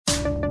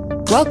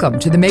Welcome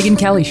to The Megyn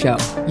Kelly Show,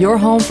 your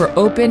home for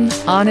open,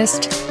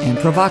 honest, and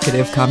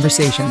provocative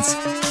conversations.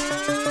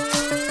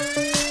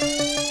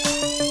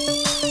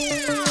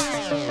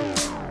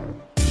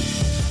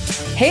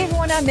 Hey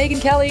everyone, I'm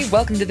Megyn Kelly.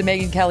 Welcome to The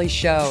Megyn Kelly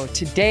Show.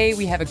 Today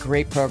we have a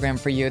great program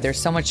for you. There's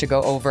so much to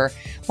go over.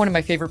 One of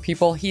my favorite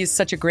people, he is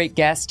such a great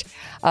guest,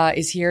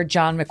 is here,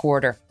 John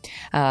McWhorter.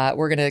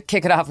 We're going to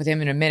kick it off with him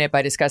in a minute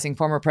by discussing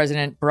former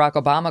President Barack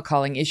Obama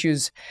calling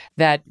issues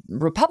that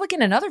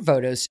Republican and other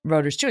voters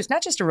too, it's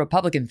not just a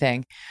Republican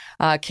thing,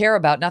 care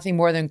about nothing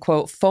more than,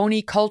 quote,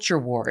 phony culture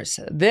wars.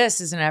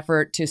 This is an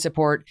effort to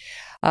support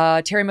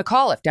Terry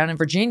McAuliffe down in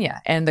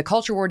Virginia. And the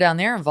culture war down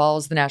there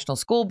involves the National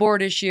School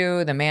Board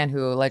issue, the man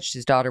who alleged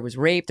his daughter was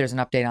raped. There's an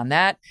update on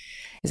that.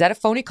 Is that a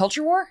phony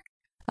culture war?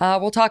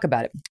 We'll talk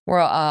about it. We're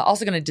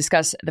also going to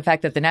discuss the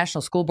fact that the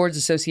National School Boards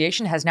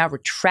Association has now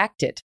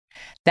retracted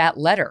that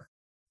letter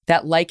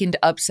that likened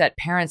upset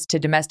parents to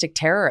domestic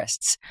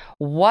terrorists.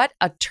 What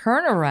a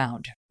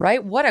turnaround,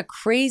 right? What a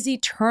crazy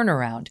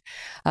turnaround.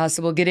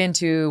 So we'll get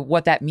into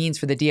what that means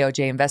for the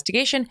DOJ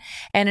investigation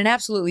and an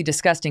absolutely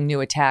disgusting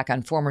new attack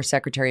on former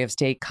Secretary of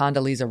State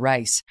Condoleezza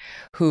Rice,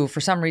 who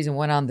for some reason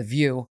went on The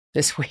View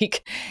this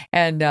week.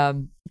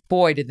 And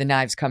boy, did the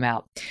knives come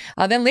out.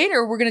 Then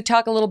later, we're going to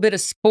talk a little bit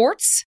of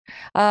sports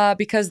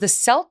because the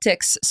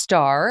Celtics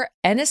star,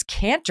 Enes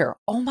Kanter,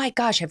 oh my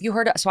gosh, have you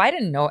heard of? So I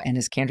didn't know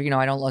Enes Kanter. You know,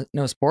 I don't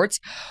know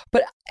sports,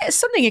 but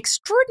something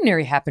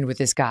extraordinary happened with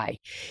this guy.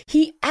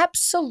 He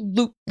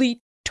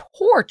absolutely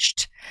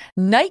torched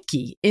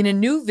Nike in a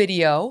new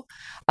video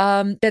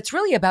that's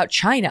really about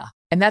China.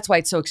 And that's why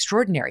it's so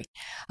extraordinary.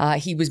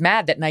 He was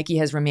mad that Nike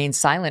has remained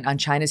silent on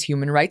China's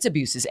human rights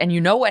abuses. And you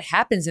know what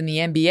happens in the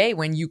NBA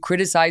when you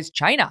criticize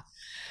China?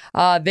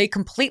 They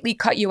completely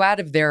cut you out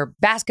of their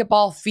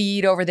basketball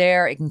feed over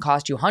there. It can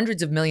cost you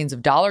hundreds of millions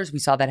of dollars. We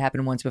saw that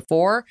happen once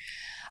before.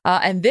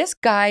 And this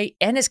guy,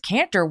 Enes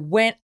Kanter,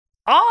 went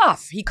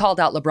off. He called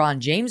out LeBron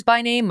James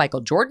by name,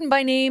 Michael Jordan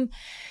by name.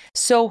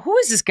 So who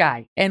is this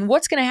guy? And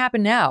what's going to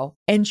happen now?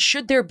 And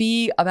should there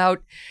be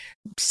about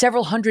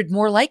several hundred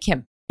more like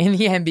him in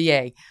the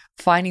NBA,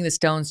 finding the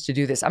stones to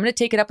do this? I'm going to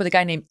take it up with a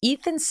guy named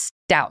Ethan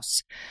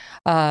Strauss.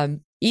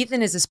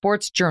 Ethan is a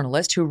sports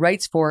journalist who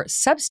writes for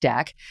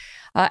Substack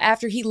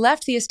after he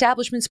left the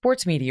establishment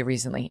sports media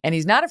recently. And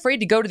he's not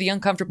afraid to go to the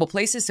uncomfortable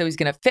places, so he's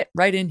going to fit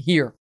right in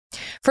here.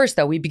 First,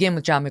 though, we begin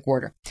with John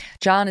McWhorter.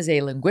 John is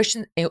a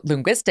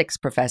linguistics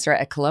professor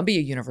at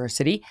Columbia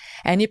University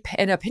and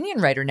an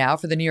opinion writer now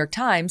for the New York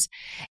Times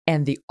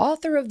and the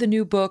author of the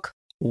new book,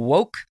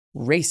 Woke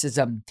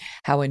Racism: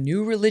 How a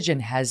New Religion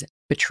Has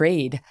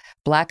Betrayed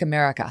Black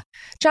America.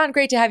 John,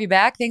 great to have you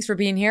back. Thanks for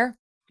being here.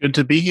 Good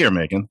to be here,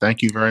 Megyn.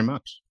 Thank you very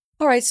much.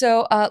 All right,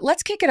 so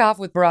let's kick it off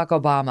with Barack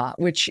Obama,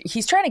 which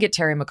he's trying to get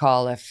Terry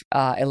McAuliffe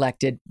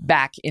elected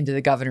back into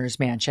the governor's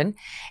mansion.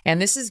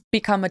 And this has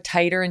become a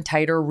tighter and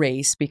tighter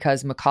race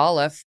because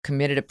McAuliffe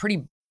committed a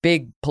pretty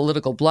big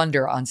political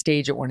blunder on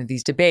stage at one of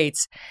these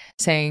debates,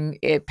 saying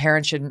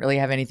parents shouldn't really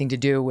have anything to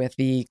do with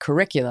the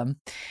curriculum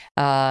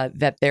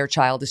that their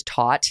child is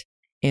taught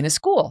in a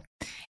school.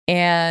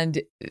 And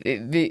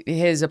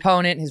his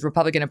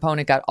Republican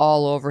opponent got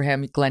all over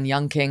him, Glenn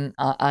Youngkin,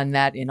 on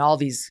that in all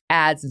these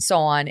ads and so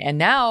on. And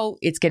now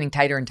it's getting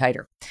tighter and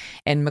tighter.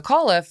 And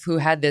McAuliffe, who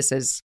had this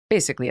as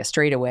basically a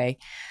straightaway,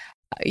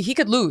 he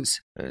could lose.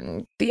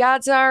 The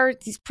odds are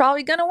he's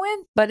probably going to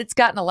win, but it's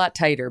gotten a lot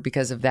tighter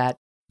because of that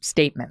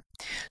statement.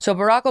 So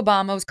Barack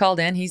Obama was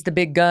called in. He's the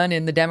big gun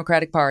in the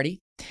Democratic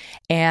Party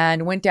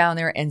and went down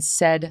there and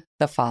said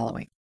the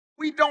following.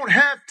 We don't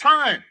have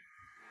time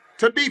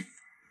to be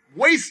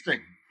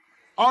wasting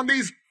on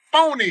these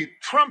phony,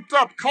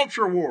 trumped-up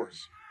culture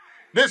wars,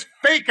 this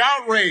fake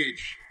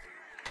outrage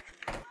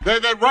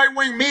that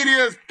right-wing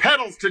media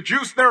peddles to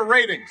juice their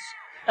ratings,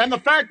 and the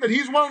fact that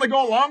he's willing to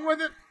go along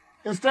with it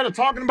instead of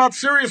talking about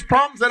serious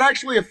problems that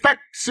actually affect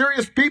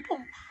serious people,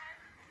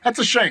 that's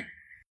a shame.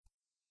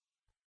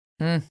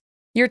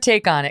 Your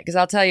take on it, because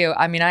I'll tell you,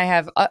 I mean, I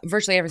have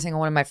virtually every single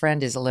one of my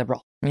friends is a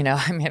liberal. You know,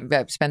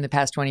 I've spent the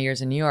past 20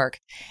 years in New York,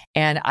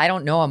 and I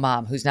don't know a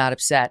mom who's not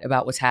upset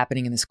about what's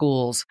happening in the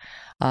schools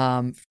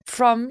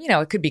from, you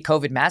know, it could be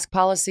COVID mask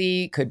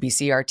policy, could be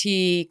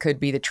CRT, could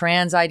be the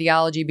trans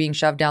ideology being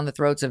shoved down the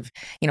throats of,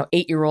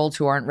 8-year-olds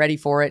who aren't ready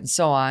for it and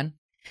so on.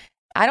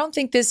 I don't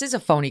think this is a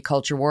phony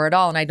culture war at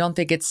all, and I don't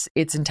think it's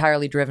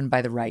entirely driven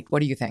by the right.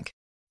 What do you think?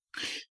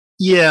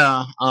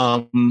 Yeah,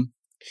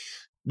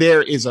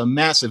 there is a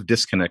massive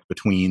disconnect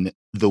between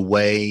the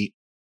way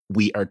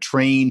we are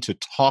trained to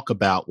talk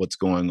about what's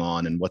going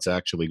on and what's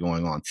actually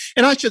going on.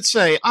 And I should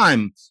say,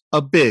 I'm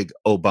a big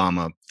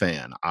Obama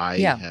fan. I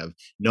have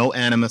no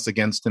animus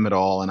against him at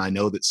all. And I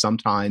know that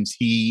sometimes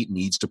he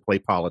needs to play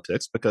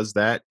politics because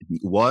that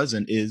was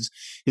and is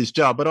his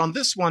job. But on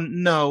this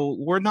one, no,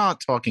 we're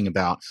not talking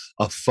about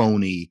a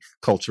phony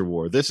culture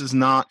war. This is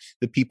not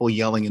the people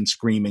yelling and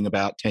screaming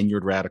about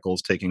tenured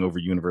radicals taking over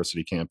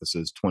university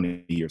campuses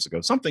 20 years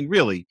ago. Something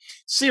really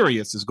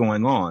serious is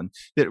going on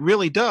that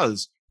really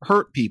does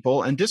hurt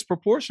people, and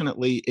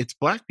disproportionately it's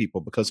Black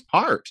people, because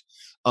part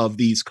of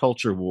these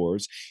culture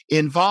wars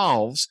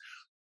involves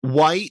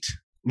white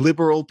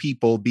liberal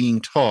people being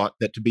taught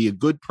that to be a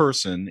good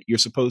person, you're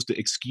supposed to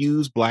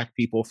excuse Black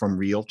people from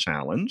real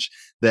challenge,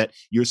 that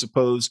you're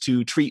supposed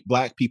to treat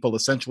Black people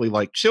essentially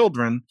like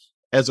children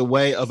as a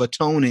way of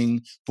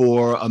atoning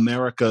for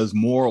America's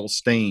moral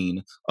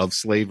stain of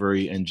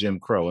slavery and Jim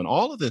Crow. And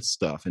all of this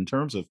stuff, in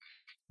terms of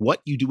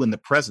what you do in the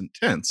present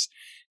tense,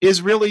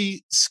 is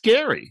really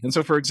scary. And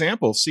so, for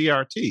example,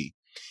 CRT.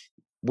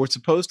 We're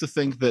supposed to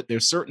think that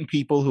there's certain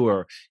people who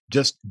are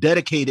just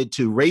dedicated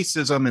to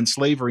racism and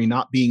slavery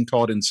not being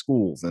taught in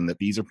schools, and that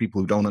these are people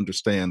who don't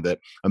understand that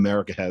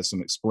America has some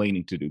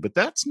explaining to do. But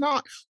that's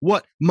not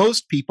what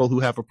most people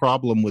who have a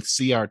problem with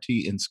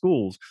CRT in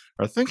schools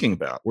are thinking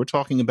about. We're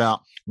talking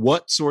about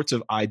what sorts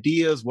of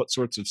ideas, what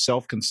sorts of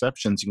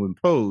self-conceptions you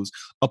impose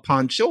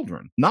upon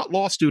children, not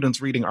law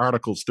students reading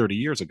articles 30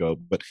 years ago,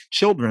 but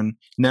children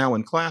now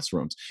in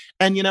classrooms.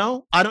 And,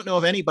 I don't know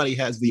if anybody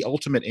has the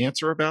ultimate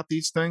answer about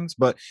these things,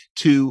 but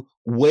to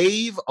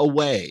wave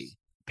away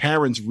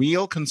parents'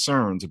 real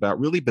concerns about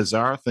really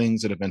bizarre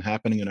things that have been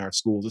happening in our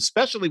schools,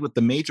 especially with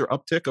the major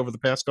uptick over the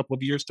past couple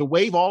of years, to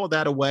wave all of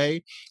that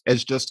away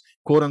as just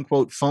quote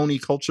unquote phony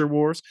culture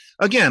wars.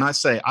 Again, I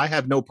say I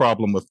have no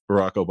problem with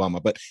Barack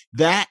Obama, but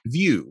that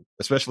view,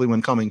 especially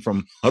when coming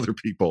from other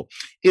people,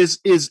 is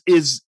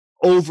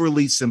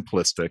overly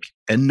simplistic.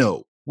 And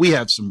no, we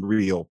have some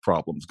real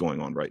problems going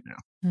on right now.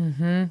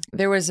 Mm-hmm.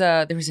 There was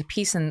a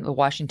piece in the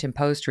Washington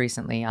Post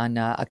recently on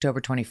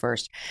October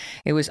 21st.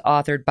 It was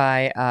authored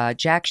by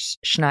Jack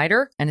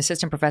Schneider, an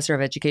assistant professor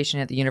of education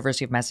at the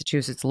University of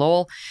Massachusetts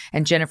Lowell,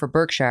 and Jennifer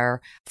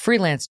Berkshire,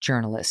 freelance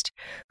journalist,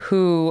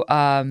 who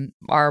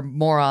are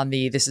more on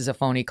the "this is a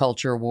phony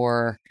culture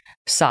war"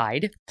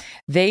 side.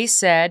 They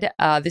said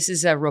this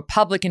is a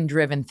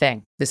Republican-driven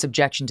thing, this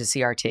objection to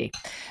CRT,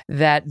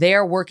 that they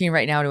are working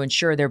right now to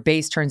ensure their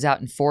base turns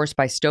out in force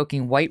by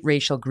stoking white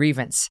racial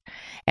grievance.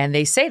 And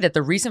they say that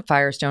the recent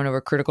Firestone over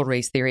critical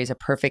race theory is a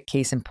perfect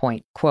case in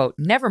point. Quote,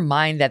 never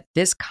mind that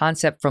this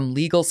concept from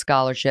legal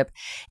scholarship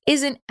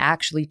isn't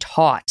actually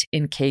taught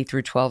in K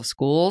through 12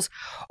 schools,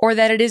 or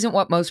that it isn't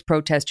what most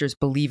protesters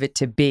believe it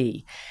to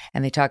be.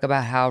 And they talk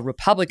about how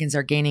Republicans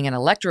are gaining an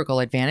electoral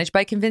advantage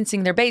by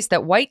convincing their base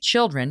that white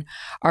children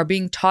are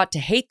being taught to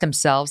hate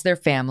themselves, their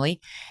family,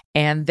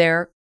 and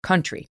their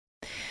country.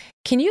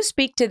 Can you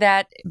speak to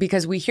that?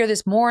 Because we hear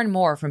this more and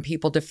more from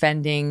people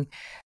defending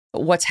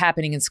what's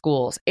happening in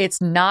schools.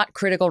 It's not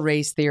critical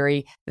race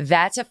theory.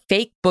 That's a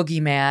fake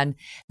boogeyman.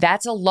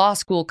 That's a law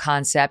school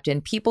concept.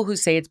 And people who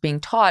say it's being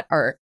taught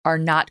are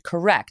not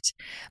correct.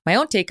 My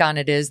own take on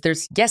it is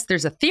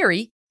there's a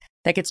theory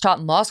that gets taught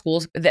in law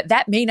schools,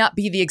 that may not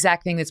be the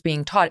exact thing that's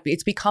being taught.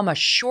 It's become a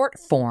short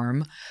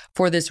form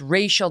for this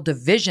racial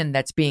division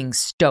that's being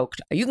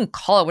stoked. You can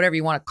call it whatever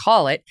you want to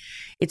call it.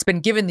 It's been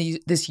given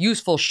this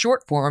useful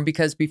short form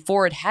because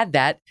before it had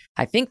that,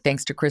 I think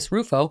thanks to Chris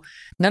Rufo,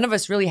 none of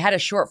us really had a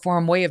short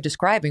form way of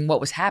describing what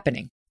was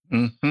happening.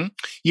 Mm-hmm.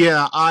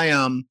 Yeah,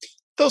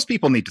 those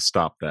people need to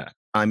stop that.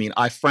 I mean,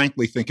 I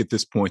frankly think at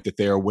this point that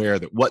they're aware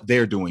that what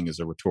they're doing is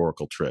a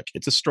rhetorical trick.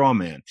 It's a straw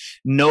man.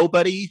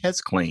 Nobody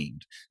has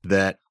claimed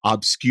that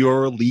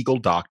obscure legal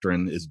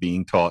doctrine is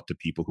being taught to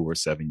people who are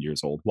 7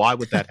 years old. Why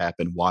would that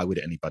happen? Why would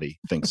anybody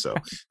think so?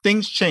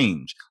 Things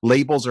change.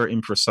 Labels are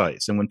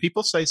imprecise. And when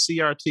people say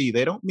CRT,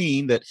 they don't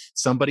mean that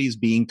somebody's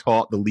being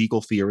taught the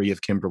legal theory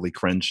of Kimberly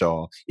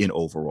Crenshaw in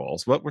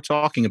overalls. What we're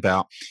talking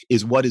about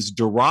is what is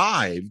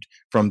derived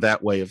from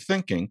that way of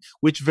thinking,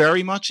 which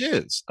very much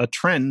is a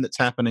trend that's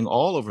happening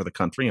all over the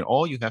country. And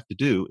all you have to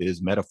do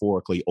is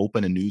metaphorically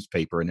open a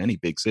newspaper in any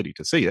big city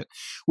to see it,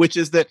 which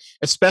is that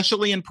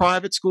especially in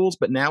private schools,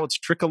 but now it's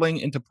trickling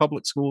into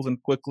public schools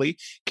and quickly,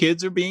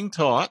 kids are being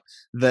taught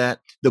that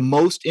the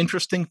most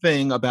interesting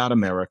thing about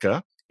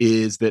America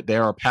is that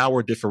there are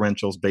power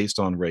differentials based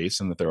on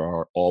race, and that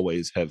there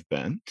always have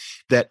been,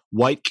 that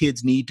white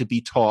kids need to be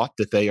taught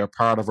that they are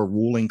part of a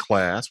ruling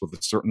class with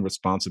a certain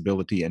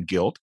responsibility and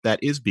guilt.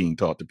 That is being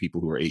taught to people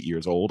who are 8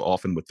 years old,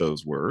 often with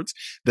those words,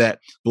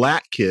 that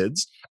Black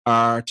kids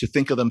are to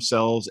think of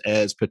themselves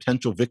as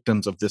potential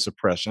victims of this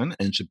oppression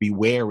and should be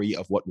wary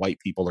of what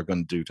white people are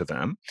going to do to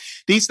them.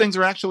 These things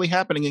are actually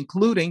happening,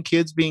 including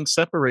kids being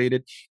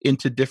separated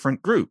into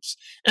different groups.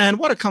 And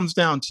what it comes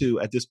down to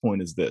at this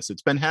point is this.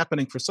 It's been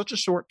happening for such a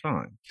short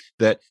time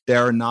that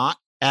there are not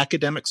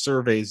academic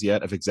surveys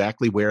yet of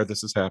exactly where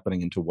this is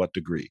happening and to what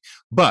degree.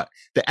 But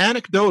the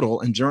anecdotal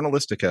and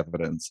journalistic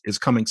evidence is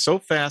coming so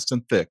fast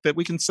and thick that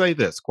we can say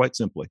this quite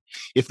simply.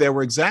 If there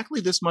were exactly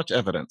this much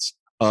evidence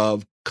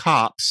of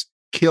cops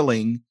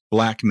killing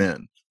Black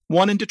men,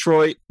 one in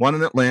Detroit, one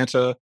in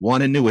Atlanta,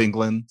 one in New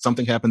England,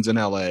 something happens in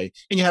LA, and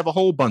you have a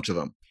whole bunch of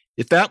them.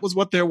 If that was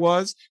what there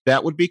was,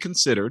 that would be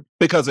considered,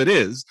 because it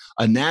is,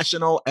 a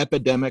national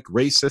epidemic,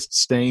 racist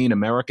stain.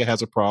 America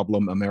has a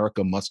problem.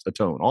 America must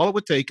atone. All it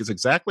would take is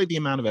exactly the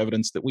amount of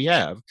evidence that we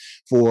have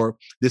for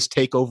this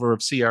takeover of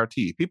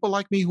CRT. People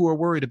like me who are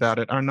worried about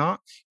it are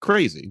not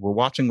crazy. We're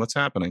watching what's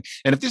happening.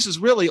 And if this is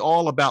really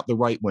all about the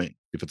right wing,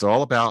 if it's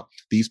all about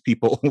these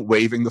people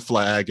waving the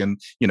flag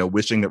and,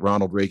 wishing that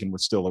Ronald Reagan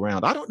was still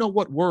around, I don't know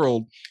what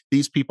world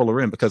these people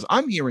are in, because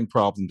I'm hearing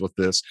problems with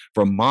this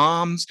from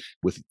moms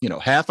with,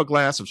 half a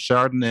glass of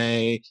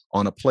Chardonnay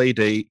on a play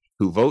date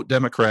who vote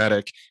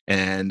Democratic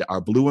and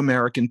are blue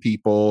American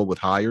people with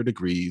higher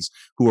degrees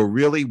who are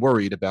really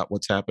worried about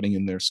what's happening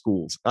in their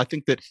schools. I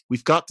think that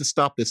we've got to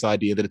stop this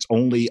idea that it's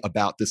only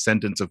about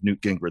descendants of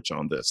Newt Gingrich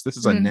on this. This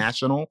is a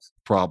national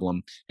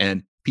problem,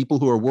 and people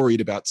who are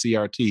worried about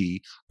CRT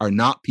are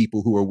not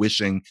people who are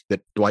wishing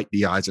that Dwight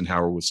D.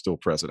 Eisenhower was still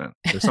president.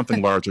 There's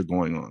something larger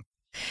going on.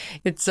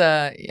 It's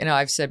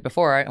I've said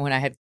before, when I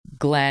had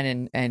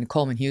Glenn and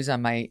Coleman Hughes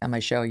on my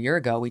show a year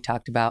ago, we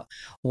talked about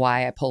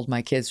why I pulled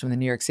my kids from the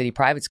New York City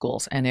private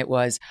schools, and it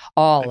was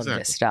all of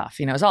this stuff.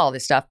 It was all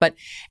this stuff. But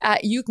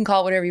you can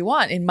call it whatever you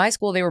want. In my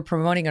school, they were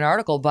promoting an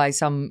article by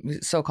some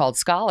so-called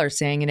scholar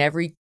saying in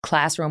every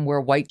classroom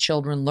where white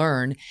children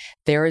learn,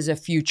 there is a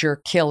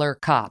future killer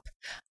cop.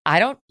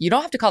 You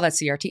don't have to call that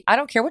CRT. I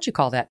don't care what you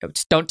call that.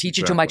 Just don't teach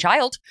it to my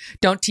child.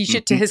 Don't teach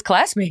it to his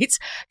classmates.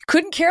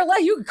 Couldn't care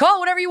less. You can call it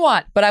whatever you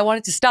want, but I want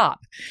it to stop.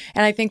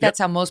 And I think that's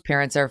how most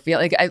parents are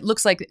feeling. It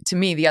looks like to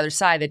me, the other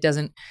side that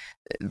doesn't,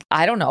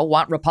 I don't know,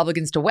 want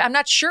Republicans to win. I'm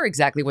not sure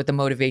exactly what the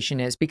motivation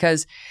is,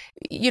 because,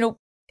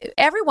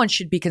 everyone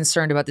should be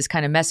concerned about this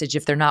kind of message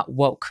if they're not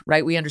woke,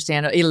 right? We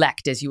understand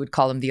elect, as you would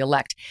call them, the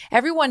elect.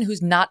 Everyone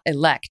who's not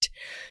elect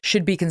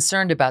should be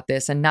concerned about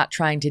this and not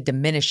trying to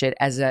diminish it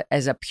as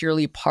a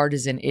purely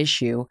partisan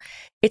issue.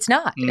 It's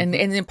not. And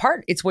in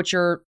part, it's what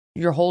your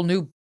whole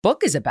new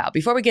book is about.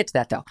 Before we get to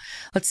that, though,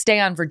 let's stay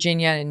on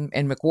Virginia and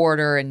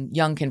McWhorter and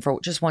Youngkin for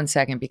just 1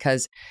 second,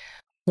 because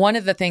one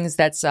of the things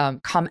that's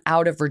come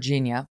out of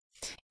Virginia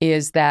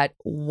is that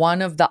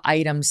one of the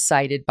items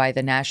cited by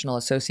the National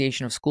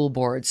Association of School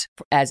Boards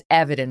as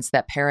evidence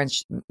that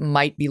parents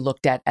might be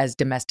looked at as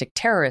domestic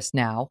terrorists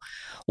now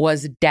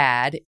was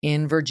dad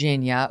in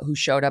Virginia who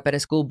showed up at a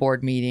school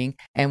board meeting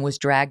and was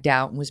dragged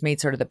out and was made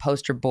sort of the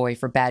poster boy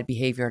for bad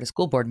behavior at a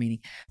school board meeting.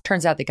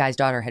 Turns out the guy's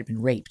daughter had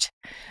been raped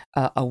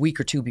a week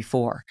or two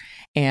before.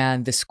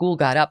 And the school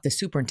got up, the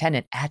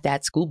superintendent at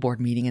that school board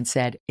meeting, and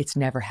said, it's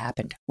never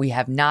happened. We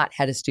have not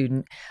had a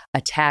student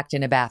attacked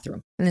in a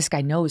bathroom. And this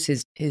guy knows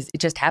it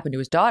just happened to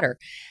his daughter,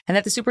 and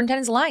that the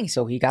superintendent's lying.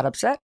 So he got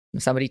upset.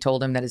 Somebody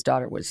told him that his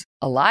daughter was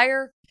a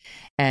liar,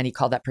 and he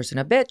called that person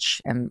a bitch,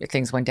 and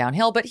things went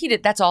downhill. But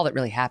that's all that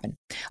really happened.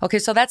 Okay,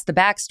 so that's the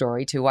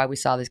backstory to why we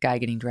saw this guy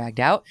getting dragged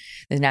out.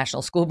 The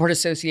National School Board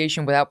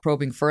Association, without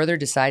probing further,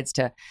 decides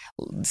to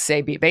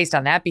say, based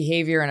on that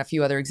behavior and a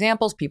few other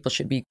examples, people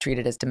should be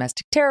treated as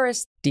domestic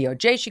terrorists.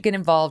 DOJ should get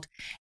involved,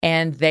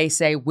 and they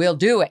say, we'll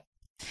do it.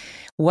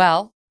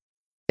 Well,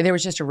 there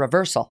was just a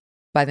reversal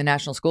by the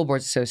National School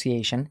Boards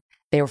Association.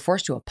 They were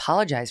forced to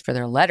apologize for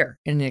their letter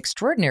in an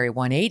extraordinary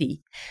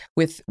 180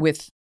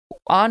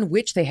 on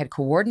which they had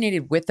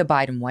coordinated with the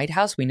Biden White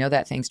House. We know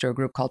that thanks to a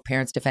group called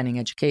Parents Defending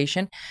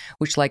Education,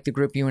 which, like the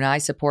group you and I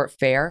support,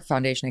 FAIR,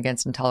 Foundation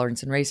Against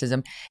Intolerance and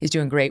Racism, is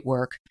doing great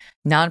work,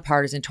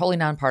 nonpartisan, totally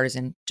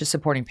nonpartisan, just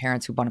supporting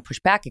parents who want to push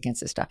back against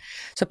this stuff.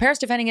 So Parents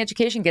Defending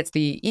Education gets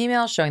the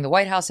email showing the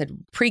White House had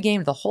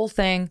pre-gamed the whole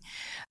thing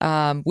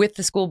with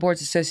the School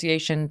Boards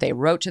Association. They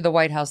wrote to the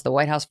White House. The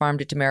White House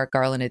farmed it to Merrick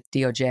Garland at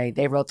DOJ.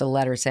 They wrote the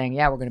letter saying,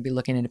 yeah, we're going to be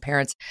looking into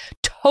parents.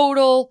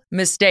 Total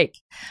mistake.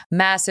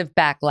 Massive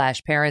backlash.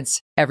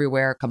 Parents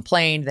everywhere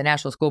complained. The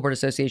National School Board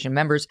Association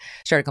members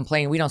started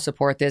complaining. We don't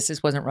support this.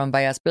 This wasn't run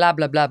by us. Blah,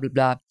 blah, blah, blah,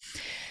 blah.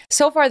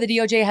 So far, the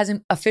DOJ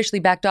hasn't officially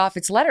backed off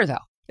its letter, though.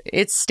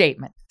 Its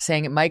statement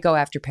saying it might go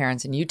after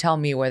parents. And you tell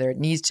me whether it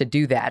needs to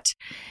do that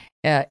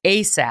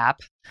ASAP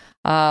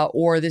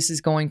or this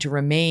is going to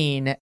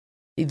remain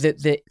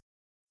the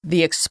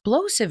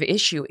explosive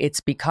issue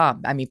it's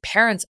become. I mean,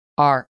 parents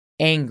are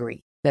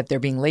angry that they're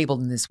being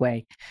labeled in this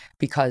way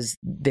because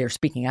they're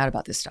speaking out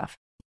about this stuff.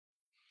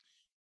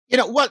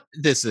 What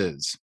this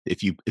is,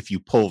 if you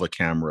pull the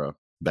camera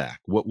back,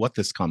 what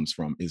this comes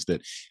from is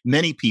that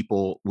many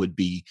people would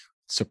be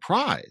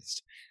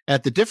surprised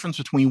at the difference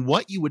between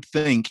what you would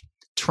think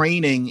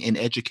training in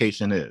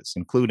education is,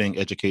 including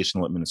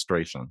educational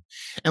administration,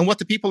 and what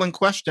the people in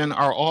question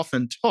are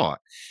often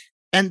taught.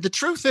 And the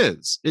truth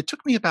is, it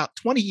took me about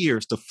 20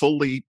 years to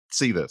fully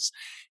see this.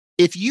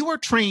 If you are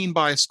trained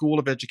by a school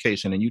of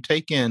education and you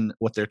take in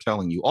what they're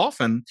telling you,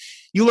 often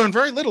you learn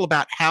very little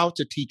about how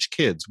to teach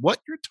kids. What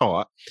you're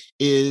taught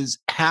is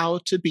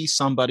how to be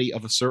somebody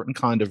of a certain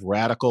kind of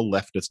radical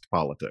leftist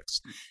politics.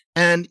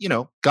 And,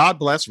 God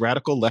bless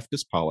radical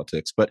leftist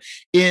politics. But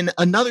in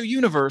another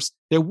universe,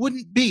 there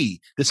wouldn't be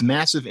this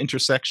massive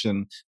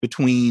intersection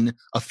between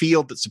a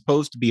field that's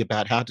supposed to be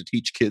about how to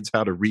teach kids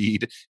how to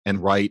read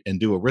and write and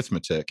do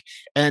arithmetic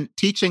and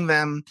teaching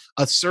them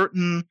a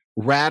certain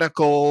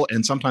radical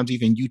and sometimes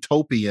even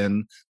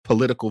utopian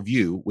political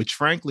view, which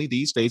frankly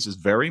these days is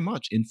very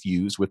much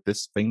infused with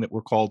this thing that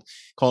we're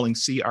calling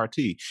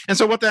CRT. And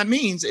so what that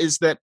means is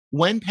that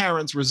when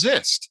parents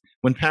resist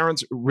when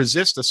parents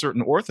resist a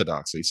certain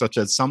orthodoxy, such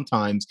as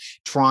sometimes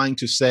trying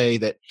to say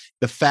that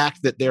the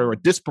fact that there are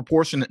a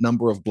disproportionate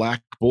number of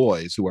Black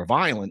boys who are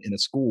violent in a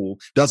school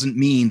doesn't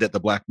mean that the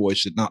Black boys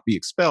should not be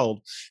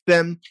expelled,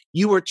 then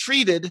you are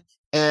treated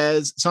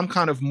as some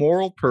kind of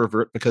moral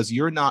pervert because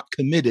you're not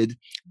committed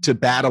to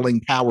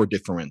battling power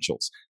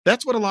differentials.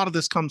 That's what a lot of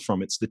this comes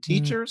from. It's the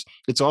teachers.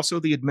 It's also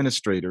the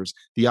administrators.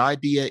 The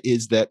idea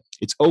is that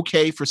it's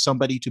okay for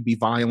somebody to be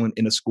violent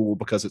in a school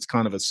because it's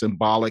kind of a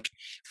symbolic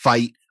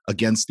fight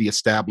against the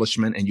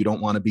establishment, and you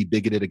don't want to be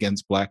bigoted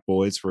against Black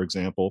boys, for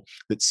example.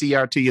 That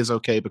CRT is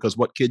okay because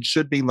what kids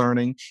should be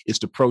learning is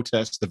to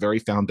protest the very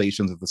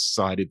foundations of the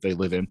society that they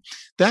live in.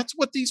 That's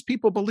what these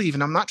people believe.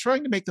 And I'm not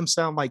trying to make them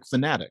sound like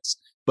fanatics,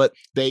 but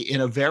they,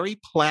 in a very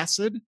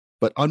placid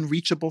but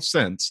unreachable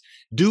sense,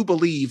 do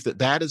believe that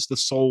that is the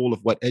soul of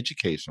what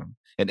education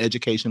and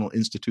educational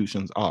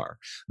institutions are.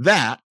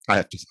 That, I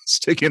have to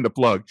stick in the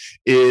plug,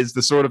 is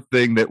the sort of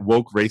thing that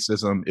woke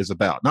racism is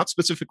about. Not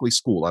specifically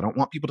school. I don't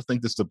want people to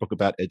think this is a book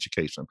about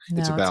education. No,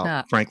 it's about,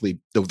 not. frankly,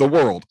 the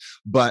world.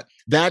 But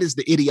that is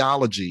the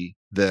ideology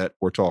that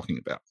we're talking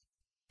about.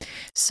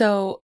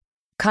 So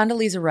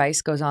Condoleezza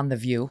Rice goes on The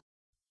View,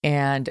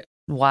 and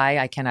why,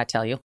 I cannot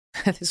tell you.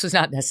 This was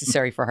not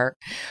necessary for her,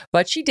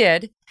 but she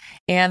did.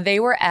 And they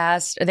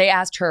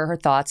asked her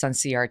thoughts on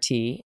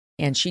CRT,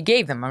 and she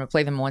gave them. I'm going to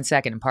play them in 1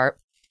 second in part.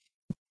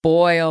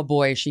 Boy, oh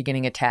boy, is she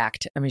getting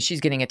attacked. I mean,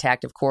 she's getting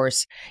attacked, of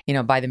course,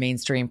 by the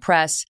mainstream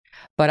press.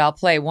 But I'll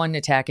play one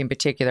attack in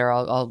particular.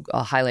 I'll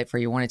highlight for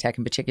you one attack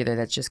in particular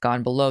that's just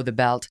gone below the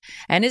belt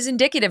and is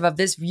indicative of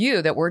this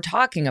view that we're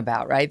talking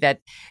about, right?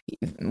 That,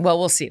 well,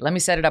 we'll see. Let me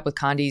set it up with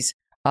Condi's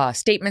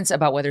statements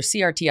about whether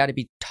CRT ought to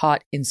be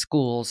taught in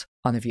schools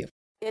on The View.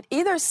 It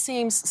either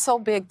seems so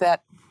big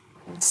that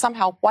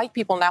somehow white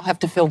people now have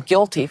to feel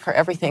guilty for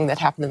everything that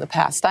happened in the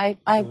past. I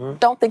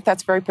don't think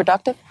that's very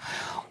productive.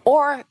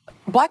 Or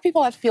Black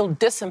people have to feel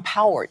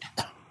disempowered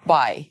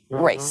by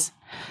race.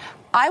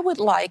 I would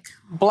like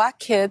Black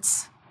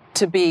kids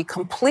to be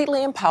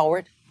completely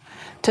empowered,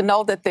 to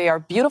know that they are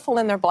beautiful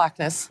in their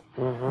Blackness.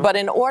 But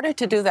in order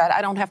to do that,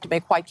 I don't have to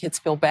make white kids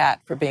feel bad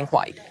for being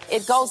white.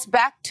 It goes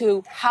back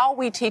to how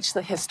we teach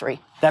the history.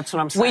 That's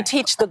what I'm saying. We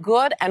teach the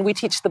good and we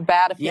teach the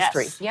bad of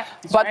history. Yep,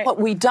 but right. What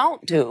we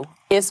don't do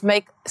is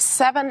make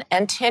 7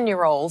 and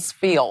 10-year-olds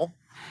feel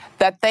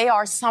that they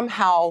are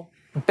somehow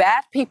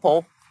bad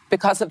people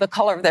because of the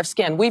color of their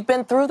skin. We've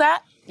been through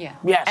that. Yeah.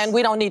 Yes. And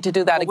we don't need to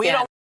do that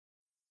again.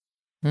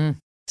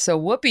 So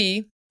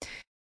Whoopi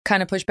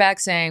kind of pushed back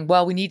saying,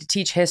 well, we need to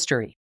teach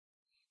history.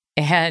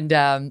 And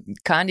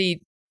Condi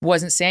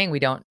wasn't saying we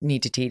don't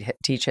need to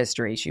teach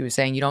history. She was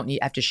saying you don't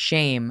have to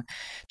shame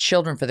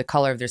children for the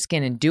color of their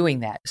skin in doing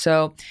that.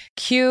 So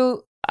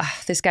cue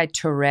this guy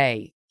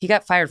Touré. He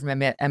got fired from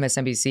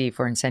MSNBC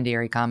for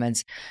incendiary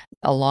comments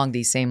along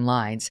these same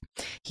lines.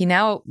 He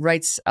now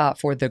writes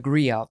for The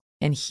Griot,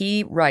 and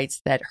he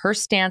writes that her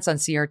stance on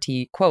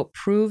CRT, quote,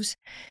 proves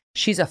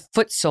she's a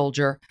foot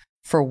soldier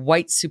for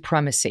white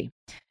supremacy.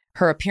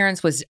 Her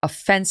appearance was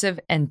offensive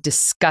and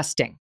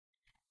disgusting.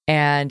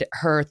 And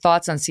her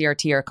thoughts on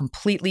CRT are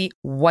completely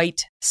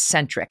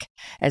white-centric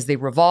as they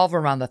revolve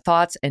around the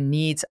thoughts and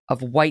needs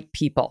of white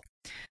people.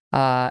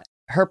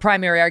 Her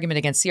primary argument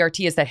against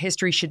CRT is that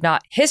history should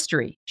not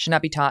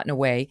be taught in a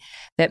way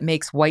that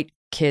makes white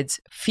kids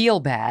feel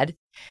bad.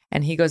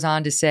 And he goes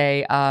on to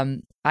say,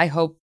 I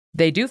hope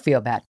they do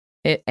feel bad.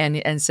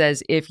 And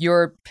says, if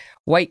your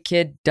white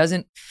kid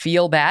doesn't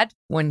feel bad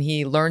when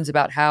he learns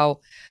about how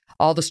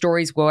all the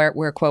stories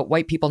where, quote,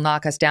 white people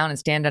knock us down and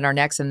stand on our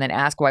necks and then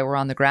ask why we're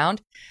on the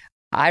ground,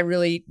 I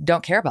really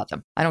don't care about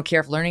them. I don't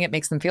care if learning it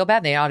makes them feel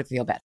bad. They ought to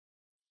feel bad.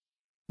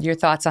 Your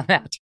thoughts on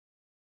that?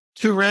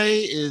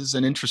 Touré is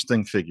an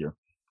interesting figure.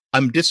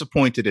 I'm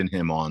disappointed in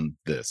him on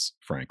this,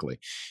 frankly.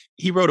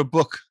 He wrote a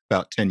book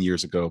about 10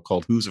 years ago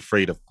called Who's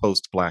Afraid of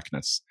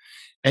Post-Blackness?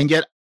 And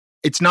yet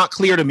it's not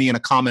clear to me in a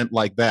comment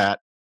like that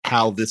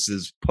how this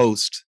is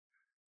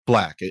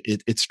post-Black.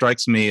 It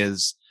strikes me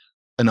as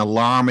an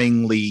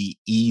alarmingly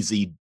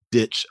easy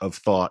ditch of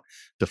thought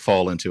to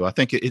fall into. I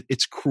think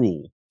it's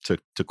cruel to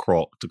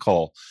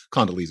call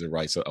Condoleezza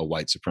Rice a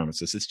white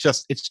supremacist.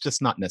 It's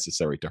just not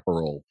necessary to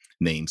hurl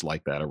names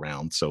like that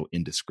around so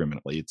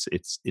indiscriminately.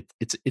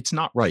 It's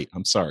not right.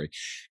 I'm sorry.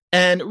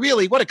 And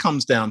really, what it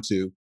comes down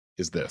to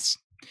is this: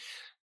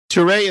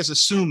 Touré is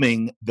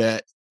assuming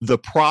that the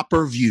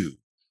proper view,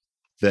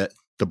 that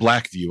the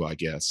Black view, I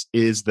guess,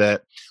 is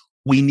that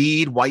we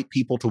need white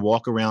people to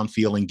walk around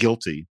feeling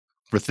guilty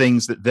for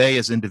things that they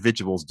as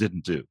individuals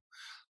didn't do.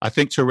 I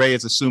think Touré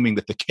is assuming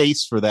that the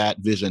case for that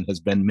vision has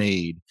been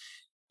made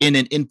in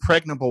an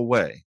impregnable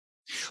way,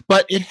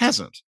 but it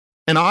hasn't.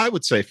 And I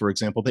would say, for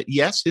example, that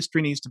yes,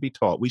 history needs to be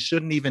taught. We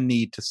shouldn't even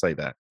need to say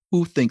that.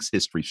 Who thinks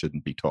history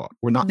shouldn't be taught?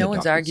 We're not. No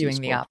one's arguing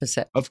the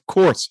opposite. Of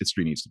course,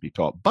 history needs to be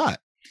taught. But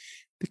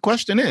the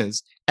question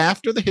is,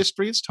 after the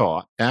history is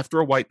taught, after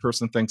a white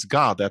person thinks,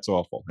 God, that's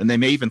awful, and they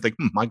may even think,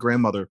 my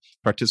grandmother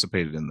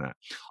participated in that,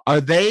 are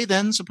they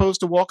then supposed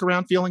to walk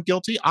around feeling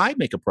guilty? I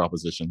make a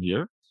proposition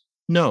here.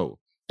 No.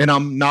 And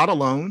I'm not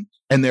alone.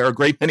 And there are a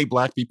great many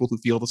Black people who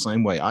feel the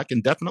same way. I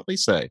can definitely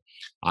say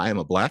I am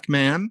a Black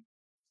man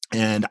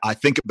and I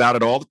think about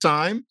it all the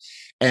time.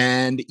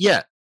 And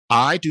yet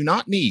I do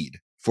not need,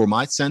 for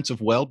my sense of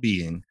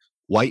well-being,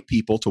 white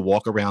people to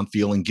walk around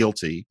feeling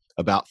guilty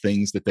about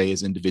things that they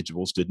as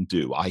individuals didn't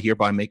do. I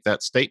hereby make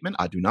that statement.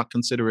 I do not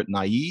consider it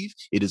naive.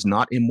 It is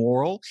not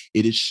immoral.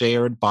 It is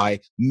shared by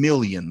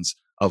millions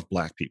of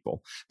Black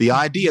people. The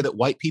idea that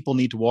white people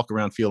need to walk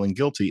around feeling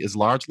guilty is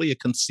largely a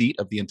conceit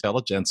of the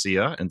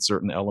intelligentsia and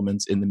certain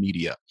elements in the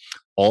media.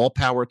 All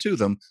power to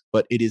them,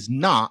 but it is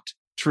not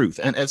truth.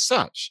 And as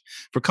such,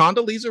 for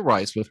Condoleezza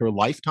Rice, with her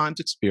lifetime's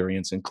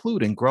experience,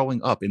 including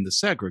growing up in the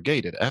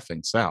segregated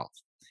effing South,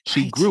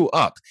 she grew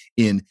up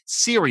in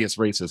serious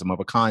racism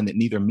of a kind that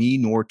neither me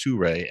nor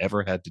Toure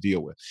ever had to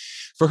deal with.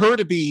 For her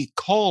to be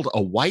called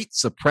a white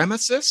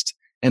supremacist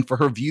and for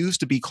her views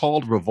to be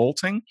called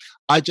revolting,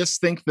 I just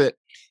think that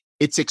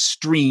it's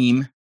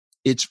extreme,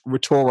 it's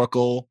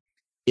rhetorical,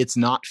 it's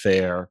not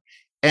fair,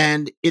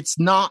 and it's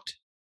not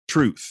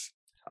truth.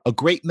 A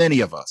great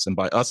many of us, and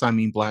by us I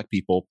mean Black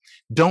people,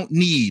 don't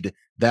need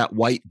that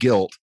white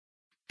guilt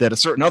that a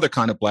certain other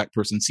kind of Black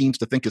person seems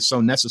to think is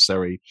so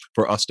necessary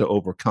for us to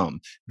overcome.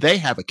 They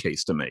have a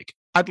case to make.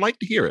 I'd like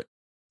to hear it.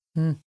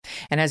 And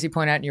as you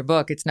point out in your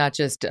book, it's not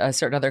just a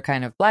certain other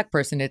kind of Black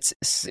person, it's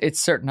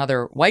certain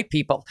other white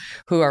people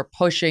who are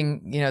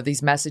pushing,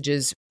 these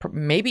messages,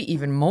 maybe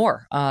even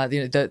more,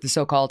 the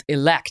so-called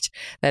elect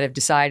that have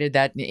decided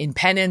that in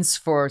penance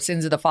for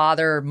sins of the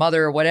father,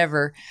 mother, or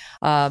whatever,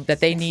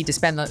 that they need to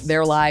spend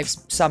their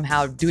lives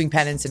somehow doing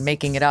penance and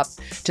making it up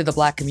to the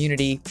Black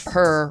community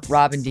per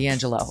Robin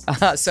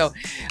DiAngelo. So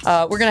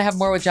we're going to have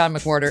more with John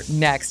McWhorter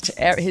next.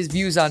 His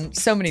views on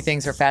so many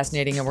things are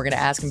fascinating, and we're going to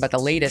ask him about the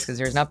latest because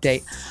there's an update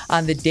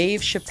on the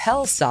Dave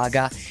Chappelle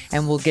saga,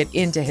 and we'll get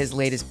into his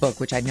latest book,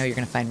 which I know you're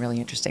going to find really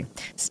interesting.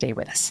 Stay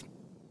with us.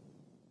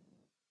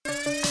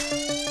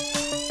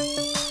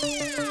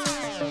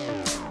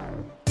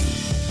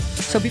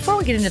 So before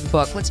we get into the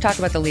book, let's talk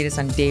about the latest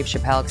on Dave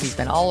Chappelle, because he's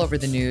been all over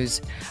the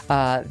news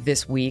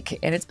this week,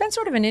 and it's been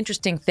sort of an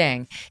interesting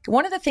thing.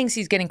 One of the things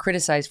he's getting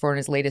criticized for in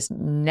his latest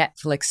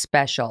Netflix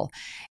special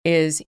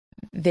is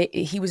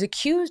he was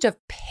accused of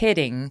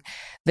pitting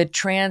the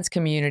trans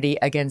community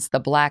against the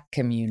Black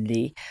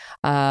community,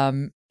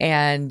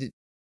 and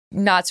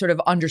not sort of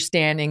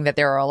understanding that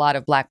there are a lot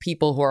of Black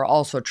people who are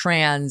also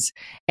trans,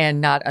 and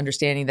not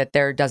understanding that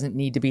there doesn't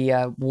need to be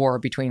a war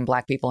between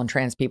Black people and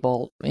trans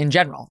people in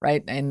general,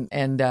 right?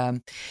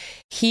 And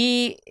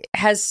he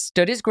has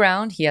stood his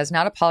ground. He has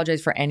not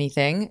apologized for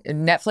anything.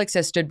 Netflix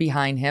has stood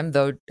behind him,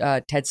 though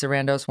Ted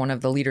Sarandos, one of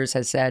the leaders,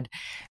 has said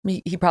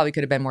he probably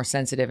could have been more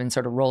sensitive in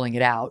sort of rolling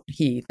it out,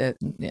 the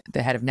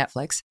head of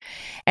Netflix.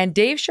 And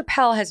Dave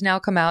Chappelle has now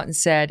come out and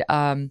said,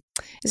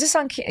 is this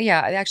on? Yeah,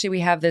 actually,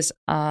 we have this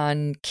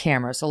on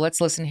camera. So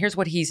let's listen. Here's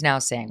what he's now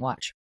saying.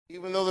 Watch.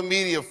 Even though the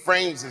media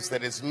frames this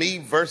that it's me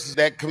versus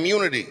that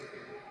community,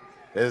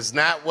 that is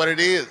not what it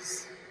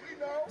is.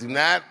 Do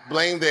not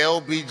blame the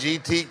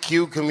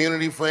LGBTQ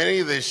community for any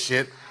of this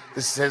shit.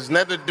 This has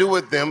nothing to do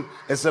with them.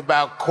 It's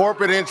about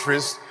corporate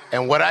interests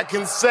and what I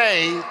can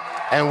say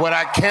and what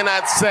I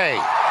cannot say.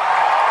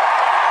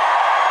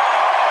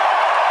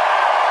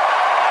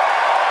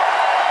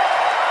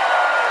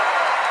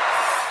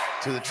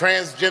 To the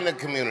transgender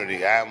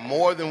community, I am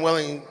more than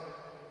willing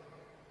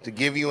to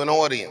give you an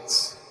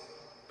audience,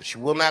 but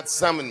you will not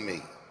summon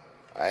me.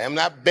 I am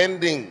not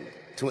bending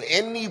to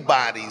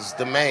anybody's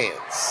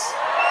demands.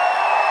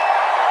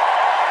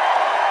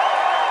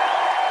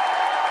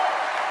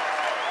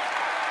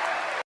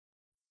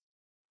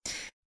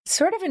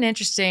 Sort of an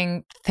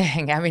interesting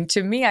thing. I mean,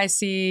 to me, I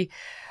see,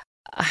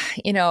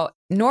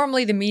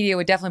 normally the media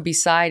would definitely be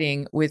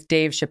siding with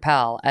Dave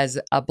Chappelle as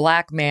a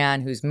Black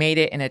man who's made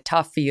it in a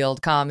tough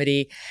field,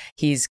 comedy.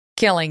 He's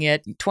killing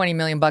it. $20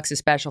 million a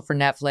special for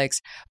Netflix.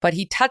 But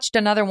he touched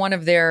another one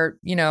of their,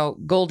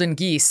 golden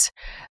geese,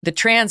 the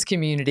trans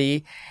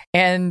community.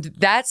 And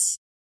that's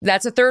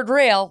a third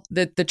rail.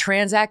 The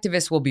trans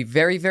activists will be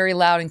very, very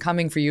loud and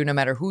coming for you no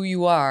matter who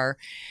you are.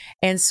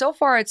 And so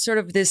far, it's sort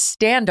of this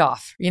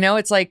standoff.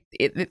 It's like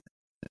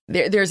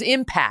there's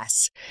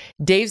impasse.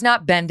 Dave's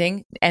not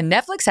bending, and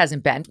Netflix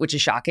hasn't bent, which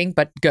is shocking,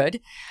 but good.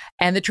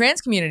 And the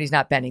trans community's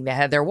not bending. They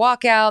had their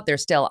walkout. They're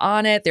still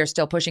on it. They're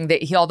still pushing.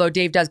 Although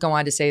Dave does go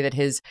on to say that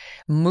his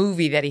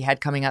movie that he had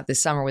coming out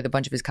this summer with a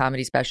bunch of his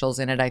comedy specials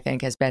in it, I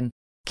think, has been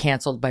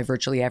canceled by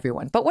virtually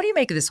everyone. But what do you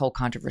make of this whole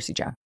controversy,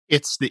 John?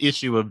 It's the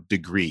issue of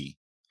degree.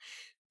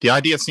 The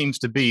idea seems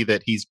to be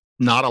that he's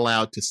not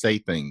allowed to say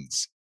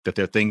things, that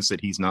there are things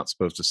that he's not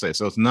supposed to say.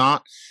 So it's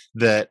not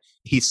that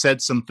he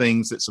said some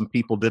things that some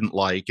people didn't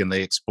like and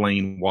they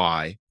explain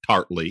why,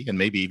 partly, and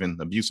maybe even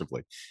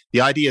abusively.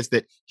 The idea is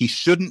that he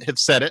shouldn't have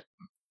said it,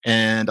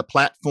 and a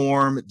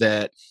platform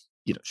that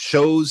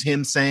shows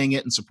him saying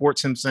it and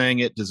supports him saying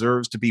it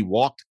deserves to be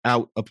walked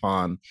out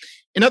upon.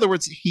 In other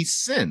words, he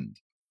sinned.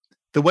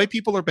 The way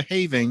people are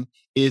behaving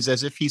is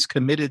as if he's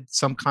committed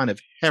some kind of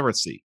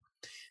heresy.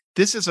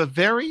 This is a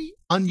very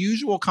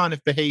unusual kind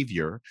of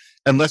behavior,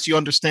 unless you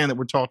understand that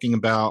we're talking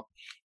about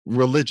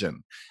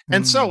religion.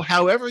 And so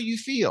however you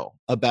feel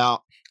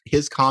about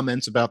his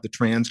comments about the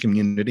trans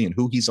community and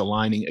who he's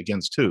aligning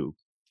against who,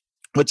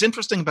 what's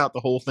interesting about the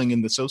whole thing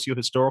in the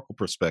socio-historical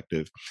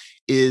perspective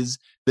is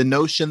the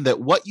notion that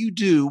what you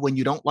do when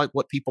you don't like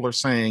what people are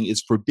saying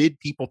is forbid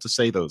people to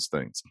say those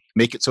things,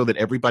 make it so that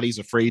everybody's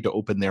afraid to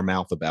open their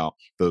mouth about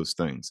those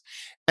things.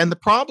 And the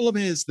problem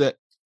is that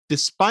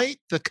despite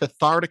the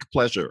cathartic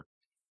pleasure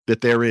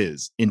that there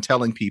is in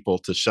telling people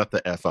to shut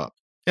the F up,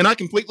 and I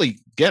completely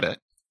get it,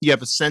 you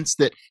have a sense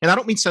that, and I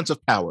don't mean sense of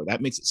power,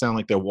 that makes it sound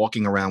like they're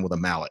walking around with a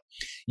mallet.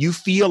 You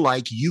feel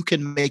like you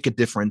can make a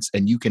difference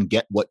and you can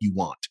get what you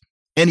want.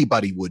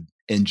 Anybody would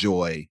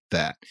enjoy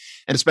that.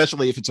 And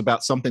especially if it's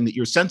about something that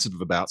you're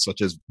sensitive about,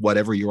 such as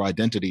whatever your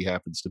identity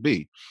happens to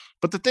be.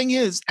 But the thing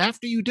is,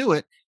 after you do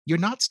it, you're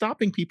not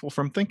stopping people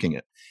from thinking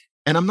it.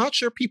 And I'm not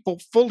sure people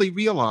fully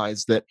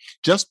realize that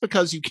just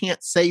because you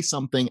can't say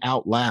something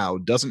out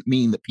loud doesn't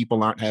mean that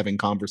people aren't having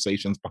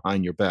conversations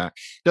behind your back.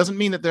 Doesn't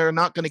mean that they're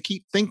not going to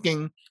keep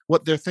thinking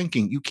what they're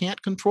thinking. You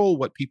can't control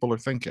what people are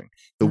thinking.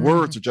 The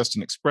words are just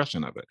an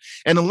expression of it.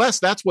 And unless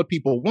that's what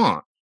people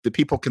want, that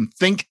people can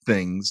think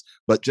things,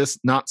 but just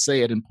not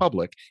say it in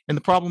public. And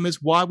the problem is,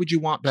 why would you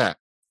want that?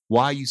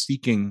 Why are you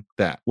seeking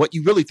that? What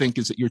you really think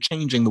is that you're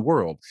changing the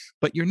world,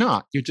 but you're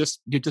not. You're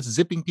just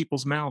zipping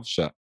people's mouths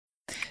shut.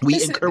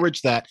 We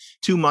encourage that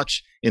too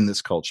much in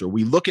this culture.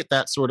 We look at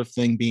that sort of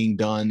thing being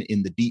done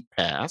in the deep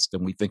past,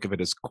 and we think of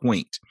it as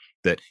quaint,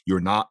 that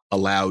you're not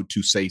allowed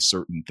to say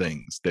certain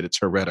things, that it's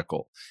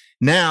heretical.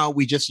 Now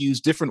we just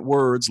use different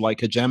words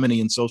like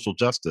hegemony and social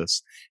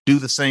justice, do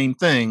the same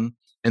thing,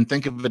 and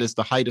think of it as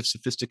the height of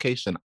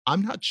sophistication.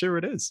 I'm not sure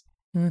it is.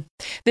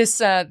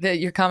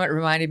 Your comment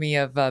reminded me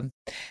of a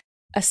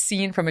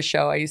scene from a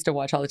show I used to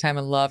watch all the time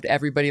and loved,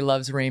 Everybody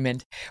Loves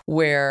Raymond,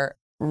 where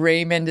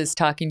Raymond is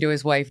talking to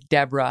his wife,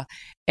 Deborah,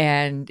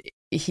 and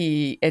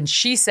she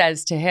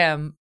says to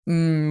him,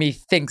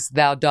 methinks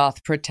thou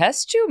doth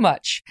protest too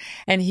much.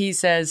 And he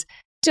says,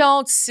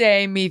 don't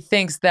say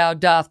methinks thou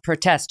doth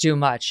protest too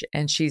much.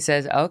 And she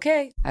says,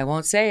 okay, I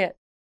won't say it,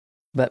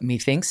 but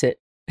methinks it.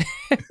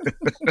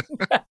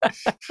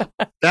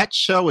 That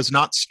show is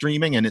not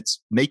streaming, and it's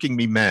making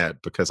me mad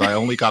because I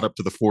only got up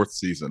to the 4th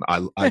season.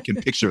 I can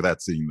picture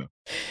that scene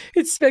though.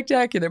 It's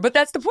spectacular, but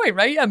that's the point,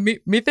 right? Yeah,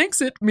 me thinks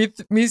it.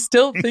 Me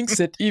still thinks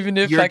it, even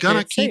if I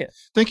can't say it.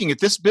 Thinking it.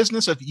 This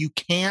business of you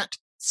can't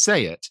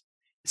say it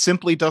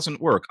simply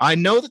doesn't work. I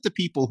know that the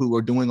people who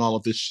are doing all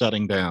of this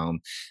shutting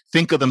down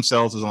think of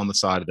themselves as on the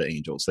side of the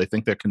angels. They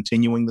think they're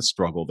continuing the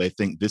struggle. They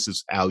think this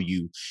is how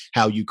you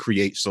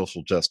create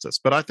social justice.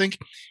 But I think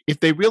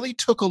if they really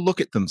took a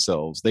look at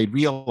themselves, they'd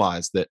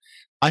realize that,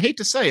 I hate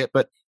to say it,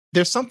 but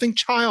there's something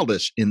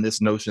childish in this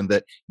notion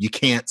that you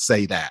can't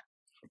say that.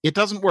 It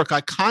doesn't work.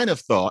 I kind of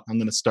thought, I'm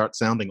going to start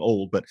sounding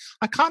old, but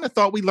I kind of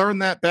thought we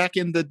learned that back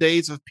in the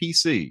days of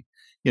PC.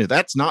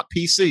 That's not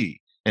PC.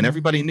 And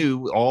everybody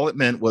knew all it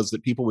meant was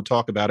that people would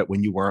talk about it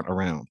when you weren't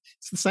around.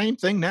 It's the same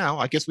thing now.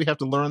 I guess we have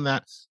to learn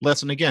that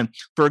lesson again.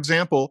 For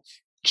example,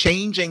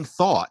 changing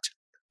thought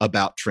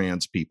about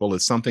trans people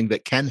is something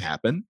that can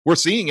happen. We're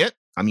seeing it.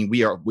 I mean,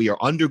 we are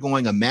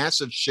undergoing a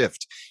massive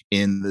shift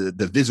in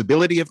the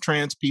visibility of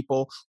trans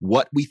people,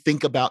 what we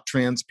think about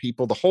trans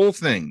people. The whole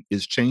thing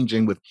is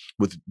changing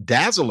with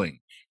dazzling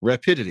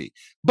rapidity.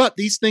 But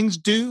these things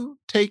do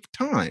take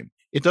time.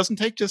 It doesn't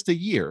take just a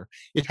year.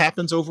 It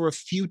happens over a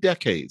few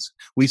decades.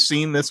 We've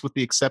seen this with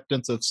the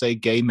acceptance of, say,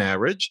 gay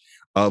marriage,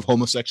 of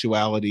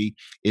homosexuality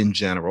in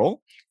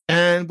general.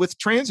 And with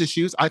trans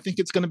issues, I think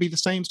it's going to be the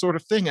same sort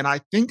of thing. And I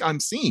think I'm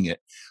seeing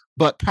it.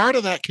 But part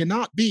of that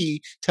cannot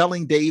be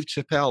telling Dave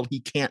Chappelle he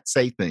can't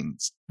say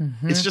things.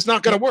 It's just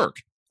not going to work.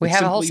 We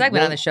have a whole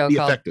segment on the show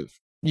called effective.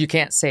 You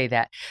Can't Say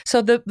That.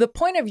 So the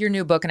point of your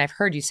new book, and I've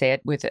heard you say it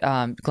with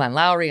Glenn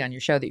Lowry on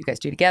your show that you guys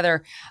do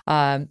together,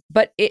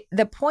 but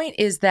the point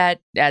is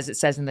that, as it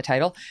says in the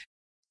title,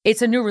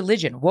 it's a new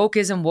religion.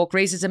 Wokeism, woke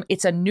racism,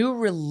 it's a new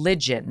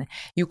religion.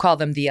 You call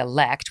them the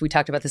elect. We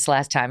talked about this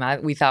last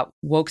time. We thought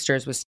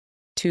wokesters was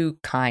too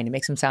kind. It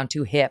makes them sound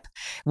too hip.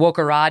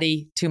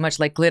 Wokerati, too much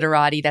like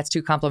glitterati. That's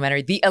too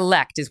complimentary. The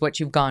elect is what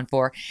you've gone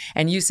for.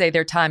 And you say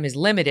their time is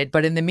limited,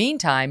 but in the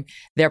meantime,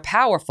 they're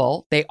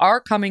powerful. They are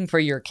coming for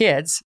your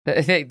kids.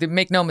 They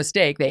make no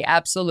mistake. They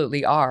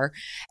absolutely are.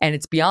 And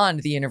it's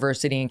beyond the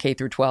university and K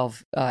through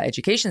 12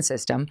 education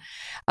system.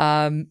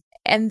 And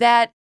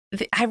that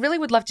I really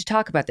would love to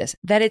talk about this,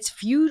 that it's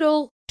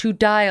futile to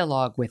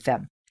dialogue with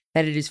them.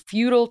 That it is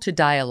futile to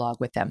dialogue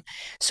with them.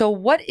 So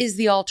what is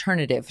the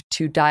alternative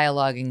to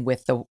dialoguing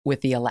with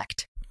the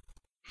elect?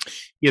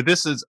 Yeah,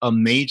 this is a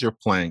major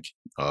plank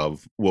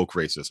of woke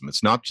racism.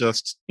 It's not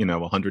just,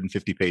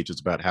 150 pages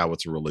about how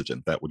it's a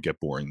religion. That would get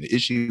boring. The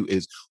issue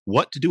is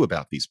what to do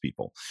about these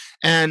people.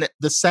 And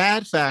the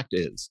sad fact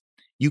is,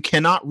 You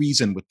cannot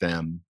reason with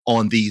them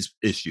on these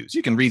issues.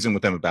 You can reason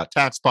with them about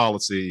tax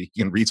policy.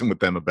 You can reason with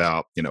them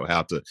about,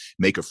 how to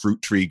make a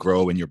fruit tree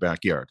grow in your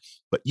backyard.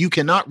 But you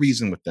cannot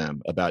reason with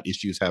them about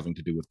issues having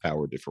to do with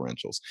power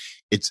differentials.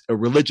 It's a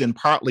religion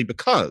partly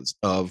because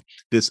of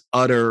this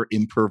utter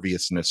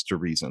imperviousness to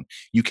reason.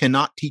 You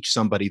cannot teach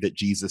somebody that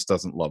Jesus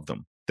doesn't love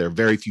them. There are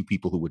very few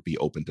people who would be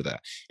open to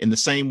that. In the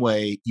same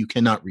way, you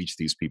cannot reach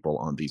these people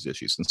on these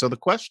issues. And so the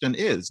question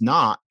is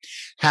not,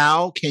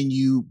 how can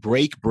you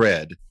break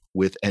bread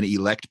with an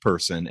elect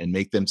person and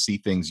make them see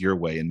things your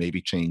way and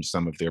maybe change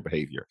some of their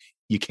behavior?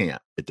 You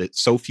can't.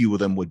 So few of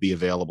them would be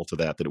available to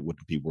that it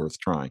wouldn't be worth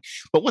trying.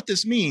 But what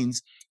this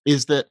means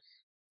is that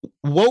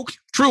woke,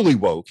 truly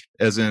woke,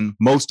 as in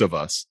most of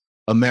us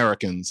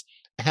Americans,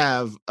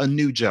 have a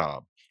new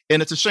job.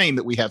 And it's a shame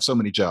that we have so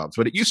many jobs,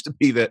 but it used to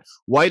be that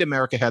white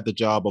America had the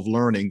job of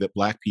learning that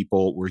Black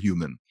people were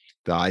human.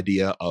 The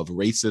idea of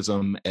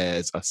racism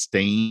as a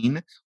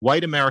stain.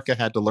 White America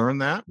had to learn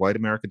that. White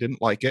America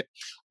didn't like it.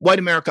 White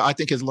America, I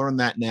think, has learned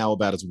that now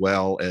about as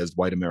well as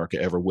white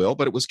America ever will,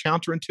 but it was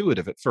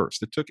counterintuitive at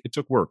first. It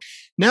took work.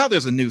 Now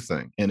there's a new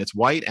thing, and it's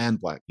white and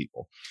Black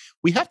people.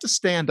 We have to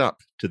stand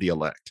up to the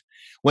elect.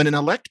 When an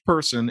elect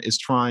person is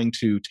trying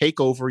to take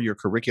over your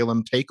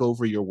curriculum, take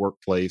over your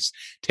workplace,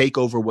 take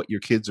over what your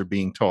kids are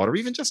being taught, or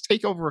even just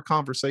take over a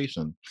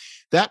conversation,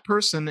 that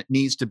person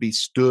needs to be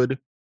stood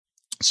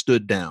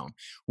down.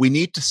 We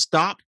need to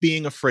stop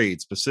being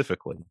afraid,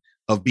 specifically,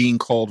 of being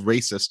called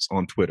racists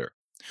on Twitter.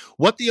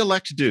 What the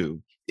elect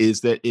do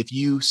is that if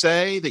you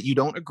say that you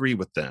don't agree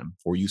with them,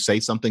 or you say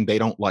something they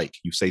don't like,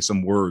 you say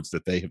some words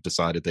that they have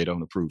decided they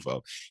don't approve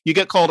of, you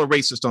get called a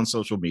racist on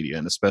social media,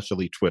 and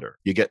especially Twitter.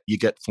 You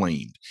get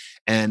flamed.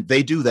 And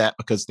they do that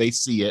because they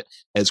see it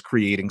as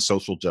creating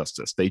social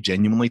justice. They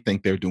genuinely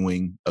think they're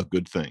doing a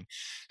good thing.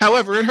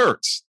 However, it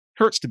hurts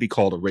to be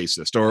called a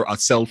racist or a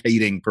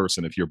self-hating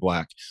person if you're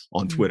Black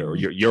on Twitter, or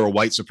you're a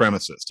white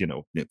supremacist.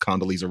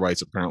 Condoleezza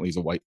Rice apparently is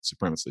a white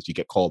supremacist. You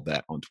get called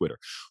that on Twitter.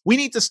 We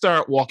need to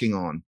start walking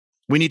on.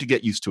 We need to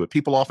get used to it.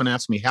 People often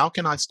ask me, how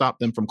can I stop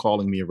them from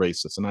calling me a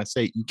racist? And I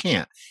say, you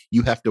can't.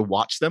 You have to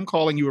watch them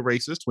calling you a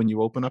racist when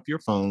you open up your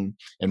phone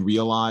and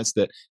realize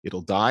that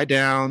it'll die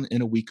down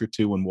in a week or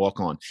two and walk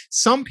on.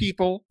 Some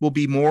people will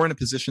be more in a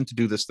position to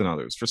do this than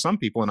others. For some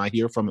people, and I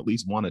hear from at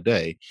least one a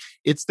day,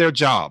 it's their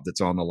job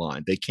that's on the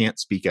line. They can't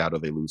speak out or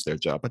they lose their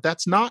job. But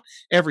that's not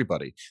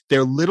everybody.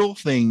 There are little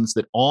things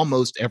that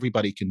almost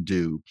everybody can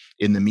do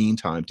in the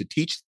meantime to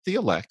teach the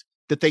elect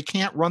that they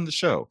can't run the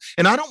show.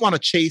 And I don't want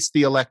to chase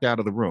the elect out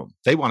of the room.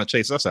 They want to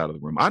chase us out of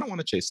the room. I don't want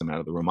to chase them out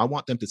of the room. I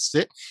want them to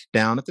sit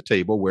down at the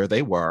table where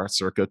they were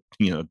circa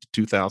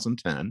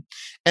 2010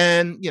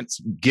 and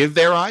give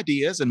their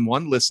ideas, and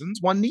one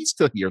listens. One needs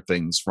to hear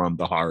things from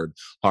the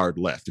hard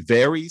left.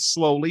 Very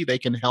slowly, they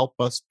can help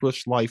us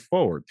push life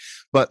forward.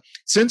 But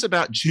since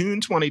about June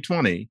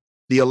 2020,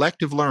 the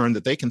elect have learned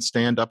that they can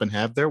stand up and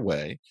have their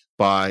way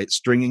by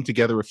stringing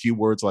together a few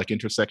words like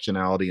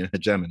intersectionality and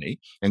hegemony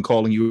and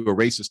calling you a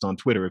racist on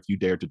Twitter if you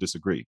dare to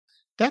disagree.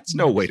 That's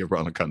no way to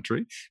run a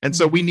country. And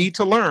so we need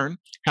to learn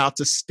how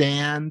to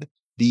stand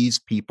these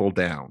people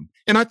down.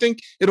 And I think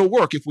it'll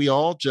work if we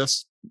all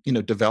just,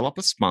 develop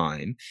a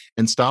spine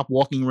and stop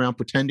walking around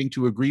pretending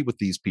to agree with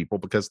these people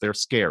because they're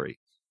scary.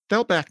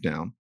 They'll back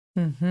down.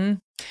 Mm-hmm.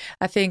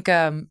 I think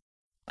I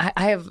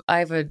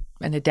have an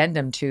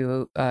addendum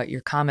to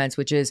your comments,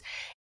 which is,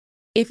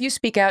 if you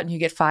speak out and you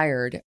get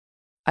fired,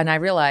 and I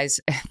realize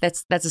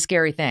that's a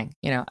scary thing,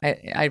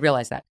 I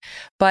realize that,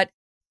 but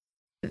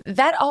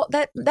that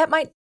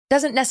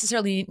doesn't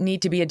necessarily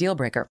need to be a deal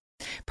breaker.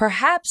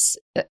 Perhaps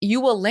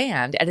you will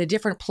land at a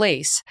different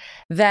place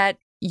that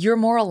you're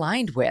more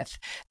aligned with,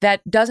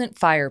 that doesn't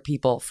fire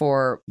people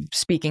for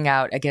speaking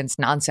out against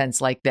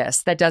nonsense like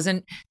this, that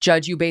doesn't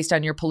judge you based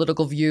on your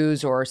political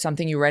views or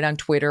something you read on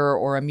Twitter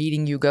or a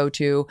meeting you go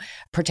to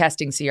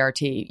protesting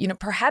CRT.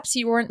 Perhaps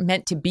you weren't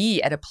meant to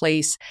be at a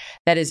place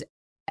that is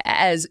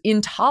as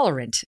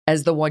intolerant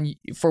as the one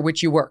for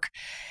which you work.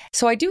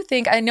 So I do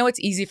think, I know it's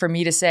easy for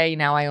me to say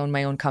now I own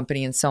my own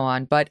company and so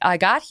on, but I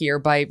got here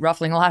by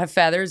ruffling a lot of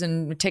feathers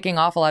and ticking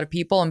off a lot of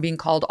people and being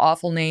called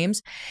awful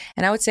names.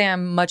 And I would say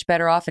I'm much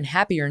better off and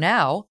happier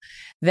now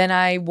than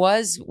I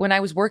was when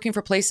I was working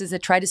for places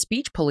that tried to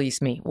speech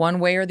police me one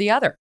way or the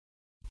other.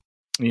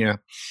 Yeah.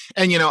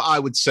 And, I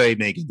would say,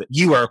 Megan, that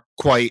you are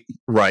quite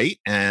right.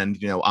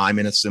 And, I'm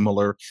in a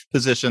similar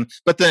position.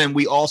 But then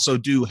we also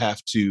do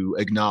have to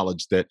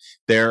acknowledge that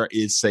there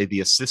is, say,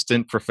 the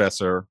assistant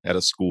professor at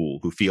a school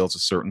who feels a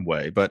certain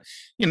way. But,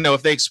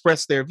 if they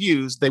express their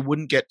views, they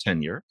wouldn't get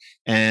tenure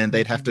and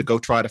they'd have to go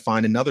try to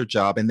find another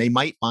job, and they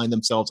might find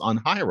themselves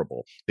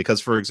unhireable. Because,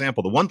 for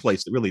example, the one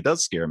place that really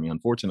does scare me,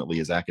 unfortunately,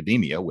 is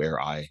academia,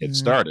 where I had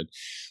started,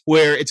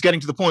 where it's getting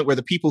to the point where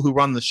the people who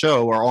run the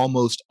show are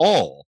almost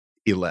all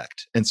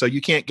elect. And so you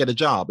can't get a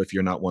job if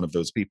you're not one of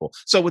those people.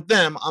 So with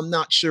them, I'm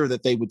not sure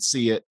that they would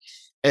see it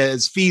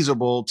as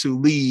feasible to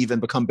leave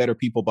and become better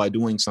people by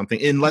doing something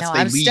unless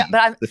they leave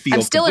the field.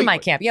 I'm still completely. In my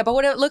camp. Yeah, but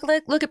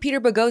look at Peter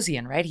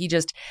Boghossian, right? He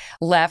just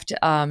left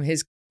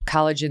his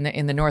college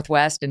in the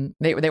Northwest, and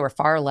they were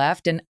far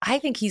left. And I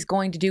think he's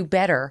going to do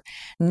better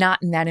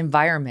not in that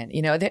environment.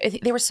 You know,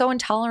 they were so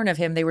intolerant of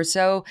him. They were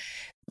so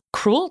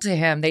cruel to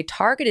him. They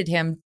targeted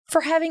him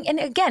for having, and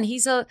again,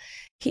 he's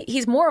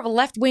more of a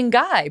left-wing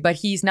guy, but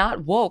he's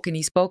not woke, and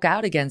he spoke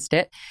out against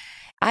it.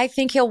 I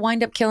think he'll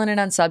wind up killing it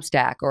on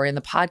Substack or in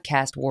the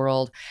podcast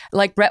world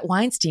like Brett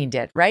Weinstein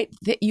did, right?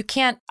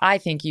 I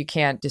think you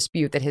can't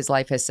dispute that his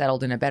life has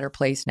settled in a better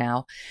place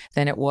now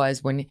than it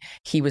was when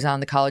he was on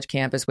the college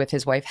campus with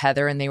his wife,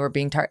 Heather, and they were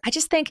being targeted. I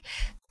just think,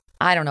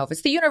 I don't know if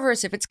it's the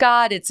universe, if it's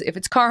God, if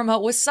it's karma,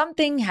 was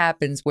something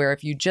happens where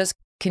if you just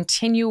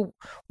continue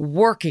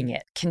working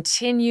it,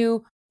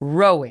 continue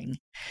rowing,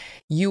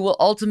 you will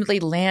ultimately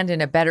land in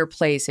a better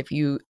place if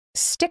you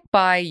stick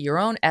by your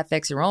own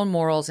ethics, your own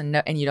morals, and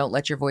you don't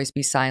let your voice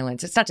be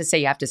silenced. It's not to say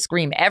you have to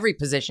scream every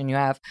position you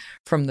have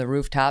from the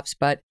rooftops,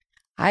 but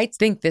I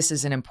think this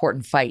is an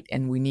important fight,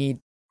 and we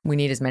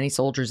need as many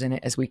soldiers in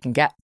it as we can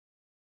get.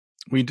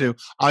 We do.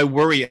 I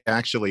worry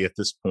actually at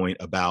this point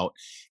about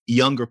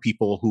younger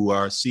people who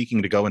are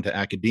seeking to go into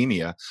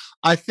academia.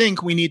 I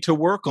think we need to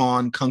work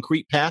on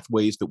concrete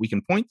pathways that we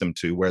can point them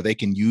to where they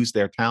can use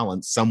their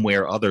talents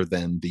somewhere other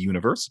than the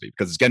university,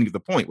 because it's getting to the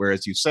point where,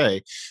 as you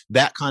say,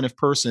 that kind of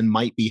person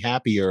might be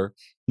happier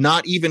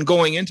not even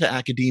going into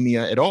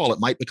academia at all. It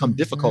might become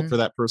difficult for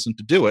that person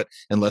to do it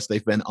unless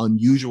they've been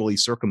unusually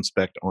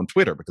circumspect on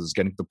Twitter, because it's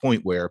getting to the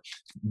point where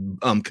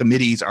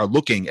committees are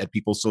looking at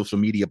people's social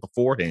media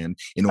beforehand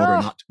in order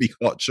not to be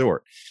caught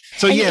short.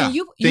 So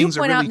things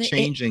are really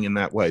changing in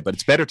that way, but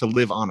it's better to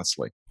live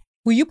honestly.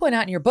 Well, you point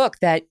out in your book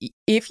that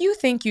if you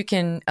think you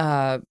can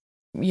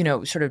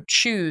sort of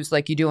choose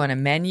like you do on a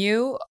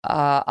menu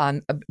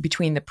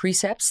between the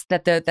precepts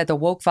that the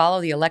woke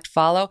follow, the elect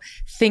follow,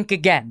 think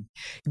again,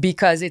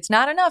 because it's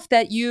not enough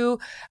that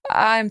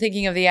I'm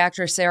thinking of the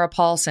actress Sarah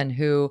Paulson,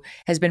 who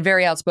has been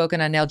very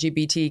outspoken on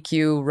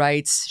LGBTQ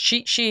rights.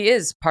 She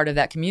is part of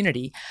that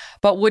community,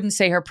 but wouldn't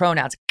say her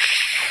pronouns.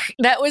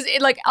 That was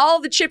like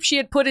all the chips she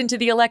had put into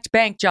the elect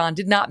bank, John,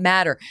 did not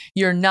matter.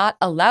 You're not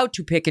allowed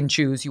to pick and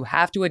choose. You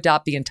have to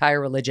adopt the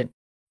entire religion.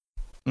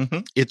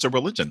 It's a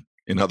religion,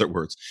 in other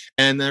words.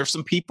 And there are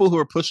some people who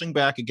are pushing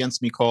back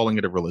against me calling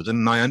it a religion,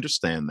 and I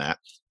understand that.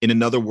 In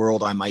another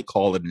world, I might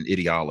call it an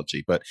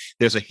ideology, but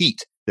there's a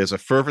heat, there's a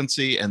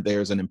fervency, and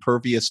there's an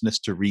imperviousness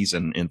to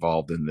reason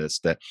involved in this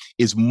that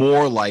is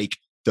more like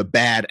the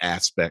bad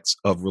aspects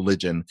of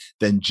religion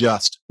than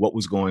just what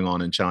was going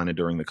on in China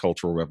during the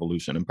Cultural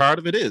Revolution. And part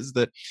of it is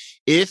that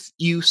if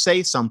you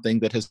say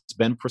something that has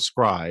been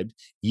prescribed,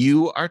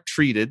 you are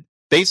treated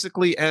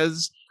basically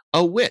as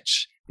a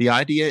witch. The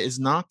idea is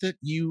not that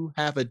you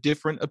have a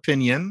different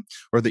opinion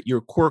or that you're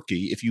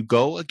quirky. If you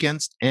go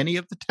against any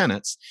of the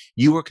tenets,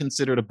 you are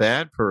considered a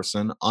bad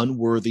person,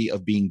 unworthy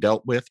of being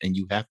dealt with, and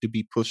you have to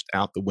be pushed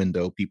out the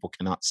window. People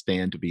cannot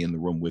stand to be in the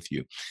room with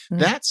you.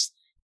 That's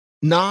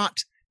not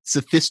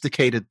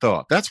sophisticated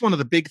thought. That's one of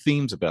the big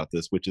themes about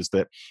this, which is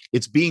that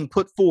it's being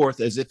put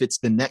forth as if it's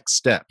the next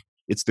step.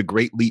 It's the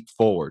great leap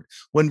forward,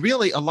 when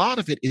really a lot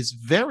of it is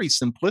very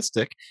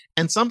simplistic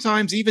and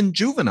sometimes even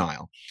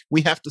juvenile.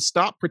 We have to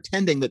stop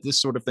pretending that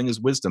this sort of thing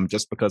is wisdom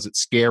just because it's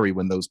scary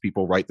when those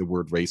people write the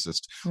word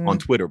racist on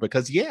Twitter,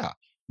 because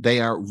they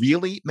are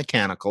really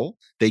mechanical.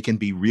 They can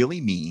be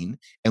really mean,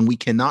 and we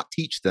cannot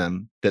teach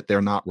them that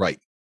they're not right.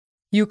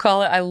 You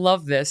call it, I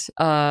love this,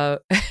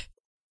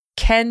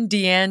 Ken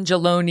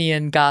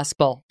D'Angelonian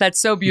gospel. That's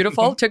so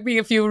beautiful. Took me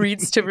a few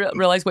reads to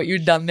realize what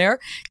you'd done there.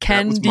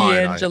 Ken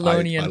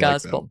D'Angelonian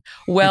gospel.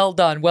 Like well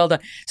done. Well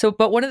done. So,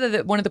 but one of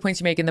the points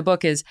you make in the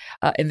book is,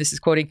 and this is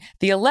quoting,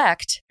 the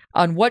elect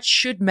on what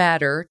should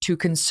matter to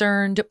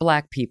concerned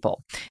Black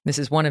people. This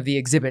is one of the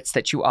exhibits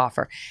that you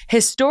offer.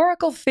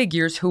 Historical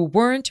figures who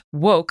weren't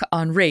woke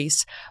on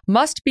race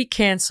must be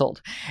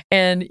canceled.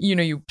 And,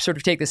 you sort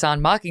of take this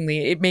on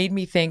mockingly. It made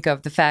me think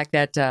of the fact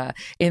that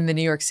in the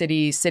New York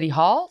City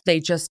Hall, they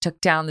just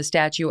took down the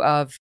statue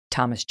of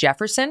Thomas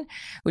Jefferson,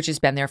 which has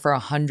been there for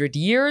 100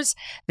 years.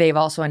 They've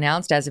also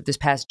announced as of this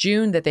past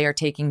June that they are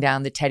taking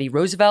down the Teddy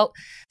Roosevelt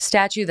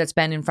statue that's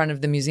been in front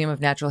of the Museum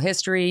of Natural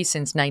History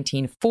since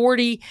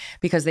 1940,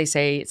 because they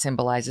say it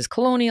symbolizes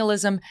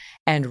colonialism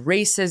and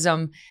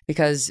racism,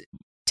 because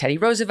Teddy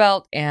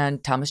Roosevelt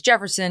and Thomas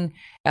Jefferson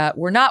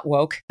were not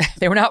woke.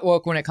 They were not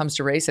woke when it comes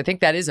to race. I think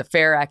that is a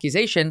fair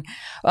accusation.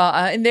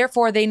 And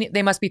therefore,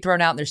 they must be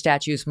thrown out and their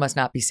statues must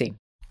not be seen.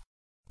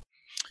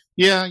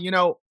 Yeah,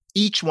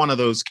 each one of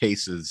those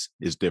cases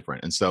is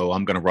different. And so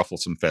I'm going to ruffle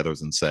some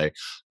feathers and say,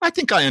 I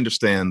think I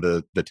understand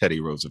the Teddy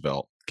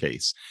Roosevelt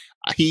case.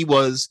 He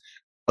was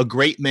a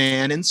great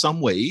man in some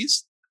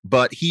ways,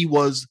 but he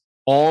was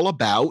all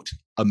about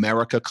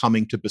America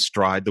coming to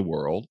bestride the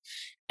world.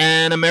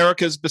 And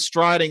America's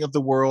bestriding of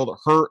the world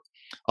hurt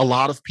a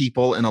lot of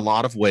people in a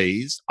lot of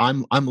ways.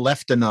 I'm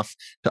left enough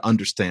to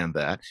understand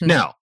that.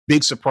 Now,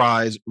 big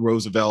surprise,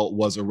 Roosevelt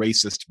was a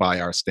racist by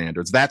our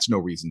standards. That's no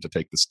reason to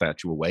take the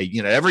statue away.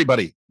 You know,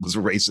 everybody was a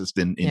racist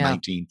in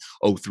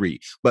 1903.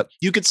 But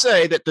you could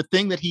say that the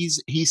thing that he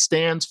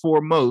stands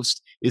for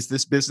most is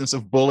this business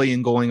of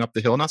bullying going up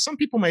the hill. Now, some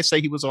people may say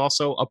he was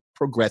also a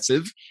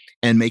progressive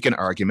and make an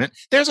argument.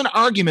 There's an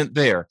argument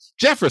there.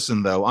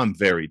 Jefferson, though, I'm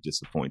very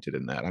disappointed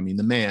in that. I mean,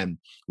 the man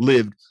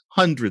lived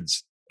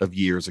hundreds of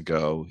years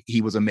ago.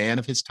 He was a man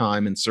of his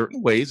time in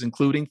certain ways,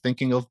 including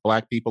thinking of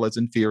Black people as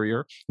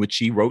inferior, which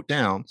he wrote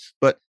down.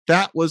 But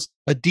that was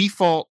a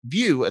default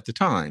view at the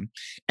time.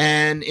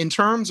 And in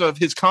terms of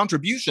his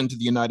contribution to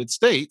the United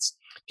States,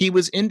 he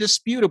was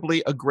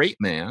indisputably a great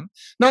man.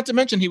 Not to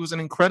mention, he was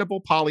an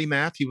incredible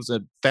polymath. He was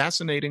a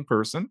fascinating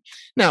person.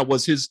 Now,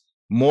 was his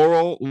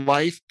moral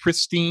life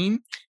pristine?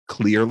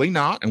 Clearly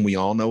not. And we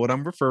all know what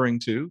I'm referring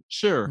to.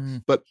 Sure.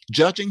 But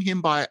judging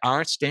him by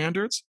our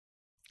standards,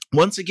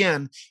 once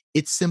again,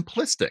 it's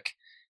simplistic.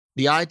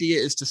 The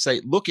idea is to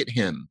say, look at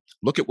him,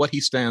 look at what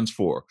he stands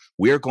for.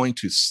 We're going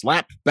to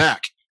slap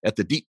back at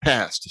the deep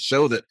past to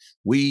show that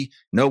we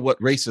know what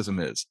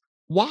racism is.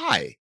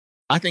 Why?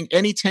 I think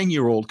any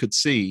 10-year-old could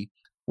see,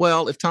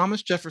 well, if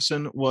Thomas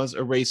Jefferson was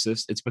a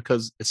racist, it's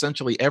because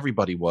essentially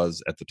everybody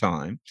was at the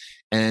time.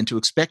 And to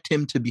expect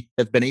him to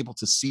have been able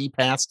to see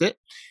past it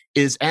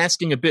is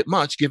asking a bit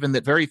much, given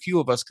that very few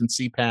of us can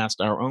see past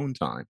our own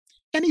time.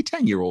 Any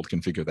 10-year-old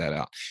can figure that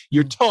out.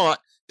 You're taught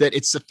that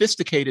it's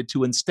sophisticated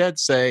to instead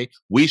say,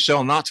 we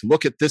shall not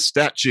look at this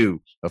statue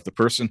of the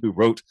person who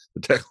wrote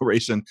the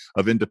Declaration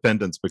of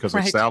Independence because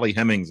of Sally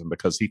Hemings and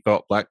because he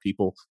thought Black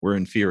people were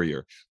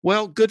inferior.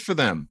 Well, good for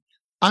them.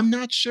 I'm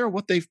not sure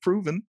what they've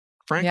proven.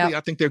 Frankly,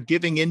 I think they're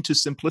giving into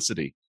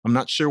simplicity. I'm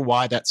not sure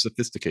why that's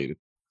sophisticated.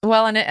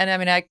 Well, and I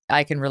mean,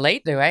 I can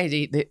relate to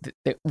it.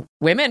 The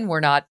women were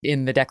not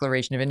in the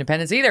Declaration of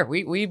Independence either.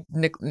 We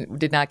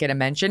did not get a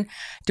mention.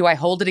 Do I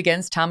hold it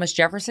against Thomas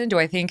Jefferson? Do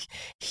I think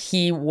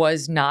he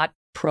was not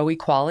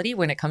pro-equality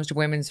when it comes to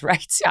women's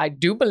rights? I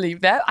do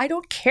believe that. I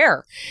don't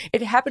care.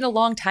 It happened a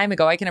long time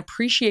ago. I can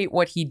appreciate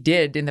what he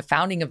did in the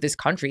founding of this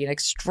country, an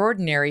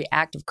extraordinary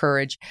act of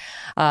courage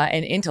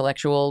and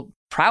intellectual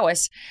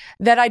prowess,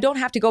 that I don't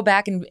have to go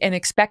back and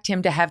expect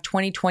him to have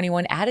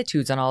 2021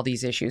 attitudes on all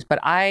these issues. But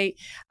I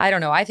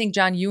don't know. I think,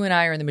 John, you and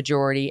I are in the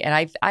majority,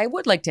 and I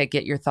would like to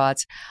get your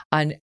thoughts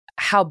on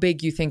how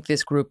big you think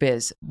this group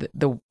is,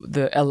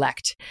 the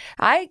elect.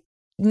 I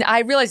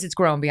realize it's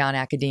grown beyond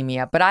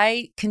academia, but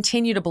I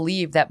continue to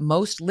believe that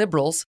most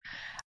liberals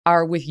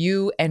are with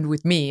you and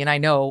with me, and I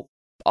know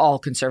all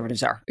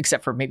conservatives are,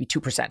 except for maybe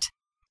 2%.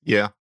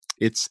 Yeah,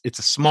 it's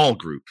a small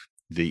group,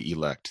 the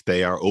elect.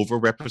 They are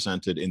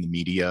overrepresented in the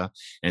media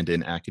and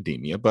in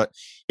academia, but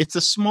it's a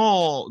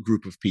small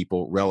group of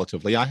people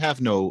relatively. I have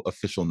no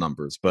official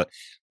numbers, but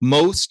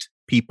most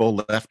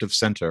people left of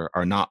center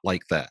are not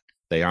like that.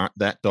 They aren't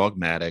that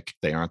dogmatic.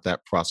 They aren't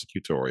that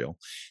prosecutorial.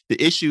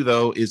 The issue,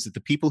 though, is that the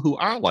people who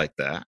are like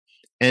that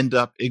end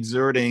up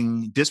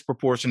exerting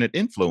disproportionate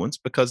influence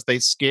because they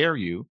scare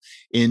you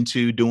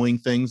into doing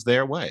things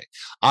their way.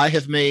 I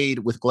have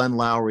made with Glenn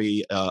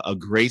Loury a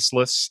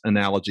graceless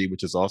analogy,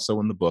 which is also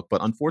in the book,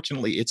 but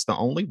unfortunately it's the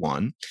only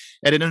one.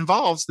 And it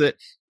involves that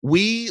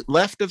we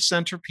left of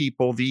center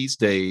people these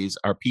days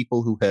are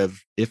people who have,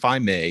 if I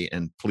may,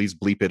 and please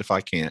bleep it if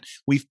I can't,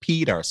 we've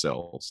peed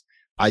ourselves.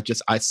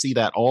 I see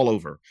that all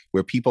over,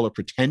 where people are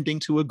pretending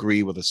to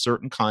agree with a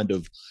certain kind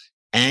of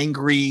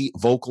angry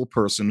vocal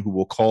person who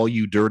will call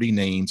you dirty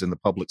names in the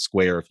public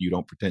square if you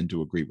don't pretend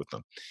to agree with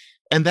them.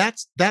 And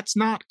that's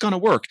not going to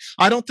work.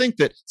 I don't think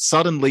that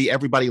suddenly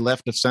everybody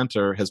left of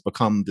center has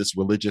become this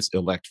religious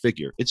elect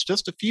figure. It's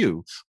just a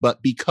few.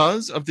 But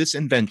because of this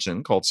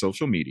invention called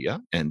social media,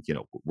 and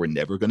we're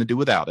never going to do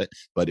without it,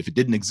 but if it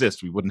didn't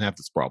exist, we wouldn't have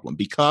this problem.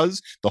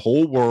 Because the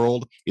whole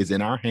world is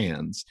in our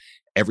hands,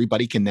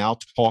 everybody can now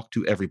talk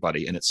to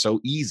everybody, and it's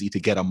so easy to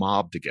get a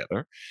mob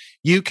together.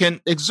 You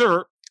can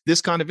exert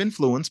this kind of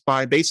influence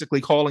by basically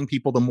calling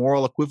people the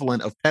moral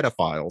equivalent of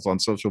pedophiles on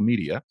social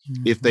media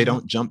if they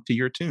don't jump to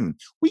your tune.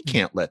 We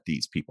can't let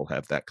these people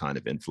have that kind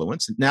of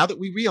influence. Now that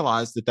we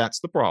realize that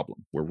that's the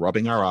problem, we're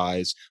rubbing our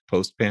eyes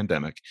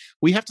post-pandemic,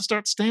 we have to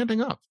start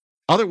standing up.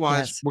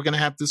 Otherwise, we're going to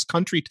have this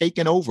country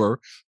taken over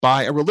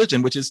by a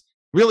religion, which is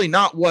really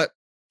not what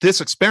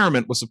this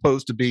experiment was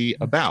supposed to be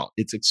about.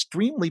 It's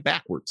extremely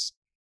backwards.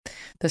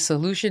 The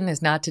solution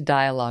is not to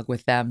dialogue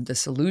with them. The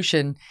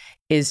solution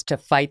is to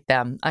fight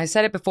them. I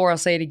said it before, I'll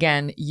say it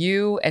again.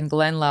 You and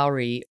Glenn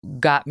Loury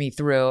got me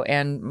through,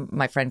 and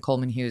my friend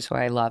Coleman Hughes, who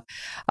I love,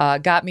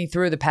 got me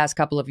through the past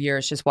couple of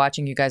years just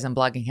watching you guys on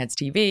Blogging Heads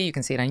TV. You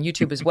can see it on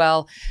YouTube as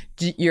well.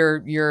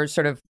 Your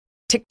sort of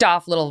ticked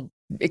off little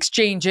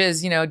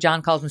exchanges.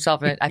 John calls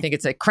himself, I think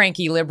it's a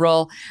cranky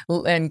liberal,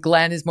 and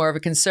Glenn is more of a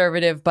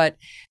conservative, but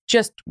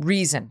just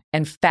reason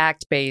and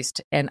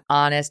fact-based and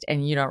honest,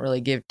 and you don't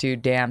really give two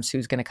damns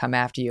who's going to come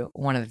after you.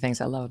 One of the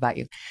things I love about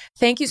you.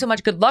 Thank you so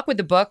much. Good luck with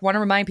the book. Want to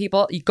remind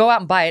people, you go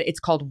out and buy it. It's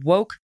called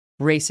Woke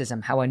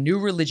Racism, How a New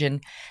Religion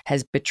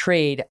Has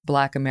Betrayed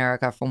Black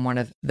America, from one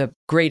of the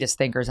greatest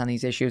thinkers on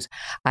these issues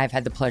I've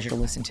had the pleasure to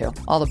listen to.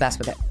 All the best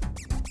with it.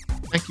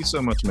 Thank you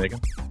so much, Megan.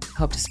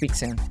 Hope to speak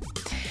soon.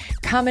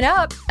 Coming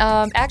up,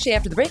 actually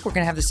after the break, we're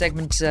going to have the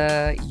segment,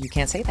 You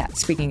Can't Say That.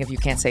 Speaking of You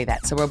Can't Say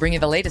That. So we'll bring you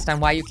the latest on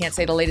why you can't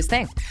say the latest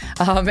thing.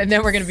 And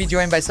then we're going to be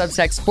joined by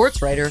Substack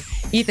sports writer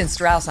Ethan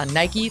Strauss on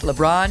Nike,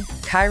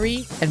 LeBron,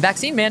 Kyrie, and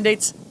vaccine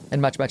mandates,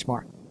 and much, much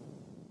more.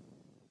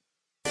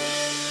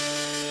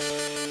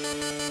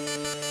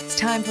 It's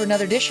time for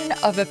another edition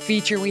of a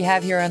feature we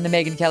have here on The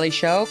Megyn Kelly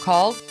Show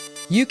called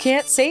You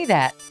Can't Say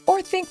That,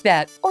 or Think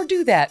That, or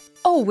Do That.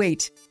 Oh,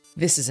 wait,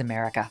 this is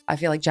America. I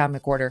feel like John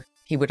McWhorter,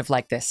 he would have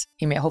liked this.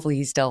 Hopefully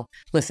he's still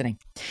listening.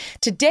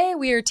 Today,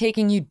 we are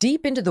taking you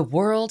deep into the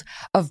world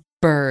of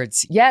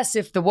birds. Yes,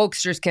 if the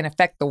wokesters can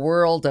affect the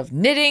world of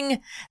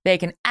knitting, they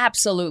can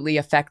absolutely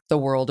affect the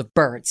world of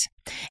birds.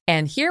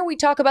 And here we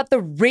talk about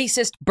the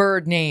racist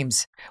bird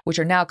names, which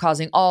are now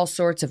causing all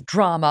sorts of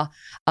drama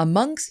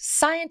amongst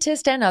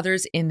scientists and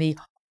others in the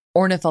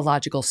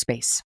ornithological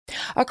space.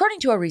 According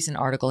to a recent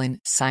article in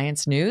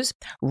Science News,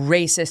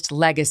 racist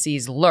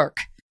legacies lurk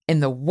in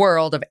the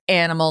world of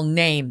animal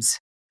names.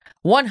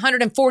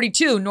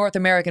 142 North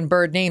American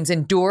bird names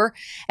endure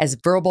as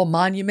verbal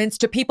monuments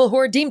to people who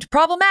are deemed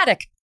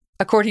problematic,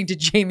 according to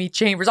Jamie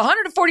Chambers.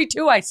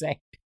 142, I say.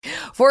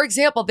 For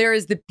example, there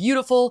is the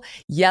beautiful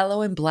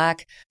yellow and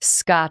black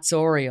Scots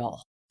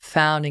Oriole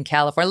found in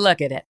California.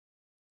 Look at it.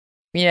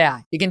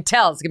 Yeah, you can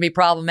tell it's going to be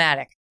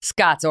problematic.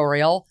 Scots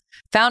Oriole,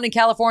 found in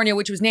California,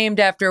 which was named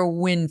after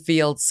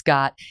Winfield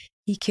Scott.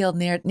 He killed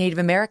Native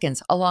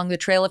Americans along the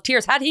Trail of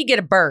Tears. How'd he get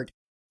a bird?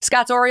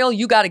 Scots Oriole,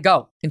 you got to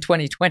go in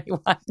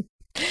 2021.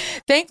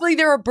 Thankfully,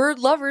 there are bird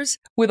lovers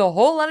with a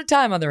whole lot of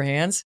time on their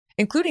hands,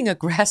 including a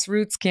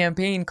grassroots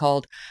campaign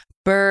called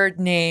Bird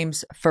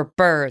Names for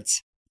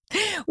Birds,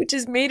 which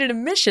has made it a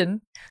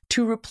mission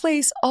to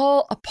replace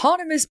all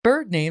eponymous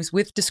bird names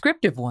with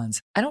descriptive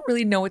ones. I don't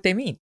really know what they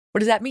mean. What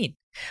does that mean?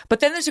 But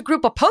then there's a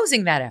group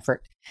opposing that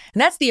effort,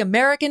 and that's the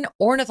American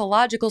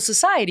Ornithological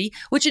Society,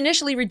 which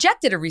initially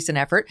rejected a recent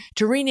effort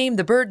to rename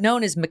the bird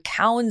known as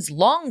McCowan's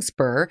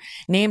longspur,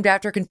 named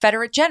after a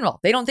Confederate general.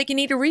 They don't think you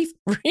need to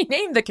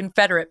rename the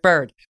Confederate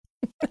bird.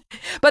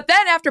 But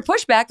then after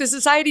pushback, the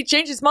society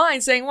changed its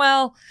mind, saying,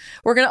 well,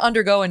 we're going to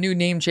undergo a new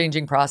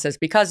name-changing process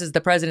because, as the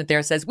president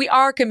there says, we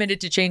are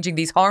committed to changing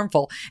these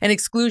harmful and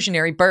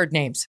exclusionary bird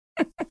names.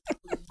 Oh,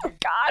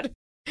 God.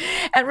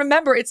 And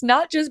remember, it's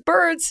not just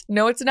birds.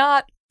 No, it's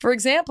not. For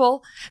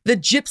example, the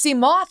gypsy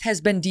moth has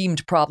been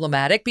deemed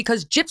problematic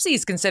because gypsy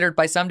is considered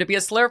by some to be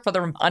a slur for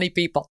the Romani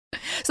people.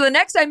 So the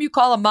next time you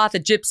call a moth a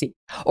gypsy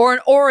or an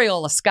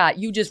oriole a Scot,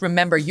 you just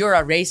remember you're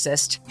a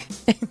racist.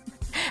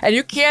 And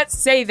you can't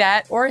say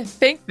that or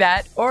think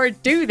that or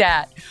do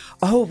that.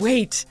 Oh,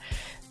 wait,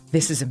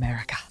 this is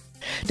America.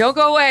 Don't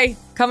go away.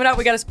 Coming up,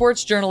 we got a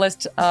sports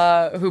journalist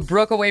who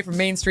broke away from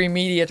mainstream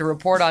media to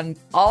report on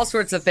all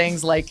sorts of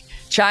things like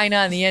China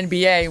and the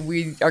NBA.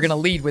 We are going to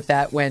lead with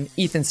that when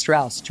Ethan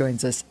Strauss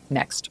joins us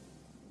next.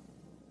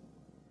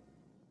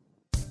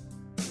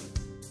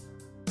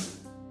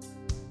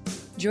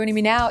 Joining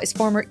me now is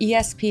former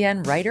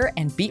ESPN writer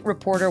and beat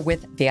reporter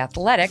with The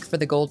Athletic for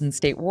the Golden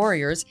State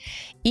Warriors,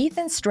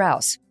 Ethan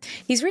Strauss.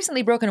 He's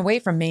recently broken away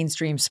from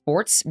mainstream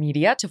sports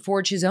media to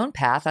forge his own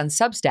path on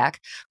Substack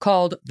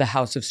called The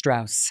House of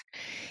Strauss.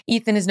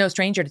 Ethan is no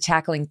stranger to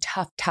tackling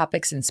tough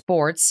topics in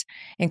sports,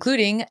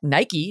 including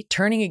Nike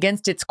turning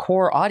against its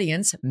core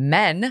audience,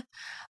 men,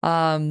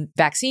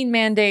 vaccine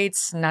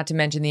mandates, not to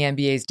mention the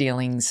NBA's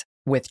dealings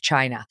with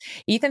China.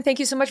 Ethan, thank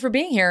you so much for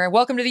being here.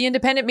 Welcome to the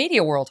independent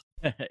media world.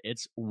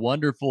 It's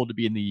wonderful to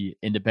be in the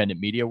independent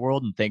media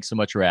world, and thanks so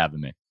much for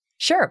having me.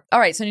 Sure. All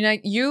right. So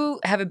you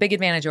have a big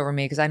advantage over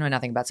me because I know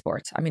nothing about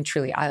sports. I mean,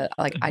 truly,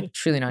 I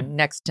truly know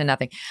next to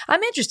nothing.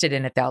 I'm interested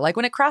in it though. Like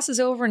when it crosses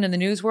over into the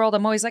news world,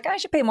 I'm always like, I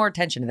should pay more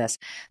attention to this.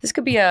 This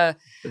could be a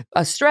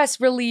stress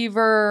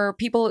reliever.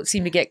 People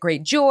seem to get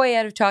great joy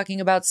out of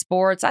talking about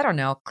sports. I don't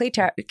know.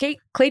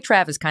 Clay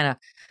Travis kind of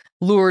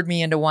lured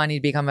me into wanting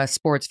to become a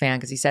sports fan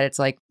because he said it's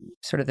like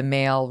sort of the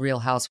male Real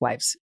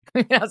Housewives.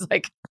 I was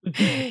like,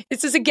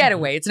 it's just a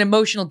getaway. It's an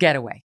emotional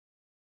getaway.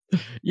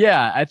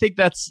 Yeah, I think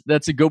that's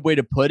a good way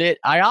to put it.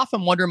 I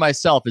often wonder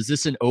myself, is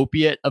this an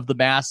opiate of the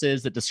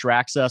masses that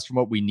distracts us from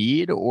what we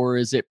need, or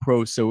is it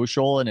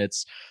pro-social and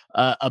it's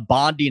a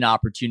bonding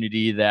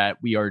opportunity that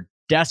we are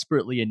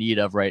desperately in need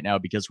of right now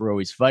because we're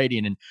always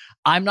fighting? And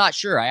I'm not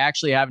sure. I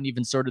actually haven't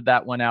even sorted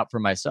that one out for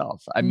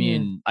myself. I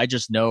mean, I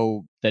just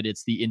know that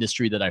it's the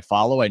industry that I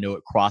follow. I know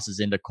it crosses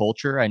into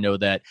culture. I know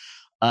that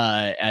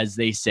as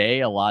they say,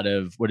 a lot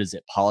of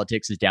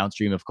politics is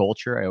downstream of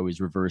culture. I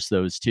always reverse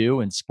those two,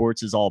 and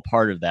sports is all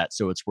part of that.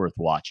 So it's worth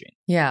watching.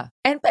 Yeah.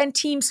 And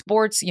team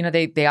sports,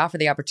 they offer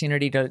the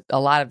opportunity to a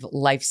lot of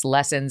life's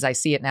lessons. I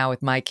see it now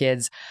with my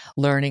kids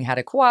learning how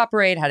to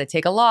cooperate, how to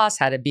take a loss,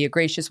 how to be a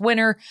gracious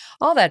winner,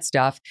 all that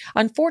stuff.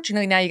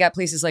 Unfortunately, now you got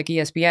places like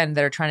ESPN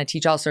that are trying to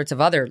teach all sorts of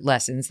other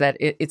lessons that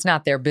it's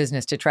not their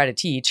business to try to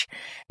teach.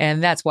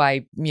 And that's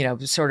why,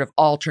 sort of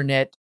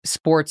alternate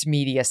sports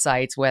media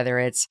sites, whether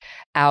it's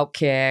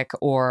Outkick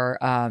or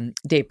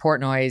Dave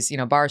Portnoy's,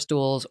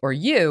 Barstools, or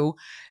you,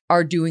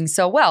 are doing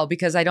so well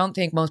because I don't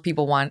think most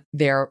people want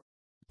their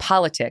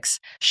politics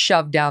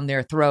shoved down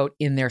their throat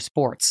in their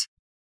sports?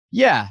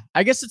 Yeah,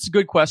 I guess it's a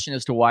good question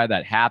as to why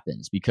that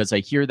happens, because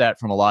I hear that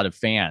from a lot of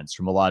fans,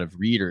 from a lot of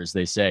readers.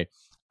 They say,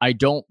 I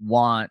don't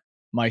want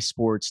my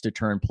sports to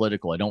turn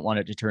political. I don't want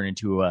it to turn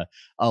into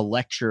a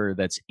lecture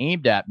that's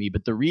aimed at me.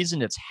 But the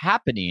reason it's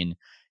happening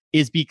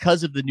is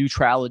because of the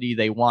neutrality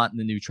they want and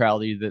the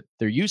neutrality that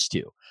they're used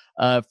to.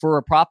 For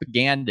a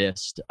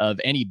propagandist of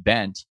any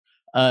bent,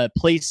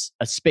 place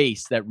a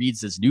space that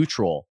reads as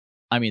neutral.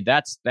 I mean,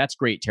 that's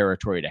great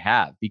territory to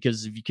have,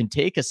 because if you can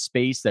take a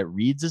space that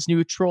reads as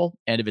neutral,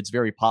 and if it's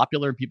very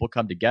popular and people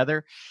come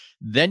together,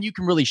 then you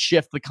can really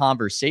shift the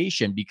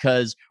conversation,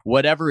 because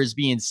whatever is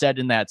being said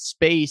in that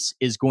space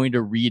is going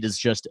to read as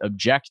just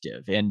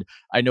objective. And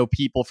I know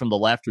people from the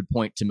left would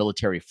point to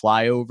military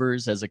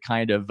flyovers as a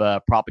kind of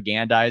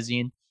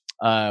propagandizing,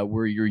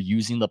 where you're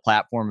using the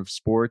platform of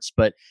sports.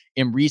 But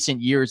in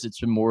recent years, it's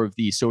been more of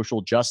the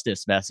social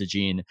justice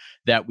messaging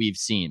that we've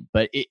seen.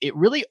 But it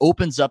really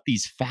opens up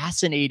these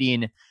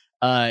fascinating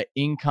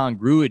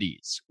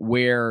incongruities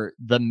where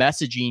the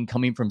messaging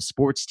coming from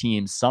sports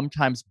teams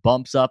sometimes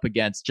bumps up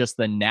against just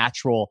the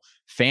natural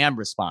fan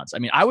response. I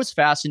mean, I was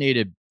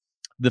fascinated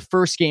the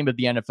first game of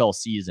the NFL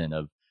season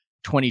of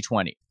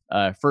 2020,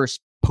 first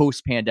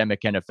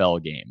post-pandemic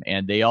NFL game.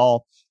 And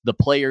the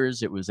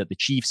players, it was at the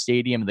Chiefs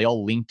Stadium, and they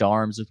all linked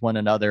arms with one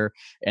another,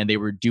 and they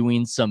were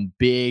doing some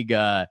big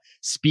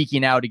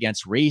speaking out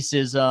against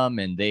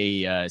racism, and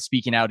they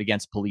speaking out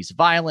against police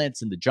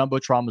violence, and the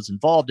Jumbotron was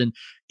involved. And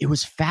it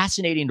was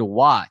fascinating to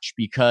watch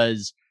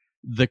because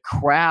the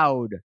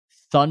crowd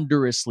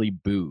thunderously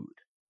booed.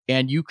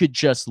 And you could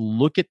just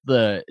look at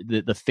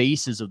the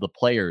faces of the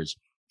players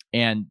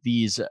and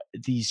these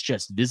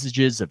just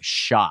visages of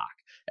shock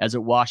as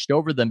it washed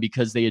over them,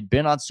 because they had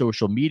been on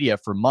social media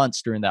for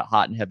months during that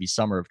hot and heavy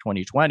summer of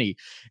 2020.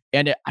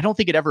 And I don't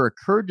think it ever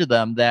occurred to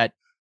them that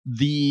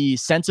the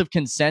sense of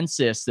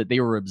consensus that they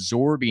were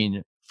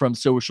absorbing from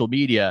social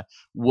media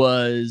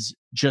was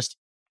just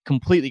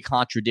completely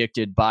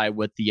contradicted by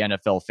what the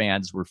NFL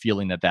fans were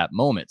feeling at that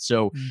moment.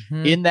 So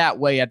in that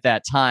way, at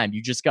that time,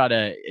 you just got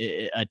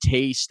a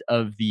taste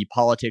of the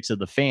politics of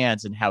the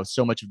fans and how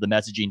so much of the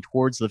messaging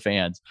towards the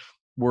fans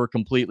were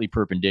completely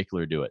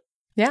perpendicular to it.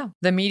 Yeah,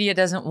 the media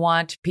doesn't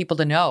want people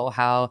to know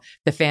how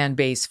the fan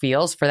base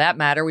feels. For that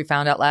matter, we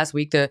found out last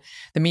week the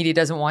media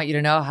doesn't want you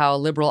to know how a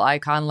liberal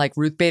icon like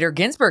Ruth Bader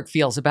Ginsburg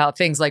feels about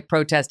things like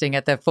protesting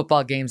at the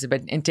football games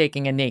and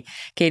taking a knee.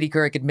 Katie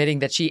Couric admitting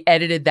that she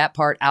edited that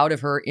part out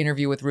of her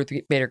interview with Ruth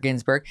Bader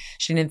Ginsburg.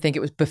 She didn't think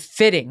it was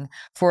befitting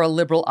for a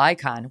liberal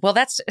icon. Well,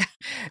 that's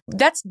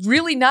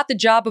really not the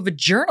job of a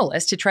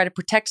journalist, to try to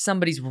protect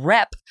somebody's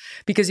rep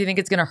because you think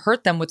it's going to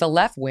hurt them with the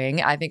left wing.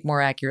 I think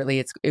more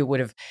accurately, it would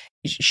have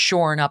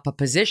shorn up a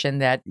position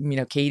that,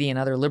 Katie and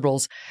other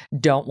liberals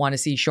don't want to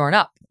see shorn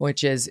up,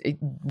 which is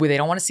where they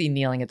don't want to see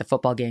kneeling at the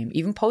football game.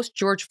 Even post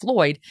George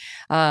Floyd,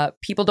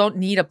 people don't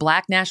need a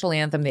black national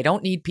anthem. They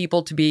don't need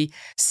people to be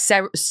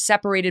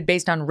separated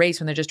based on race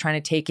when they're just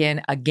trying to take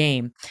in a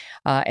game.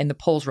 And the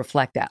polls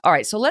reflect that. All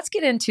right, so let's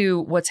get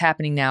into what's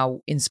happening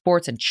now in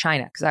sports in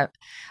China, because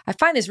I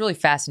find this really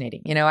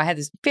fascinating. I had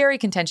this very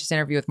contentious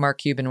interview with Mark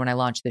Cuban when I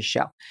launched this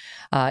show.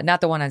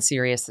 Not the one on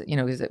Sirius.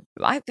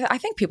 I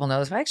think people know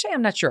this, but actually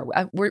I'm not sure.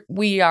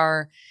 We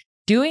are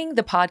doing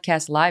the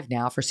podcast live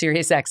now for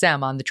Sirius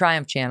XM on the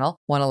Triumph channel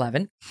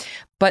 111,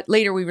 but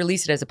later we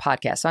release it as a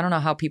podcast. So I don't know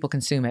how people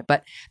consume it,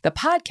 but the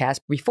podcast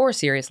before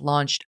Sirius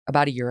launched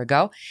about a year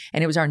ago,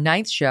 and it was our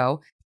 9th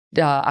show,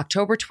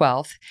 October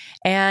 12th.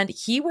 And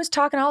he was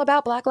talking all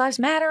about Black Lives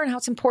Matter and how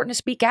it's important to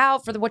speak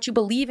out for what you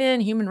believe in,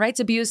 human rights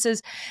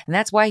abuses. And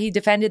that's why he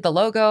defended the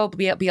logo,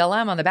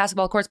 BLM, on the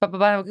basketball courts. Blah,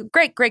 blah, blah.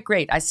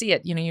 Great. I see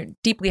it. Your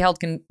deeply held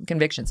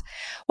convictions.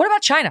 What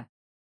about China?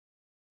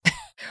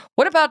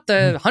 What about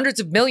the hundreds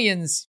of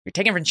millions you're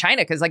taking from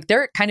China? Because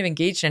they're kind of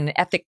engaged in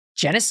ethnic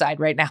genocide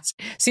right now.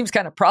 Seems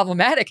kind of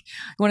problematic.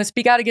 You want to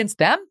speak out against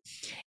them?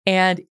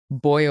 And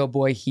boy, oh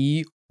boy,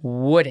 he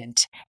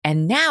wouldn't.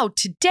 And now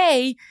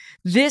today,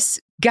 this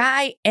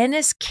guy,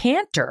 Enes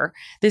Kanter,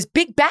 this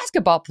big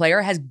basketball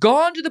player, has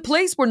gone to the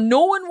place where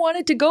no one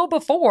wanted to go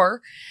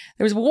before.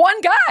 There was one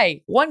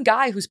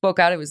guy who spoke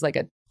out. It was like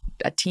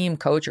a team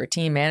coach or a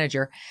team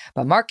manager,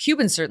 but Mark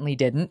Cuban certainly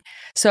didn't.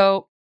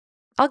 So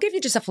I'll give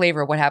you just a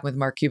flavor of what happened with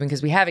Mark Cuban,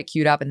 because we have it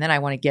queued up, and then I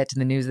want to get to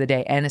the news of the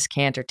day. Enes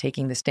Kanter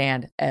taking the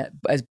stand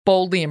as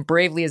boldly and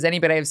bravely as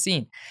anybody I've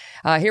seen.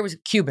 Here was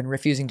Cuban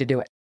refusing to do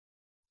it.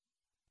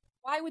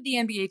 Why would the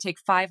NBA take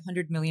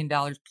 $500 million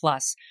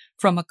plus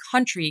from a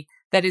country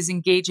that is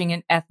engaging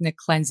in ethnic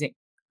cleansing?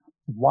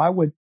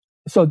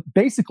 So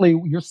basically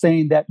you're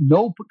saying that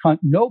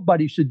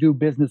nobody should do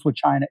business with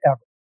China ever.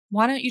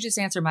 Why don't you just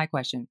answer my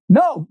question?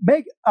 No,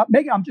 Megan,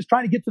 I'm just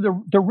trying to get to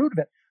the root of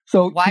it.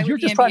 So why you're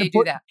would just the NBA trying to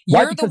do that? You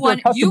are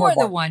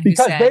the one who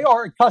because said, they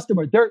are a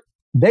customer.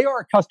 They are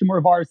a customer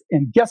of ours.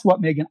 And guess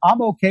what, Megan?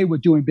 I'm okay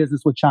with doing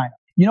business with China.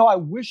 I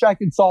wish I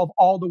could solve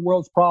all the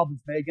world's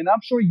problems, Megan. I'm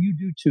sure you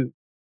do too,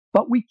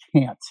 but we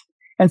can't.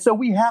 And so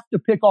we have to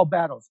pick our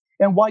battles.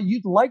 And while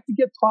you'd like to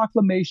get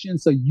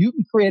proclamations so you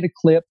can create a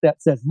clip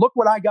that says, look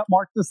what I got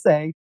Mark to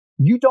say,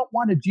 You don't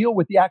want to deal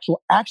with the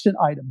actual action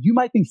item. You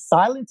might think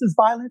silence is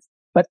violence,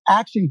 but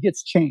action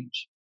gets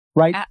change,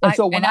 right? And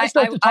so when I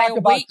start to talk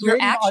about your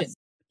creating action,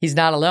 he's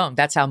not alone.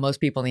 That's how most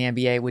people in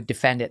the NBA would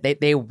defend it.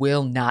 They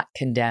will not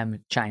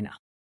condemn China.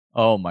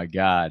 Oh my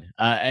God.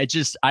 I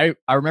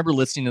remember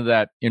listening to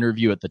that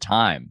interview at the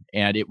time,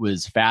 and it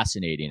was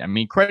fascinating. I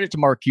mean, credit to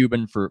Mark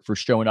Cuban for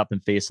showing up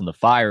and facing the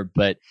fire,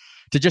 but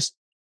to just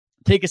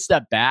take a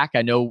step back,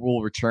 I know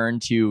we'll return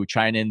to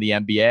China in the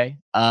NBA.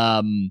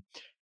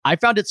 I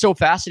found it so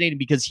fascinating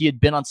because he had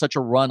been on such a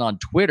run on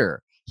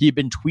Twitter. He had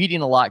been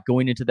tweeting a lot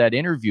going into that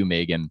interview,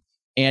 Megan,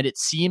 and it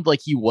seemed like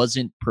he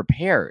wasn't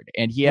prepared.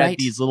 And he had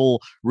these little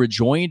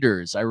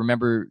rejoinders I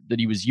remember that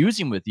he was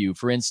using with you.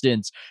 For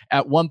instance,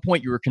 at one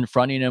point you were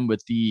confronting him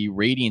with the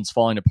ratings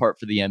falling apart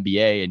for the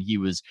NBA, and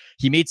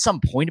he made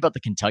some point about the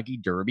Kentucky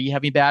Derby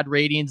having bad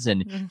ratings,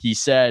 and he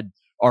said,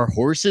 "Are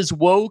horses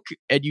woke?"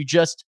 And you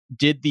just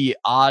did the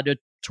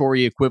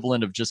auditory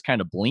equivalent of just kind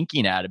of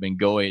blinking at him and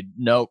going,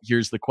 "No,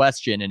 here's the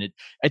question." And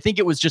I think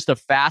it was just a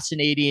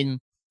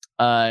fascinating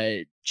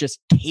just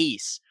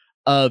case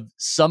of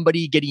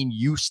somebody getting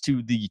used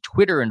to the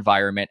Twitter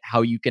environment,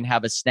 how you can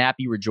have a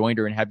snappy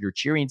rejoinder and have your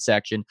cheering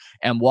section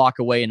and walk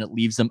away, and it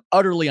leaves them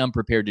utterly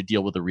unprepared to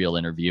deal with a real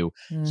interview.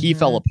 He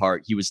fell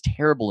apart. He was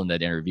terrible in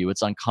that interview.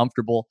 It's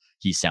uncomfortable.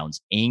 He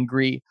sounds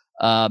angry.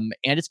 And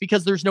it's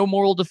because there's no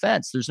moral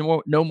defense. There's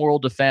no moral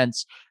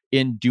defense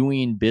in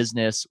doing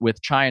business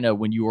with China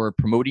when you are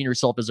promoting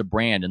yourself as a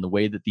brand in the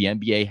way that the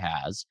NBA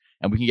has.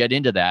 And we can get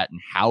into that and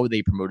how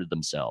they promoted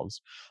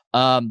themselves.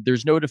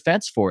 There's no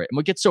defense for it. And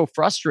what gets so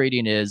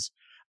frustrating is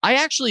I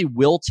actually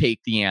will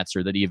take the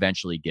answer that he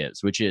eventually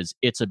gives, which is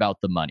it's about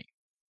the money.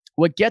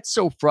 What gets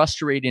so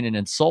frustrating and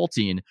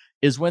insulting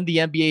is when the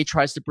NBA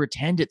tries to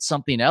pretend it's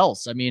something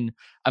else. I mean,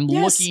 I'm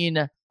looking...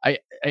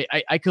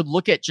 I could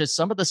look at just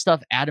some of the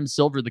stuff Adam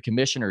Silver, the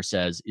commissioner,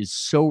 says is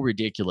so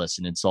ridiculous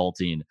and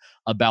insulting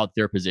about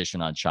their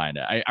position on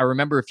China. I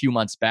remember a few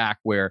months back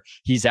where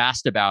he's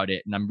asked about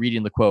it, and I'm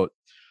reading the quote.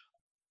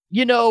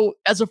 "You know,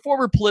 as a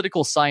former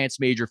political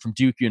science major from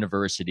Duke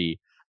University,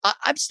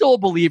 I'm still a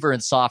believer in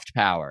soft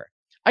power.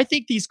 I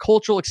think these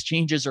cultural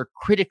exchanges are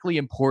critically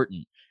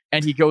important."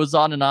 And he goes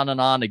on and on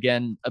and on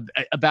again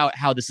about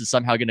how this is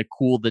somehow going to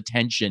cool the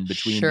tension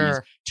between these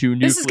two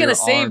nuclear This is going to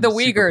save the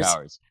Uyghurs.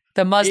 Superpowers.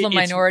 The Muslim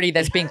minority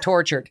that's being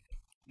tortured.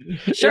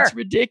 Sure. It's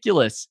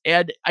ridiculous.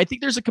 And I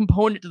think there's a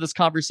component to this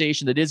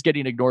conversation that is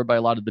getting ignored by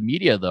a lot of the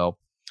media, though.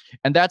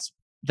 And that's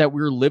that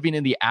we're living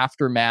in the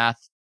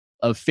aftermath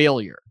of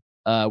failure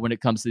when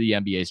it comes to the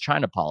NBA's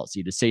China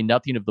policy, to say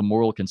nothing of the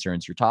moral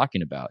concerns you're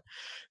talking about.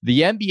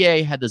 The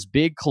NBA had this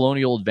big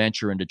colonial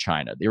adventure into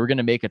China. They were going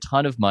to make a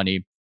ton of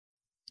money,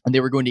 and they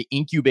were going to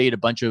incubate a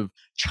bunch of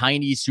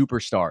Chinese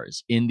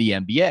superstars in the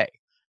NBA.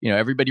 You know,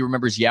 everybody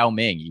remembers Yao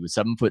Ming. He was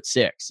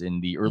 7'6"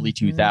 in the early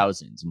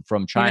 2000s, and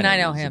from China, I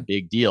know it was him. a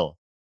big deal.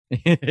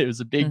 It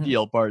was a big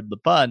deal, pardon the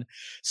pun.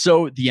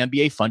 So the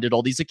NBA funded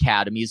all these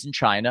academies in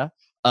China.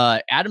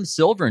 Adam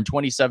Silver in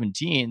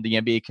 2017, the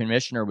NBA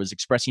commissioner, was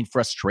expressing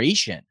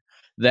frustration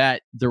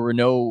that there were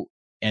no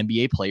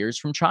NBA players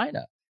from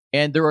China.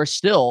 And there are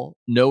still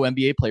no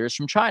NBA players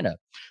from China.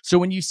 So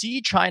when you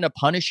see China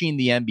punishing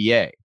the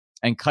NBA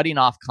and cutting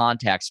off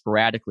contact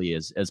sporadically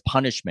as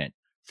punishment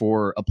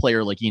for a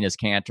player like Enes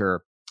Kanter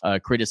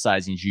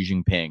criticizing Xi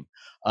Jinping,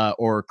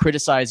 or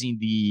criticizing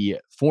the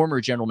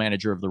former general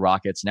manager of the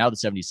Rockets, now the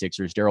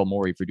 76ers, Daryl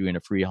Morey, for doing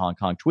a free Hong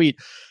Kong tweet,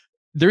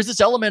 there's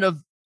this element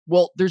of,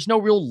 well, there's no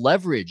real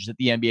leverage that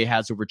the NBA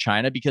has over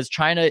China because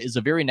China is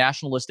a very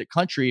nationalistic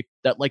country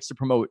that likes to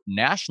promote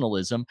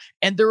nationalism,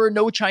 and there are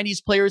no Chinese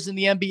players in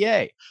the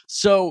NBA.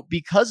 So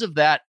because of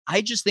that,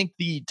 I just think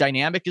the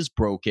dynamic is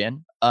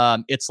broken.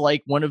 It's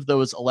like one of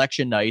those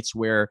election nights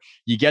where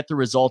you get the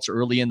results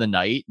early in the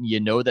night and you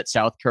know that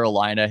South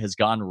Carolina has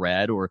gone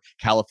red or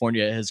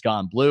California has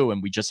gone blue,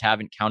 and we just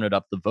haven't counted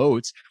up the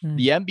votes.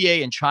 The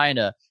NBA in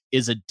China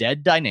is a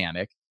dead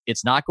dynamic.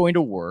 It's not going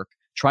to work.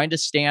 Trying to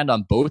stand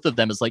on both of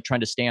them is like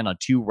trying to stand on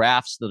two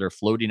rafts that are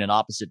floating in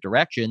opposite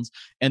directions.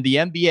 And the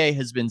NBA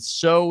has been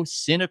so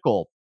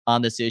cynical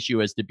on this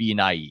issue as to be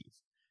naive.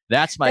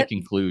 That's my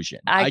conclusion.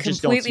 I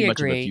just don't see much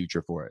of a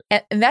future for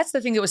it. And that's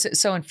the thing that was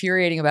so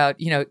infuriating about,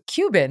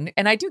 Cuban.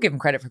 And I do give him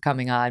credit for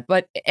coming on.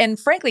 And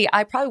frankly,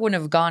 I probably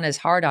wouldn't have gone as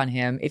hard on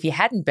him if he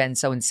hadn't been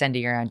so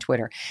incendiary on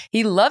Twitter.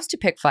 He loves to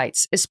pick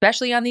fights,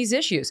 especially on these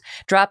issues,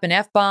 dropping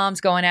F-bombs,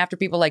 going after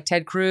people like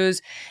Ted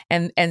Cruz,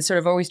 and sort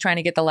of always trying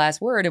to get the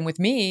last word. And with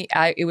me,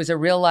 it was a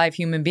real live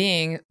human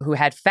being who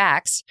had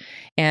facts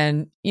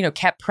and,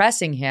 kept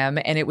pressing him.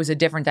 And it was a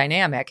different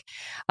dynamic.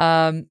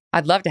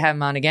 I'd love to have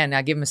him on again.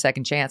 I'll give him a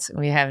second chance. He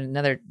could have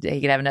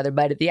another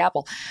bite at the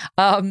apple.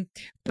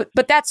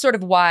 But that's sort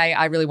of why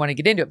I really want to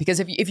get into it, because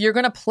if you're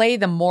going to play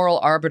the moral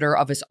arbiter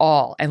of us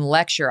all and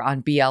lecture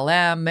on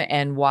BLM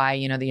and why,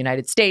 the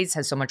United States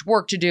has so much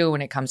work to do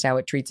when it comes to how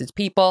it treats its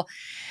people,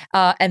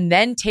 and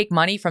then take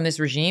money from this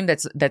regime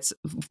that's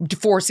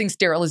forcing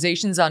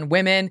sterilizations on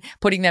women,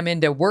 putting them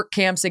into work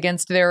camps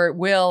against their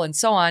will and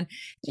so on,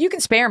 you can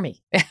spare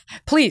me.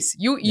 Please,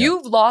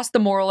 you've lost the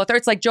moral authority.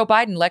 It's like Joe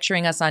Biden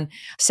lecturing us on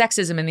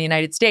sexism in the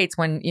United States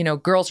when,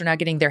 girls are now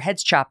getting their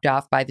heads chopped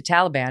off by the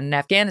Taliban in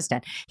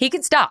Afghanistan. He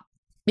can stop.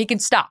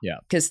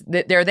 Because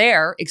they're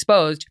there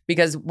exposed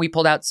because we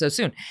pulled out so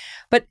soon.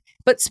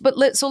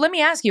 So let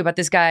me ask you about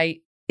this guy.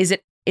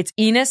 It's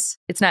Enos?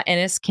 It's not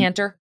Enos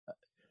Kanter?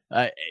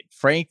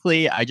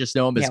 Frankly, I just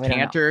know him as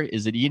Kanter.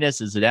 Is it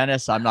Enos? Is it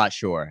Ennis? I'm not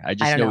sure. I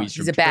just know he's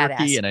from a Turkey,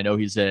 badass. And I know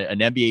he's an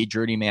NBA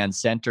journeyman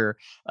center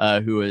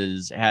who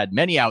has had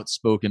many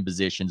outspoken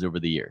positions over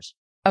the years.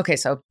 Okay,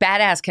 so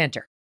badass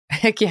Kanter.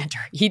 Kanter,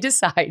 he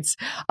decides,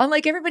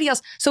 unlike everybody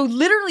else. So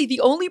literally the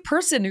only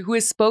person who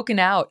has spoken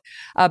out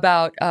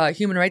about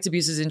human rights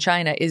abuses in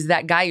China is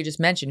that guy you just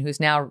mentioned,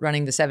 who's now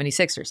running the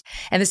 76ers.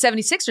 And the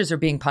 76ers are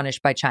being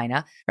punished by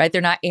China, right?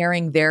 They're not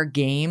airing their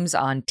games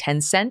on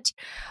Tencent.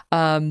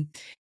 And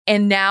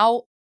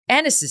now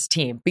Ennis's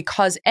team,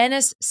 because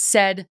Ennis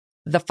said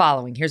the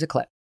following. Here's a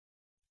clip.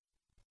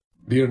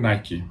 Dear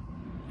Nike,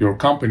 your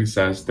company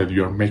says that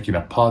you are making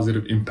a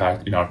positive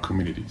impact in our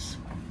communities.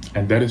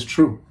 And that is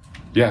true.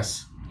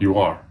 Yes, you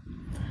are.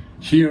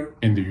 Here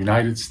in the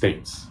United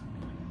States.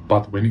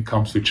 But when it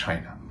comes to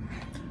China,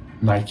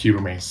 Nike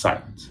remains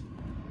silent.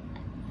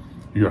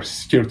 You are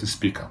scared to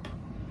speak up.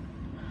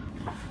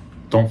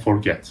 Don't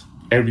forget,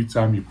 every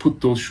time you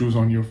put those shoes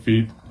on your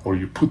feet or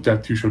you put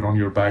that t-shirt on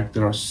your back,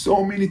 there are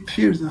so many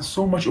tears and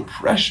so much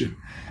oppression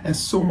and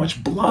so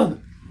much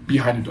blood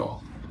behind it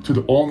all. To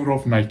the owner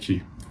of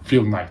Nike,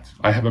 Phil Knight,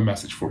 I have a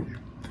message for you.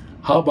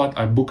 How about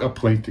I book a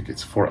plane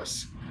tickets for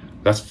us?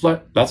 Let's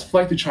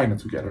fly to China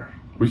together.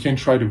 We can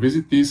try to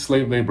visit these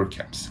slave labor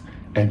camps,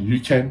 and you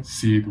can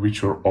see it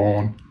with your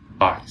own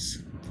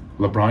eyes.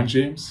 LeBron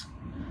James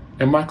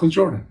and Michael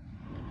Jordan,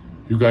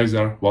 you guys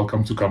are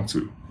welcome to come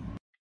too.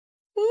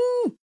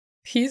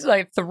 He's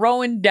like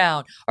throwing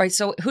down. All right,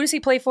 so who does he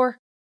play for?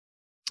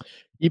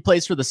 He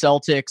plays for the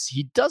Celtics.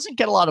 He doesn't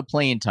get a lot of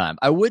playing time.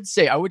 I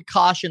would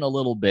caution a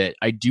little bit.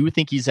 I do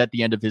think he's at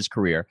the end of his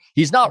career.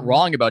 He's not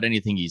wrong about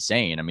anything he's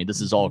saying. I mean,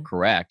 this is all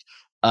correct.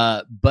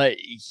 But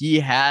he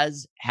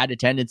has had a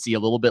tendency, a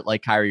little bit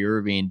like Kyrie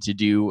Irving, to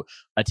do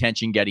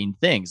attention-getting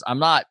things. I'm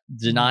not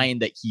denying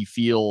that he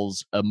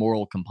feels a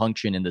moral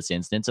compunction in this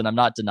instance, and I'm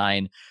not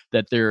denying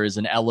that there is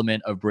an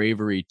element of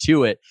bravery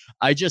to it.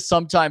 I just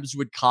sometimes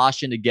would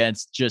caution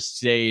against just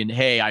saying,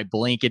 hey, I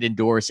blanket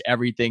endorse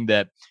everything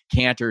that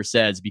Kanter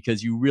says,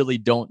 because you really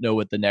don't know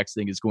what the next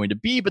thing is going to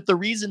be. But the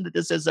reason that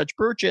this has such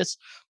purchase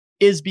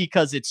is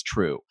because it's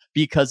true,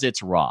 because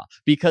it's raw,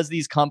 because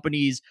these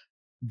companies,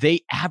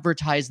 they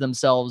advertise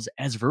themselves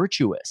as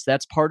virtuous.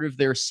 That's part of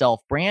their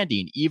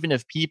self-branding. Even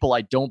if people, I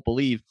don't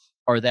believe,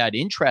 are that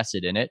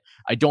interested in it,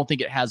 I don't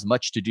think it has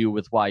much to do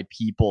with why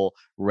people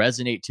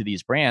resonate to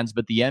these brands.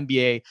 But the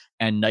NBA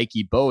and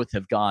Nike both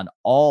have gone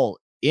all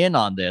in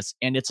on this,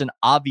 and it's an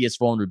obvious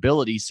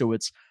vulnerability. So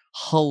it's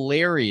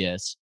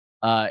hilarious.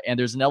 And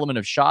there's an element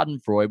of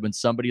schadenfreude when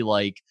somebody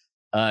like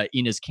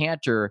Enes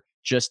Kanter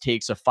just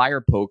takes a fire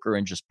poker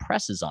and just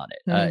presses on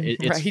it.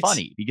 It's right.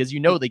 funny because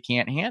they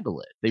can't handle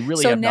it. They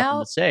really have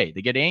nothing to say.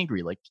 They get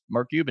angry like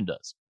Mark Cuban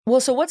does. Well,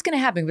 so what's going to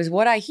happen? Because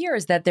what I hear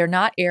is that they're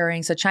not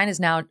airing. So China's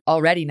now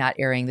already not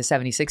airing the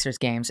 76ers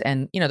games.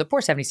 And, the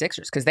poor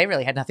 76ers, because they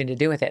really had nothing to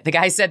do with it. The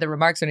guy said the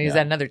remarks when he was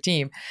at another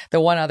team, the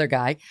one other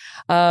guy.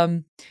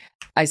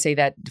 I say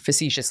that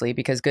facetiously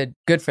because good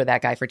for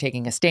that guy for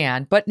taking a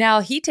stand. But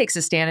now he takes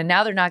a stand, and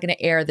now they're not going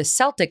to air the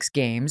Celtics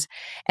games.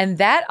 And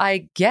that,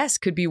 I guess,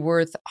 could be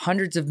worth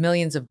hundreds of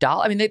millions of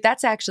dollars. I mean,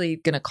 that's actually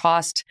going to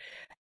cost,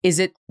 is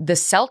it the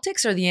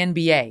Celtics or the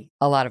NBA,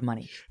 a lot of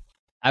money?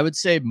 I would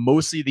say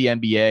mostly the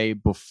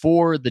NBA.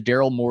 Before the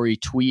Daryl Morey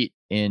tweet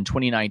in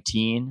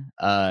 2019,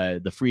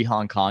 the Free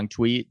Hong Kong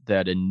tweet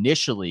that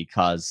initially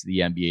caused the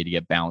NBA to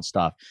get bounced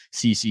off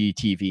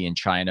CCTV in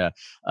China,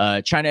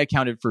 China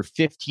accounted for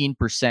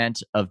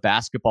 15% of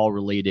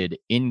basketball-related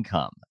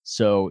income.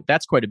 So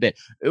that's quite a bit.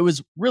 It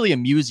was really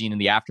amusing in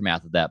the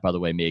aftermath of that, by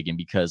the way, Megan,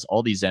 because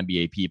all these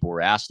NBA people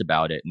were asked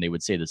about it, and they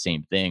would say the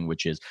same thing,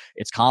 which is,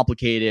 it's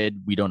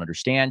complicated. We don't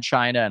understand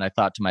China. And I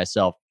thought to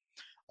myself,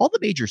 all the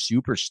major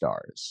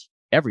superstars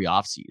every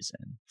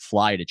offseason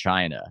fly to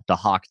China to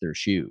hawk their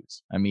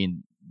shoes. I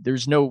mean,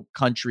 there's no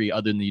country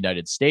other than the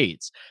United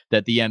States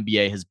that the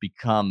NBA has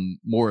become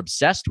more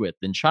obsessed with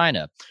than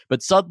China.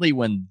 But suddenly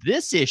when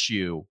this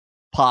issue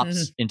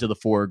pops into the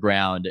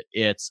foreground,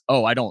 it's,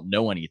 I don't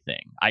know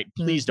anything.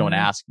 Please don't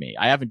ask me.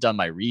 I haven't done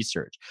my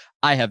research.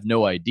 I have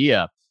no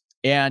idea.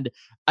 And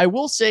I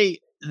will say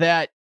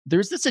that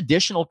there's this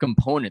additional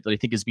component that I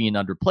think is being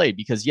underplayed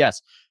because,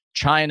 yes,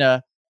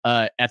 China,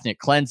 ethnic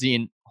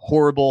cleansing,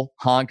 horrible.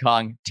 Hong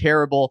Kong,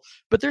 terrible.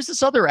 But there's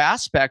this other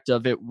aspect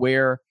of it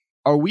where,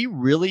 are we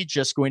really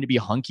just going to be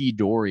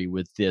hunky-dory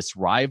with this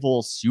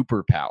rival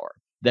superpower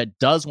that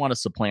does want to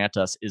supplant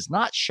us, is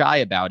not shy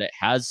about it,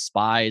 has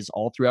spies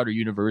all throughout our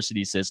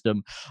university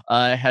system,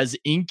 has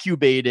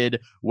incubated,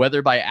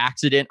 whether by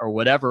accident or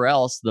whatever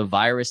else, the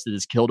virus that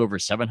has killed over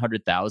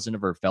 700,000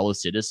 of our fellow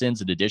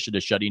citizens in addition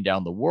to shutting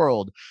down the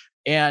world.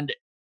 And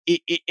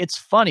it's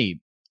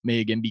funny,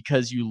 Megan,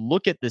 because you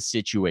look at this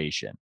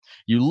situation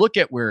You look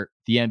at where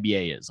the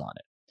NBA is on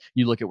it.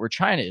 You look at where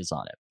China is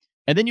on it.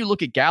 And then you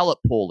look at Gallup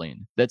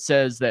polling that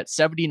says that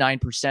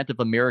 79% of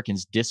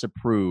Americans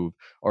disapprove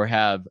or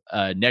have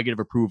negative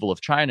approval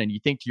of China. And you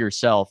think to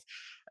yourself,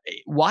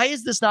 why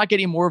is this not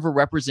getting more of a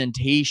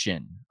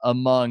representation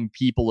among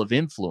people of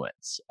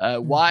influence?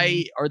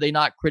 Why are they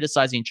not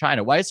criticizing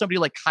China? Why is somebody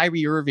like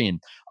Kyrie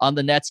Irving on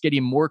the Nets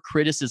getting more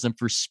criticism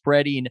for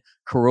spreading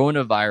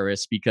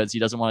coronavirus because he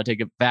doesn't want to take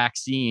a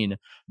vaccine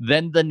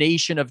than the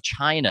nation of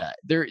China?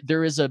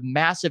 There is a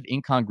massive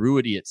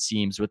incongruity, it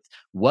seems, with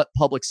what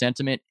public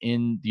sentiment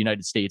in the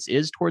United States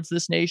is towards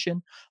this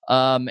nation,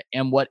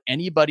 and what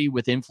anybody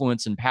with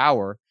influence and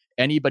power,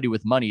 anybody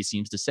with money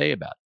seems to say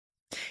about it.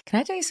 Can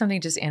I tell you something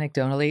just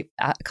anecdotally?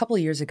 A couple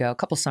of years ago, a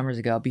couple summers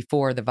ago,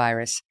 before the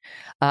virus,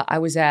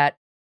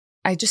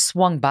 I just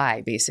swung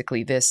by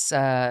basically this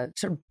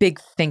sort of big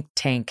think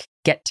tank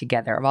get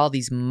together of all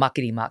these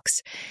muckety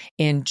mucks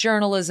in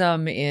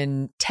journalism,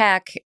 in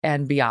tech,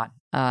 and beyond,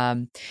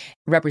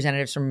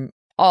 representatives from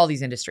all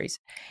these industries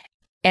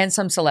and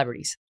some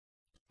celebrities.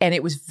 And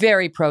it was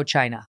very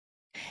pro-China.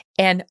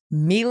 And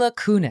Mila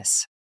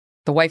Kunis,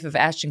 the wife of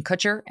Ashton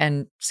Kutcher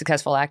and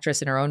successful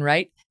actress in her own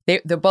right,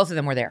 both of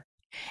them were there.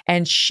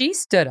 And she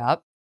stood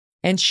up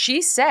and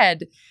she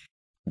said,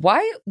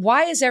 why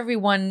is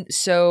everyone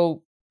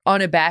so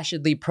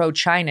unabashedly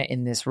pro-China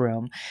in this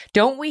room?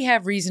 Don't we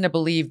have reason to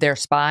believe they're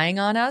spying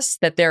on us,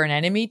 that they're an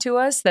enemy to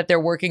us, that they're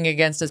working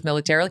against us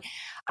militarily?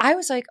 I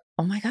was like,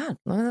 oh my God,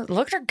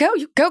 look at her go.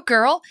 You go,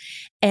 girl.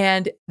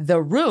 And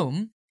the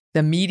room,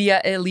 the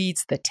media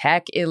elites, the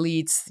tech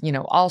elites,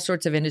 all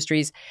sorts of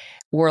industries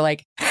were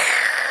like,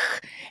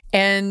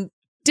 and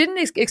didn't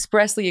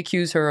expressly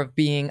accuse her of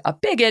being a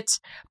bigot,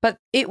 but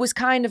it was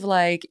kind of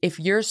like, if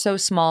you're so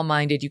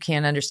small-minded, you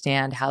can't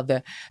understand how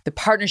the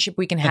partnership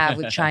we can have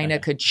with China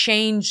could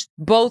change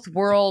both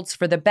worlds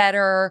for the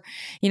better,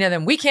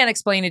 then we can't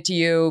explain it to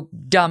you,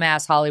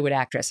 dumbass Hollywood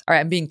actress. All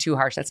right, I'm being too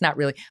harsh. That's not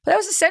really, but that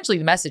was essentially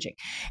the messaging.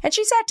 And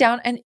she sat down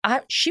and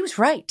she was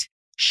right.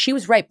 She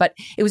was right, but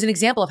it was an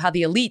example of how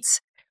the elites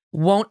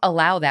won't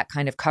allow that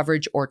kind of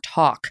coverage or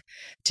talk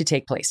to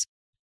take place.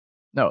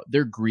 No,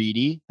 they're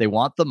greedy. They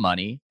want the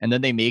money, and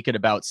then they make it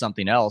about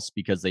something else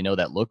because they know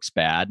that looks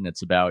bad, and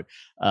it's about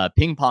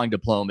ping pong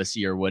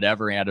diplomacy or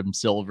whatever Adam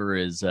Silver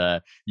is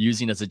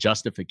using as a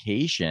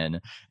justification.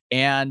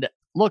 And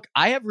look,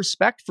 I have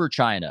respect for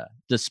China,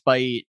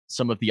 despite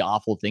some of the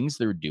awful things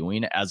they're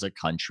doing as a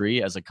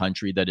country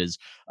that has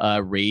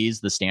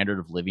raised the standard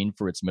of living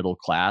for its middle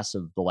class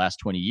of the last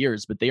 20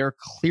 years. But they are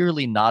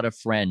clearly not a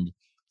friend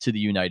to the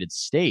United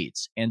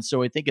States. And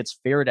so I think it's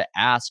fair to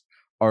ask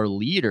our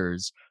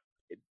leaders,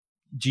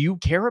 do you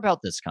care about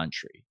this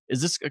country?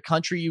 Is this a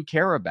country you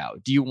care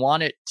about? Do you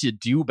want it to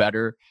do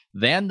better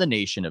than the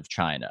nation of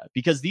China?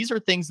 Because these are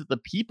things that the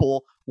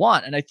people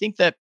want. And I think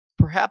that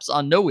perhaps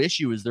on no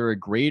issue is there a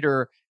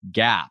greater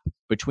gap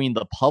between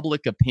the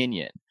public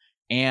opinion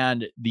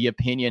and the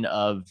opinion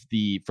of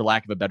for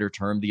lack of a better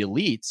term, the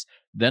elites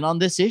than on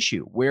this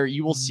issue, where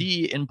you will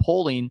see in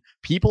polling,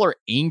 people are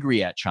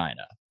angry at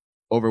China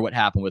over what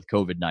happened with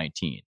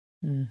COVID-19.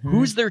 Mm-hmm.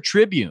 Who's their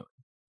tribune?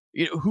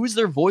 Who's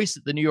their voice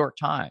at the New York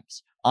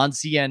Times, on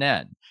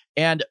CNN?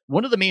 And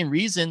one of the main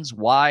reasons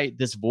why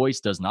this voice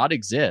does not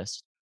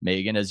exist,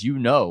 Megan, as you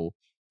know,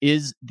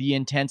 is the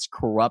intense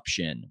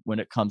corruption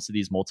when it comes to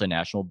these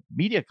multinational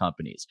media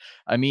companies.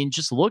 I mean,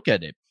 just look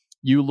at it.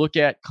 You look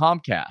at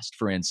Comcast,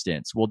 for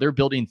instance. Well, they're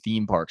building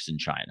theme parks in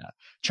China.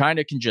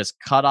 China can just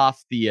cut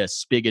off the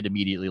spigot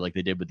immediately like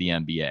they did with the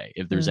NBA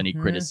if there's any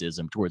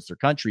criticism towards their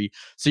country.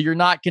 So you're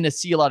not going to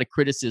see a lot of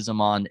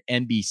criticism on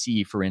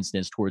NBC, for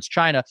instance, towards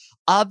China.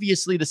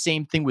 Obviously, the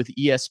same thing with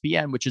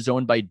ESPN, which is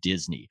owned by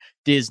Disney.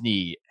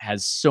 Disney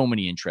has so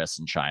many interests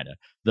in China,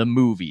 the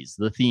movies,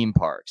 the theme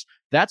parks.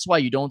 That's why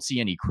you don't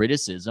see any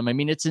criticism. I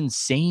mean, it's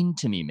insane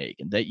to me,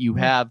 Megan, that you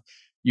have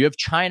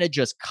China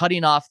just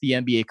cutting off the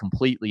NBA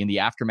completely in the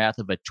aftermath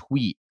of a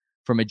tweet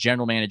from a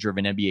general manager of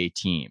an NBA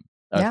team,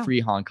 a Free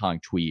Hong Kong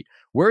tweet.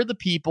 Where are the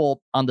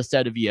people on the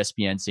set of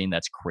ESPN saying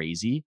that's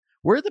crazy?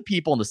 Where are the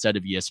people on the set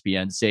of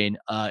ESPN saying,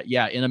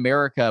 in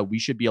America, we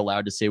should be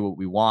allowed to say what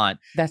we want?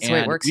 That's the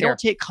way it works we here. Don't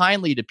take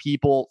kindly to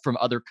people from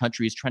other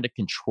countries trying to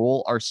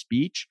control our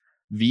speech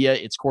via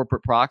its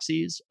corporate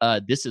proxies.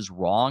 This is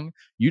wrong.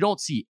 You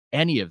don't see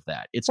any of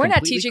that. We're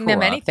not teaching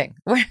them anything.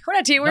 We're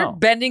not teaching. We're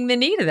bending the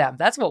knee to them.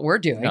 That's what we're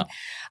doing. No.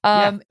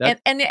 And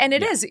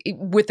it is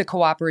with the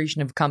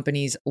cooperation of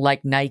companies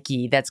like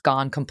Nike that's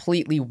gone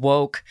completely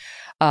woke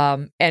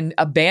and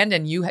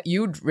abandoned.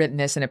 You'd written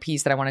this in a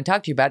piece that I want to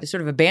talk to you about. To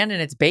sort of abandon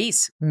its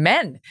base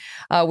men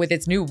with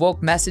its new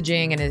woke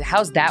messaging, and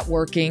how's that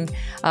working?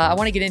 I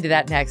want to get into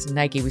that next.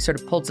 Nike.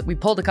 We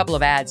pulled a couple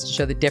of ads to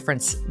show the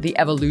difference, the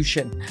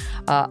evolution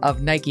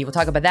of Nike. We'll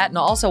talk about that, and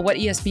also what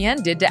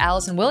ESPN did to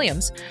Allison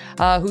Williams,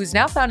 who's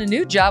now found a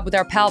new job with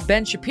our pal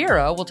Ben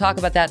Shapiro. We'll talk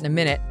about that in a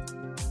minute.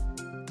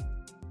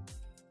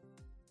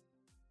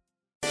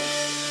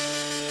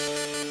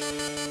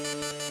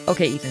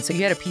 Okay, Ethan, so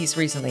you had a piece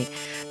recently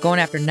going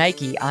after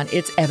Nike on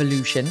its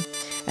evolution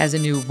as a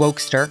new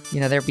wokester.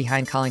 They're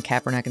behind Colin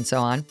Kaepernick and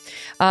so on.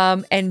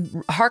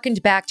 And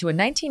harkened back to a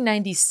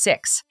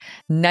 1996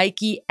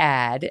 Nike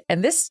ad.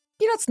 And this,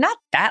 it's not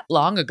that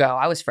long ago.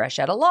 I was fresh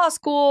out of law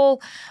school.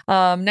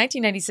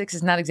 1996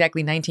 is not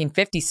exactly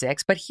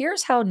 1956, but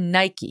here's how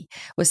Nike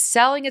was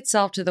selling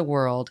itself to the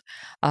world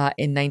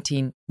in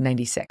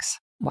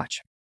 1996.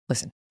 Watch,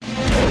 listen.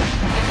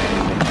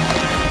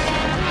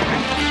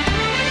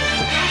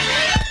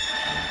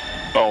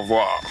 Au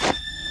revoir.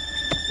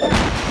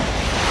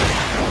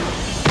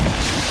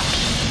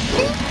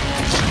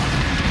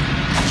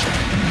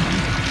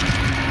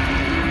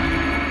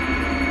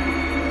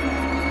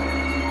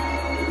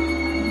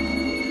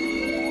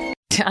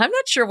 I'm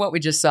not sure what we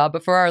just saw,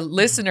 but for our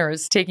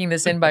listeners taking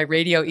this in by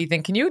radio,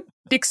 Ethan, can you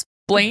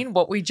explain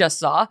what we just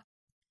saw?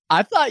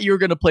 I thought you were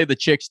going to play the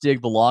Chicks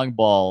Dig the Long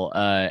Ball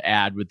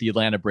ad with the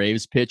Atlanta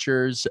Braves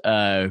pitchers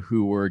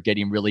who were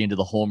getting really into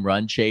the home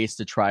run chase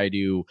to try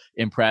to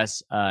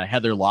impress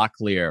Heather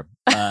Locklear.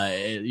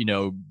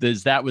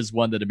 That was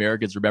one that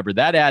Americans remember.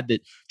 That ad that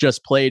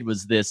just played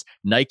was this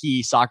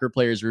Nike Soccer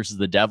Players versus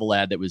the Devil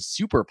ad that was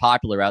super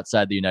popular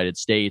outside the United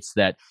States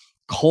that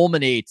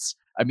culminates.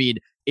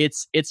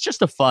 It's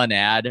just a fun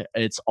ad.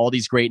 It's all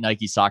these great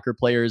Nike soccer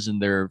players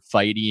and they're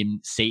fighting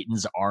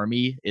Satan's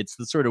army. It's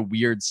the sort of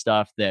weird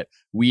stuff that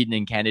Whedon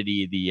and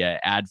Kennedy, the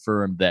ad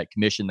firm that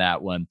commissioned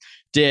that one,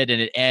 did.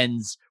 And it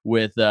ends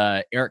with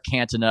Eric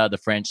Cantona, the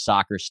French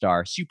soccer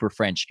star, super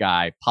French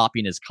guy,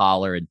 popping his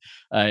collar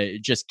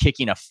and just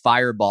kicking a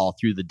fireball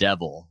through the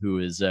devil who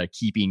is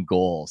keeping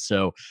goal.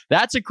 So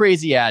that's a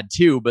crazy ad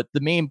too. But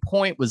the main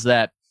point was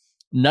that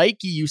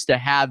Nike used to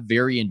have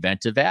very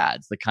inventive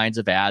ads, the kinds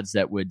of ads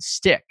that would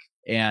stick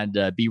and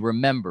be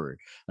remembered.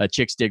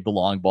 Chicks Dig the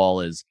Long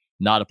Ball is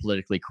not a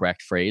politically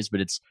correct phrase, but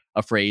it's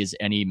a phrase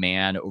any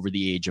man over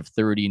the age of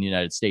 30 in the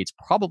United States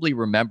probably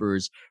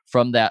remembers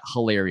from that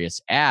hilarious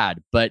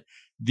ad. But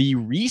the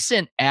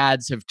recent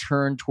ads have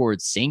turned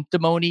towards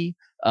sanctimony.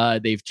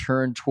 They've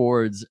turned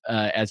towards,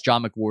 as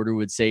John McWhorter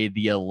would say,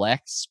 the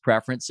elect's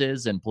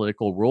preferences and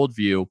political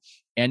worldview.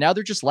 And now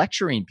they're just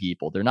lecturing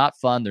people. They're not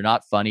fun. They're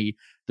not funny.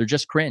 They're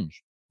just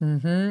cringe.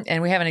 Mm-hmm.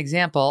 And we have an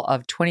example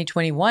of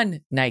 2021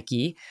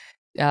 Nike.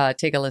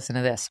 Take a listen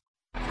to this.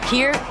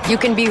 Here, you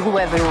can be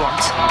whoever you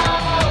want.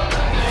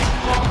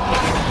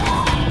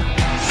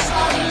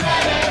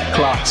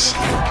 Class.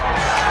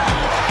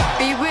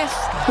 Be with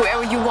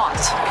whoever you want.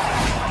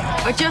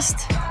 Or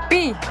just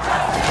be.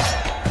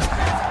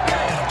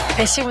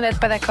 Et si vous n'êtes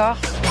pas d'accord?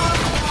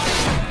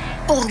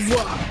 Au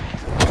revoir.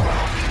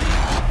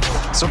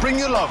 So bring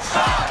your love.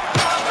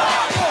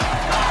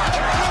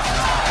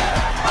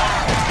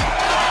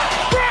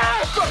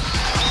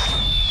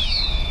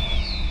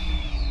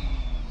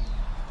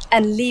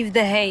 And leave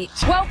the hate.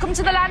 Welcome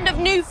to the land of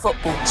new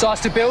football.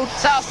 Size to build.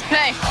 Size to play.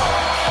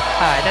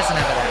 All right, that's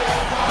enough of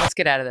that. Let's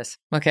get out of this.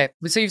 Okay,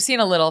 so you've seen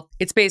a little.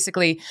 It's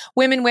basically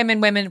women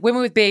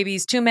with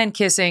babies, two men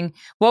kissing,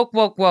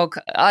 woke,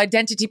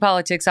 identity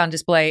politics on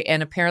display,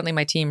 and apparently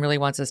my team really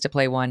wants us to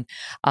play one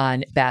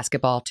on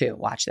basketball too.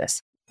 Watch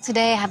this.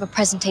 Today I have a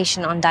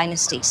presentation on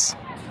dynasties.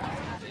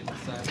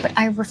 But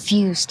I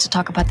refuse to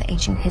talk about the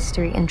ancient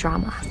history and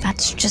drama.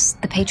 That's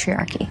just the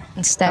patriarchy.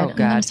 Instead, I'm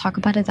going to talk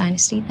about a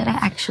dynasty that I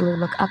actually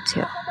look up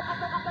to.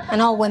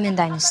 An all-women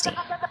dynasty.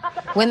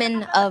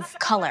 Women of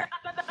color.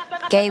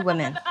 Gay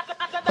women.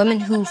 Women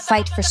who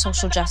fight for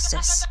social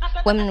justice.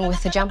 Women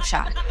with a jump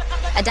shot.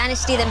 A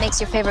dynasty that makes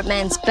your favorite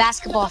men's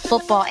basketball,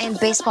 football, and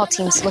baseball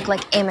teams look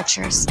like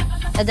amateurs.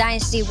 A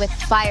dynasty with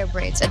fire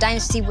braids. A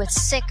dynasty with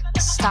sick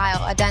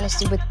style. A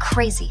dynasty with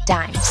crazy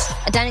dimes.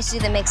 A dynasty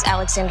that makes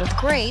Alexander the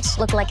Great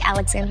look like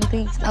Alexander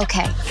the...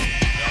 Okay.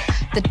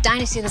 The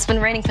dynasty that's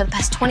been reigning for the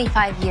past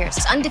 25 years.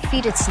 It's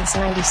undefeated since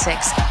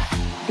 '96.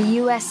 The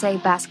USA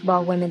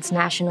basketball women's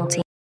national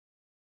team.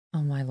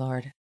 Oh, my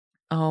Lord.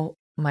 Oh,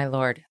 my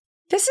Lord.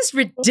 This is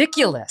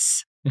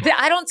ridiculous.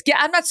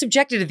 I'm not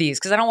subjected to these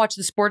because I don't watch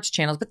the sports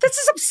channels, but this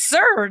is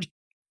absurd.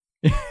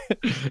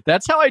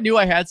 That's how I knew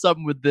I had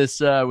something with this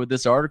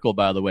article,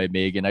 by the way,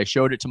 Megan. I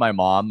showed it to my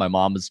mom. My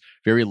mom is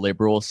very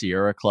liberal,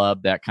 Sierra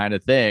Club, that kind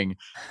of thing.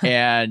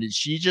 And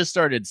she just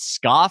started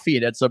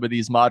scoffing at some of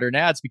these modern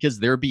ads because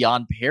they're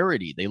beyond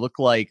parody. They look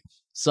like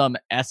some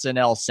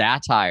SNL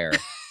satire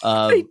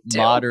of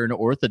modern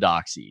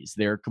orthodoxies.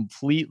 They're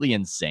completely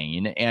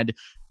insane. And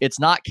it's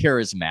not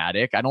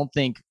charismatic. I don't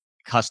think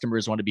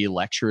customers want to be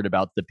lectured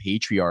about the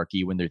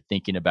patriarchy when they're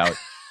thinking about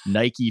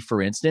Nike,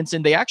 for instance.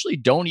 And they actually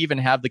don't even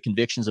have the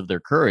convictions of their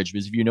courage,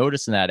 because if you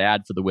notice in that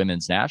ad for the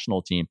women's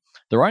national team,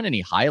 there aren't any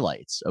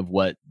highlights of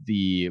what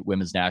the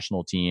women's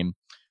national team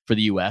for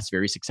the US,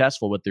 very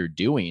successful, what they're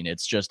doing.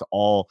 It's just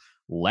all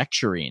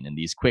lecturing and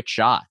these quick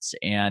shots.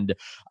 And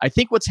I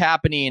think what's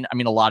happening, I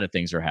mean, a lot of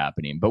things are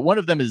happening, but one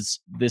of them is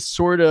this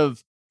sort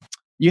of,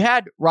 you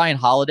had Ryan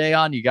Holiday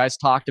on, you guys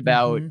talked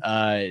about,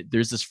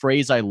 there's this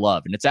phrase I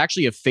love, and it's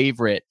actually a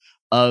favorite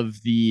of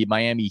the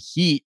Miami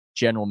Heat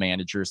general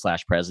manager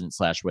 / president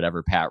 /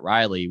 whatever, Pat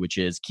Riley, which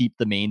is keep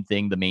the main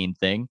thing the main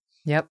thing.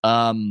 Yep.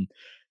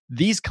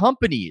 these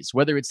companies,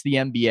 whether it's the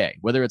NBA,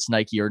 whether it's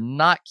Nike, are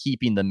not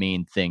keeping the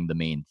main thing the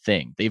main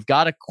thing. They've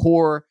got a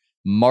core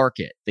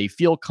market. They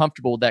feel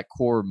comfortable with that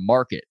core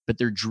market, but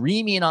they're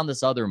dreaming on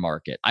this other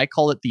market. I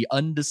call it the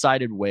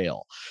undecided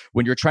whale.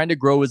 When you're trying to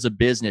grow as a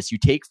business, you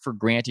take for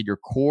granted your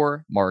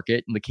core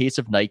market. In the case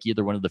of Nike,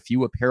 they're one of the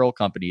few apparel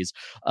companies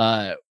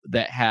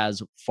that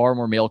has far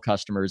more male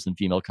customers than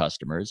female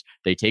customers.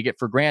 They take it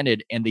for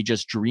granted and they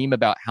just dream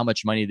about how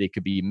much money they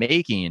could be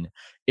making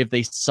if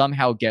they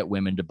somehow get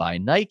women to buy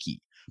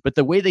Nike. But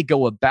the way they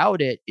go about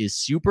it is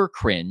super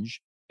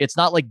cringe. It's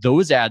not like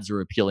those ads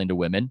are appealing to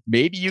women.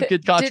 Maybe you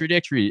could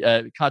contradict.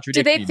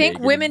 Do they think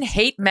women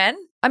hate men?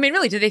 I mean,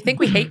 really, do they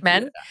think we hate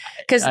men?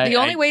 Because the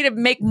only way to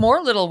make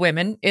more Little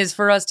Women is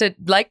for us to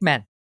like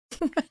men.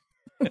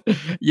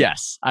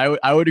 Yes,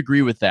 I would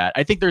agree with that.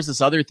 I think there's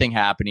this other thing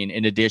happening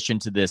in addition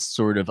to this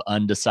sort of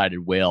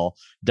undecided whale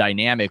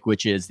dynamic,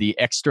 which is the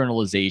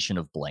externalization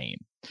of blame.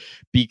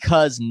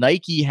 Because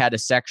Nike had a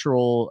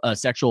sexual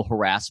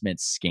harassment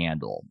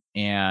scandal,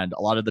 and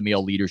a lot of the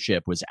male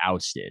leadership was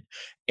ousted.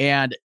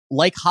 And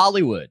like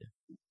Hollywood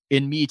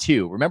in Me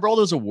Too, remember all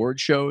those award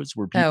shows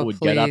where people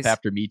would get up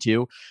after Me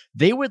Too?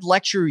 They would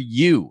lecture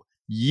you,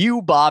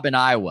 Bob in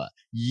Iowa,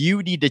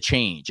 you need to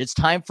change. It's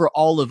time for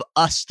all of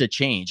us to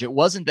change. It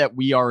wasn't that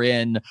we are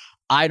in,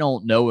 I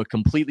don't know, a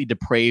completely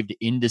depraved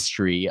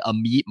industry, a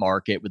meat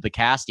market with the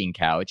casting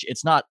couch.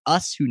 It's not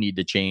us who need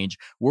to change.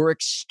 We're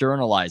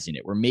externalizing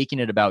it. We're making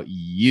it about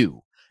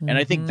you. And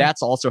I think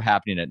that's also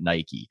happening at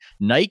Nike.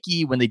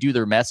 Nike, when they do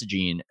their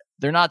messaging,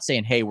 they're not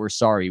saying, hey, we're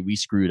sorry, we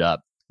screwed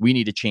up. We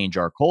need to change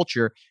our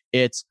culture.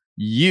 It's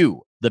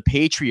you, the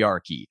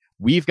patriarchy.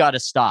 We've got to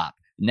stop.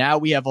 Now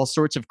we have all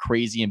sorts of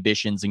crazy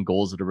ambitions and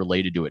goals that are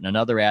related to it. In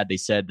another ad, they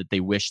said that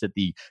they wish that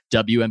the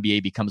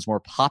WNBA becomes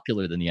more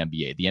popular than the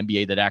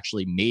NBA that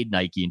actually made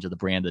Nike into the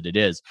brand that it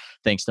is,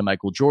 thanks to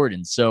Michael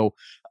Jordan. So,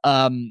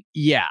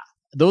 yeah,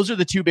 those are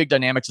the two big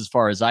dynamics as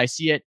far as I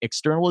see it: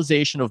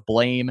 externalization of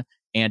blame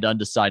and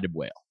undecided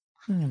whale.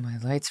 Oh my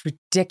God, it's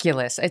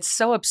ridiculous. It's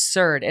so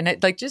absurd. And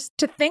it, like, just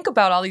to think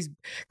about all these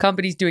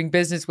companies doing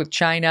business with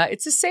China,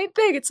 it's the same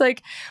thing. It's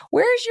like,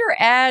 where's your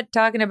ad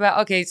talking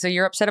about, okay, so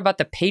you're upset about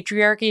the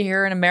patriarchy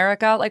here in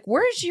America? Like,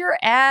 where's your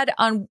ad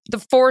on the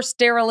forced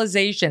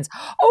sterilizations?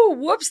 Oh,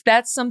 whoops,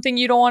 that's something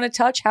you don't want to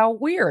touch. How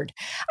weird.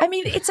 I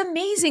mean, it's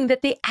amazing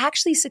that they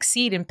actually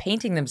succeed in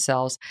painting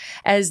themselves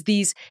as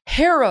these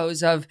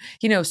heroes of,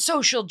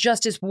 social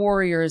justice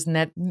warriors, and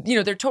that,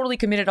 they're totally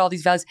committed to all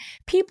these values.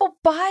 People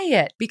buy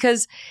it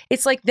because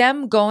it's like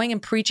them going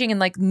and preaching and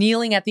like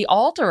kneeling at the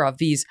altar of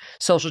these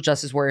social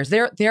justice warriors.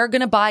 They're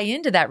going to buy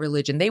into that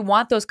religion. They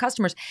want those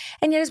customers.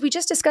 And yet, as we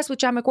just discussed with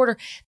John McWhorter,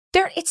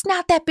 it's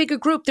not that big a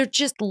group. They're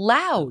just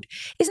loud.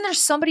 Isn't there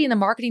somebody in the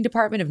marketing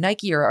department of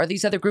Nike or are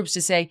these other groups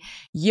to say,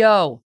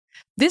 yo,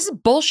 this is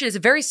bullshit. It's a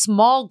very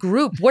small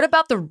group. What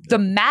about the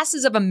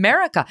masses of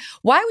America?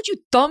 Why would you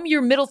thumb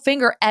your middle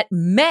finger at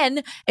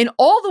men and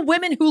all the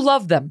women who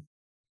love them?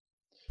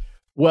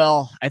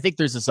 Well, I think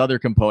there's this other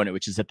component,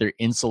 which is that they're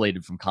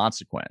insulated from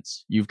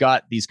consequence. You've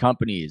got these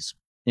companies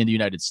in the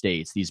United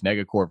States, these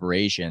mega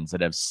corporations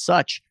that have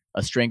such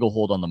a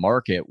stranglehold on the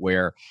market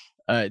where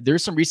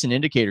there's some recent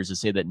indicators that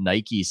say that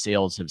Nike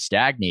sales have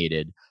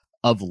stagnated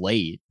of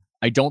late.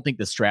 I don't think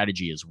the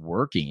strategy is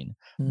working,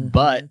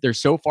 but they're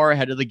so far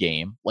ahead of the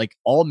game. Like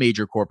all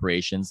major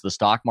corporations, the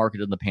stock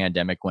market in the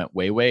pandemic went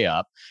way, way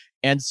up.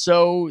 And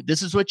so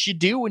this is what you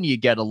do when you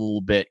get a little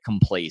bit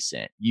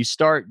complacent. You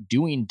start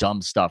doing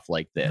dumb stuff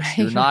like this.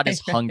 You're not as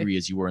hungry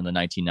as you were in the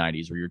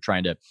 1990s where you're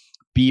trying to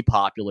be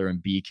popular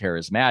and be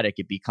charismatic.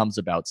 It becomes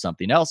about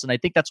something else. And I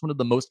think that's one of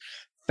the most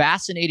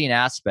fascinating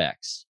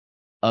aspects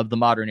of the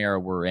modern era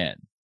we're in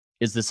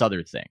is this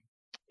other thing.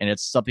 And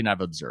it's something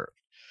I've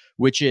observed,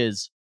 which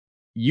is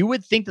you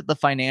would think that the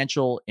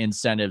financial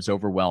incentives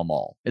overwhelm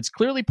all. It's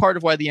clearly part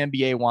of why the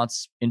NBA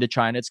wants into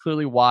China. It's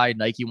clearly why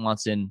Nike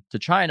wants into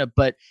China.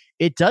 But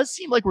it does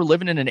seem like we're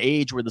living in an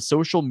age where the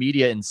social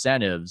media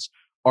incentives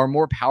are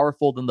more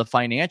powerful than the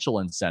financial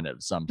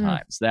incentives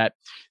sometimes. That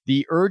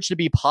the urge to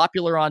be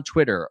popular on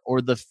Twitter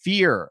or the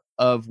fear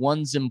of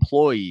one's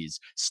employees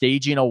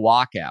staging a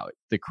walkout,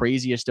 the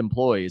craziest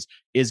employees,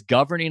 is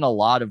governing a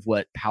lot of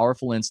what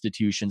powerful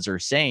institutions are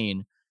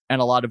saying and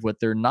a lot of what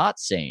they're not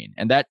saying.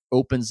 And that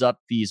opens up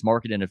these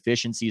market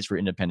inefficiencies for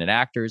independent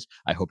actors.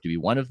 I hope to be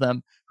one of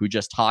them who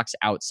just talks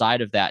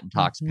outside of that and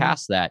talks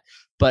past that.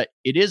 But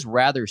it is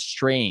rather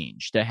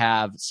strange to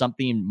have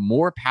something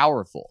more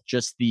powerful,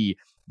 just the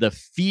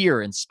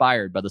fear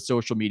inspired by the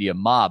social media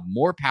mob,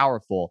 more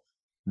powerful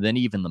than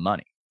even the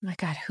money. My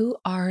God, who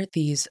are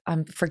these,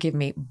 forgive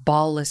me,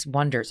 ballless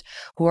wonders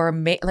who are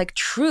like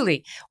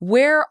truly,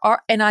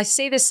 and I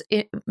say this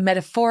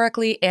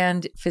metaphorically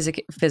and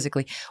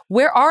physically,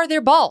 where are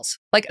their balls?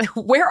 Like,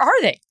 where are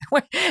they?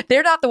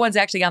 They're not the ones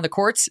actually on the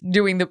courts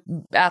doing the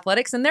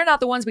athletics, and they're not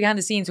the ones behind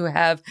the scenes who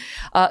have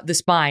the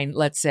spine,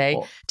 let's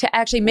say, to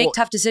actually make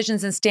tough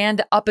decisions and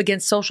stand up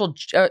against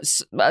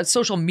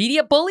social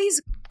media bullies.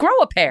 Grow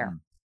a pair.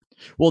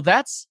 Well,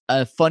 that's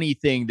a funny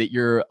thing that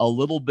you're a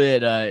little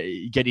bit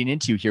getting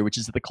into here, which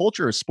is that the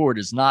culture of sport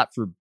is not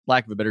for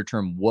lack of a better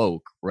term,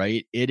 woke,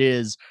 right? It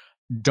is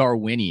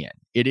Darwinian.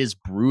 It is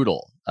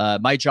brutal.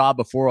 My job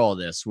before all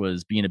this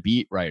was being a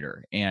beat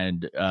writer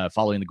and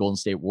following the Golden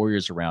State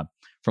Warriors around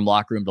from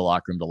locker room to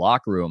locker room to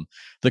locker room.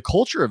 The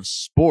culture of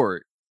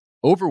sport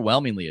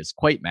overwhelmingly is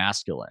quite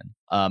masculine.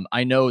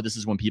 I know this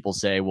is when people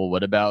say, well,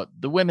 what about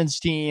the women's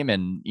team?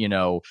 And, you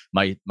know,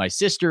 my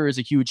sister is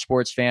a huge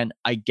sports fan.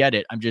 I get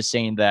it. I'm just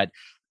saying that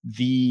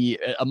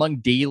among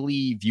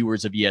daily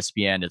viewers of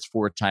ESPN, it's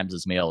 4 times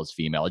as male as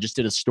female. I just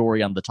did a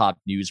story on the top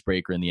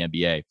newsbreaker in the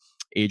NBA,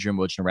 Adrian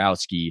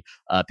Wojnarowski,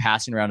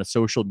 passing around a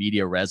social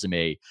media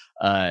resume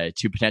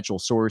to potential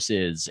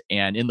sources.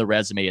 And in the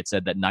resume, it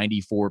said that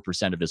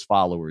 94% of his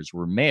followers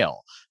were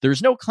male.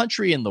 There's no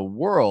country in the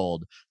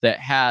world that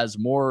has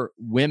more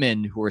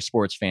women who are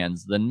sports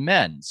fans than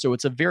men. So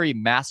it's a very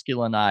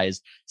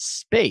masculinized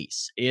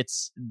space.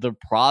 It's the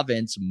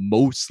province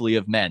mostly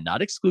of men,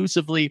 not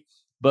exclusively,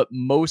 but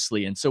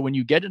mostly. And so when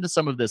you get into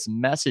some of this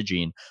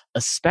messaging,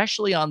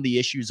 especially on the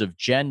issues of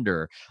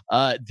gender,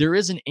 there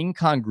is an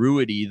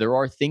incongruity. There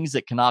are things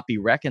that cannot be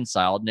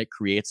reconciled, and it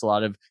creates a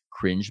lot of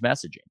cringe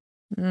messaging.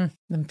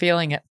 I'm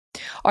feeling it.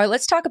 All right,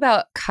 let's talk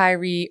about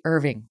Kyrie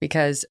Irving,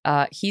 because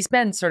he's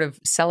been sort of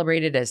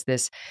celebrated as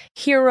this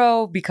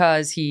hero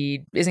because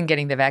he isn't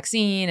getting the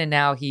vaccine. And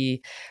now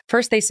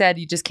first they said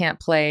you just can't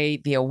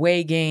play the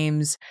away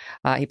games.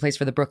 He plays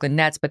for the Brooklyn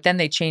Nets, but then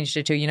they changed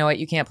it to, you know what,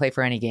 you can't play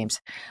for any games.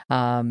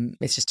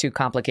 It's just too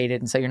complicated.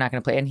 And so you're not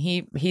going to play. And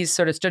he's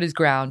sort of stood his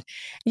ground.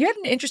 You had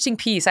an interesting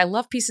piece. I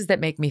love pieces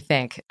that make me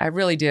think. I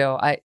really do.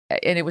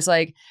 And it was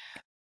like,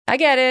 I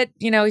get it.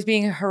 You know, he's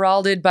being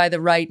heralded by the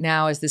right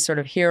now as this sort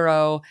of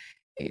hero.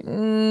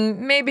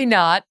 Maybe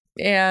not.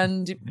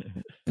 And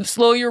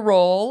slow your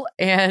roll.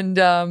 And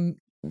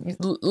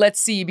let's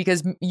see,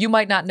 because you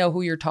might not know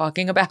who you're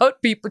talking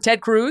about.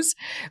 Ted Cruz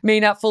may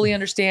not fully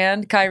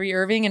understand Kyrie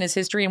Irving and his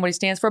history and what he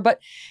stands for. But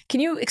can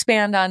you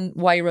expand on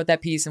why you wrote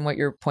that piece and what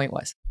your point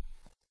was?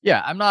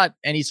 Yeah, I'm not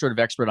any sort of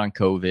expert on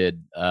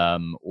COVID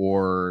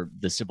or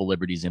the civil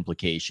liberties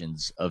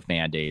implications of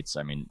mandates.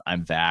 I mean,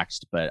 I'm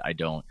vaxxed, but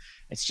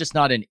it's just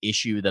not an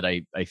issue that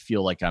I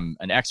feel like I'm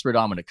an expert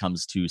on when it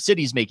comes to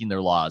cities making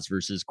their laws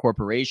versus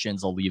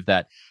corporations. I'll leave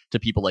that to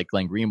people like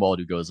Glenn Greenwald,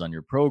 who goes on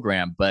your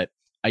program. But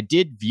I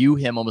did view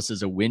him almost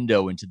as a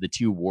window into the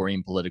two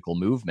warring political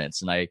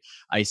movements. And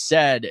I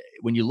said,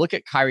 when you look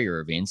at Kyrie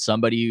Irving,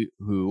 somebody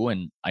who,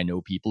 and I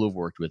know people who've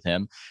worked with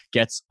him,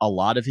 gets a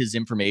lot of his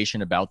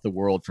information about the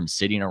world from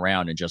sitting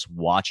around and just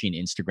watching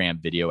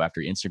Instagram video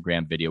after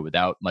Instagram video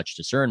without much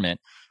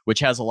discernment, which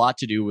has a lot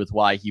to do with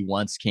why he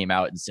once came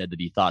out and said that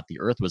he thought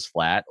the earth was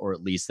flat, or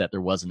at least that there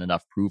wasn't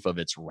enough proof of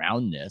its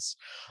roundness.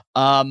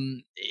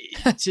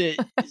 To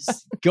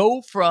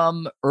go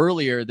from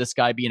earlier, this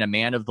guy being a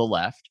man of the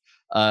left,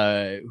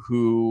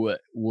 who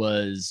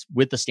was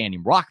with the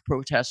Standing Rock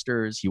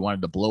protesters. He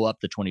wanted to blow up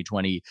the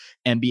 2020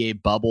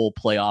 NBA bubble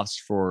playoffs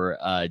for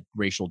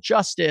racial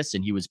justice,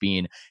 and he was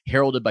being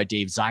heralded by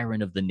Dave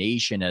Zirin of The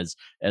Nation as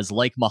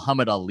like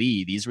Muhammad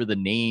Ali. These were the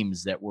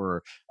names that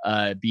were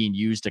being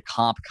used to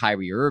comp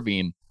Kyrie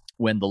Irving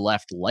when the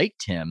left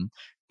liked him.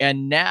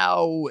 And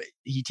now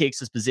he takes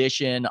his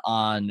position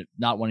on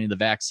not wanting the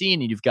vaccine.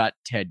 And you've got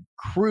Ted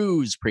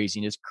Cruz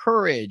praising his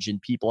courage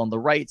and people on the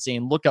right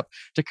saying, look up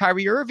to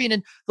Kyrie Irving.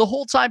 And the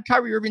whole time,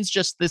 Kyrie Irving's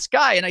just this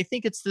guy. And I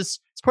think it's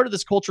part of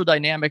this cultural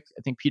dynamic.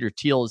 I think Peter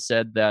Thiel has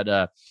said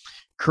that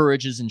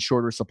courage is in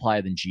shorter supply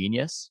than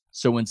genius.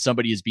 So when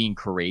somebody is being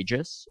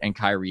courageous and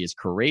Kyrie is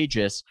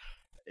courageous,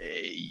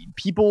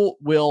 people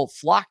will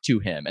flock to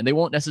him, and they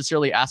won't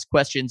necessarily ask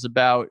questions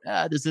about,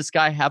 does this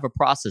guy have a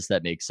process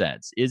that makes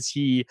sense? Is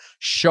he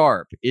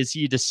sharp? Is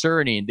he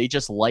discerning? They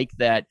just like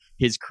that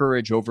his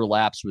courage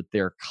overlaps with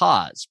their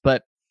cause.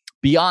 But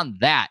beyond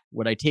that,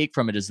 what I take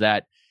from it is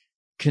that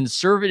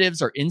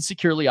conservatives are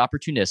insecurely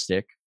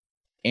opportunistic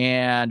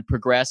and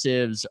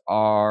progressives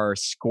are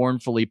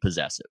scornfully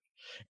possessive.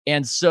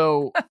 And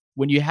so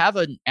when you have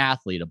an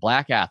athlete, a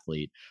black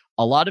athlete,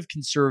 a lot of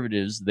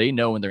conservatives, they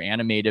know, and they're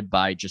animated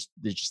by just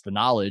the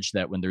knowledge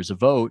that when there's a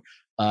vote,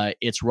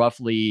 it's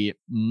roughly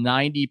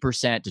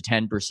 90% to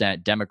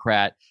 10%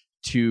 Democrat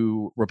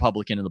to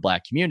Republican in the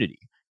black community.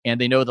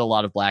 And they know that a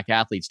lot of black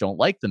athletes don't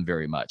like them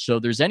very much. So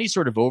there's any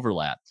sort of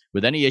overlap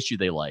with any issue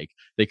they like,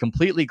 they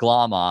completely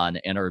glom on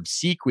and are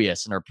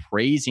obsequious and are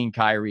praising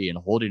Kyrie and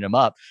holding him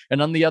up.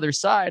 And on the other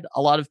side,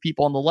 a lot of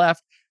people on the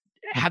left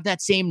have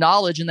that same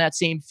knowledge and that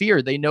same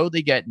fear. They know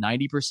they get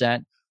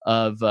 90%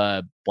 of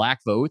black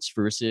votes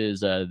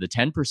versus the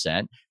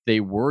 10%. They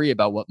worry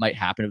about what might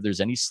happen if there's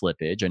any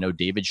slippage. I know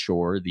David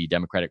Shore, the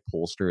Democratic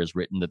pollster, has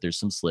written that there's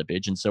some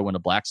slippage. And so when a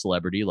black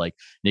celebrity like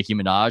Nicki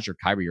Minaj or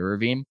Kyrie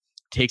Irving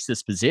takes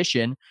this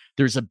position,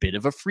 there's a bit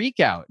of a freak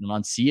out. And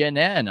on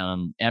CNN,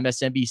 on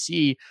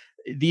MSNBC,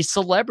 these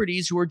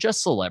celebrities who are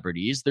just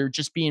celebrities, they're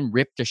just being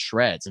ripped to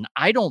shreds. And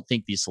I don't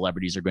think these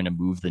celebrities are going to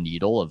move the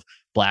needle of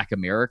Black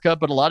America,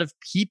 but a lot of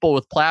people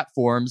with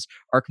platforms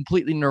are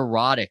completely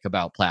neurotic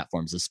about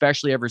platforms,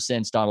 especially ever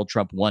since Donald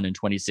Trump won in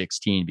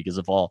 2016 because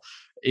of all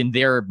in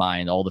their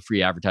mind, all the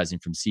free advertising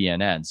from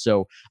CNN.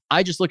 So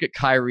I just look at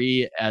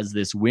Kyrie as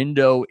this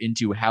window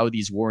into how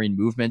these warring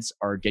movements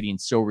are getting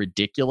so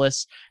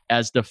ridiculous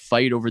as to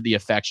fight over the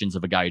affections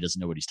of a guy who doesn't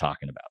know what he's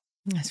talking about.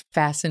 That's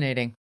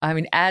fascinating. I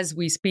mean, as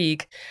we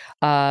speak,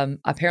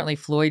 apparently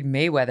Floyd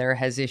Mayweather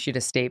has issued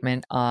a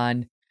statement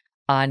on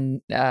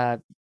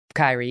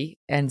Kyrie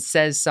and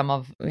says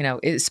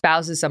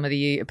espouses some of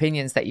the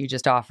opinions that you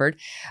just offered.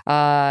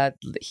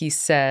 He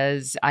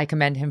says, I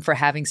commend him for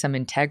having some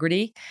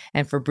integrity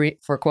and for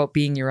quote,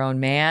 being your own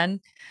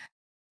man.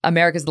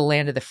 America's the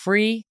land of the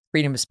free,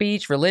 freedom of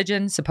speech,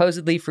 religion,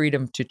 supposedly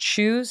freedom to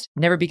choose,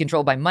 never be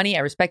controlled by money. I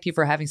respect you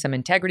for having some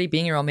integrity,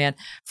 being your own man,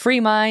 free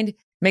mind,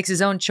 makes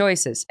his own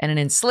choices, and an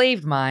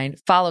enslaved mind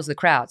follows the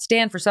crowd.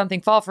 Stand for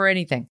something, fall for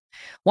anything.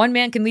 One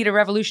man can lead a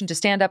revolution to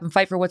stand up and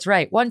fight for what's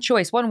right. One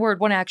choice, one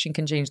word, one action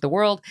can change the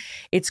world.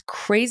 It's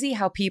crazy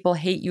how people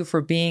hate you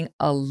for being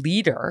a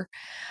leader.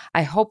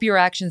 I hope your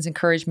actions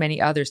encourage many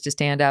others to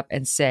stand up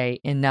and say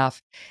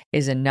enough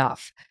is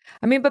enough.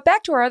 I mean, but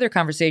back to our other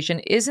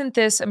conversation, isn't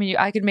this, I mean,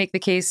 I could make the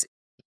case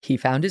he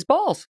found his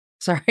balls.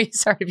 Sorry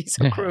to be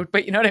so crude,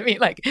 but you know what I mean?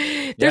 Like,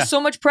 there's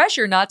so much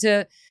pressure not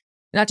to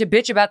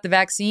bitch about the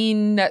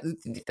vaccine.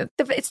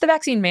 It's the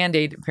vaccine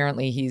mandate,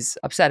 apparently, he's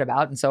upset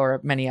about, and so are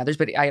many others,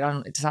 but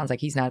it sounds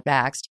like he's not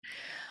vaxxed.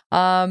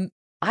 I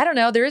don't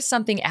know. There is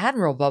something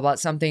admirable about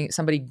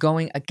somebody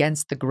going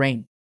against the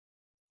grain.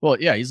 Well,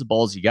 yeah, he's a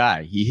ballsy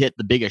guy. He hit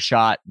the biggest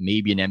shot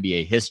maybe in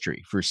NBA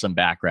history, for some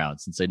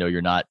background, since I know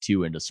you're not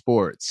too into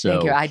sports. So,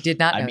 thank you. I did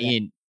not know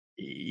that.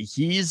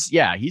 He's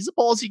a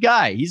ballsy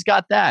guy. He's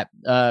got that.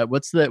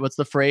 What's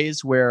the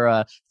phrase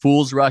where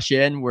fools rush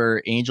in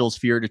where angels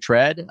fear to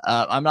tread?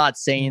 I'm not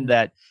saying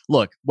that.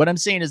 Look, what I'm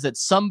saying is that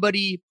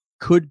somebody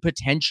could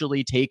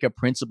potentially take a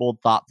principled,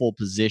 thoughtful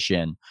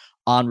position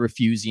on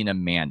refusing a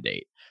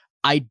mandate.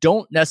 I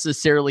don't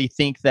necessarily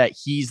think that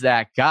he's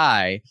that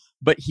guy,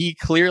 but he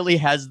clearly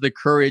has the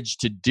courage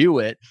to do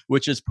it,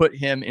 which has put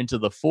him into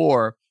the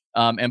fore.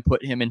 And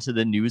put him into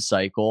the news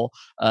cycle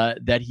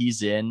that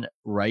he's in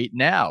right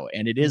now.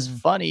 And it is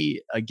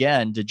funny,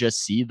 again, to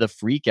just see the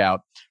freak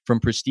out from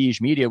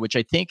prestige media, which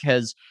I think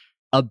has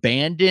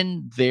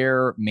abandoned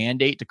their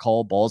mandate to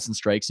call balls and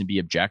strikes and be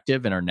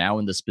objective, and are now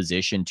in this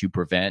position to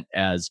prevent,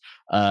 as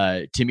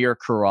Tamir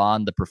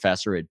Kuran, the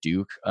professor at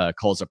Duke,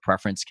 calls a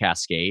preference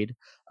cascade,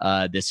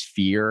 this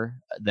fear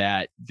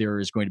that there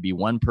is going to be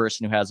one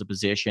person who has a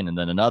position and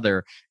then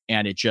another,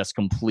 and it just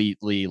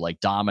completely, like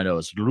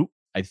dominoes,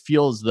 I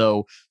feel as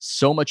though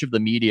so much of the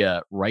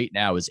media right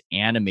now is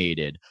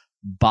animated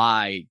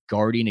by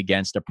guarding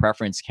against a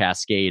preference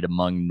cascade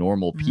among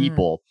normal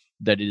people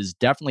that it is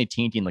definitely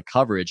tainting the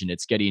coverage, and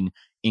it's getting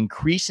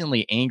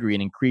increasingly angry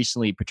and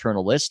increasingly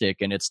paternalistic.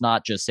 And it's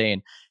not just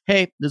saying,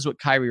 hey, this is what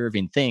Kyrie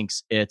Irving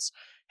thinks. It's,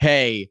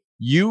 hey,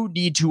 you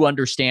need to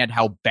understand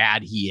how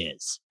bad he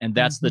is. And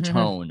that's the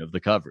tone of the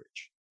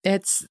coverage.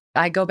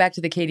 I go back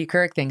to the Katie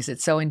Couric things.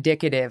 It's so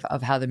indicative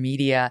of how the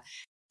media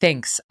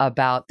thinks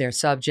about their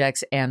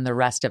subjects and the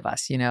rest of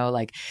us.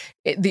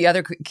 The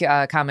other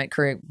comment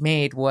Couric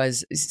made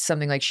was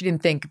something like she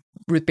didn't think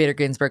Ruth Bader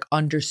Ginsburg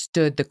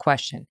understood the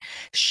question.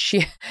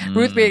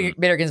 Ruth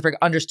Bader Ginsburg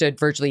understood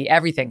virtually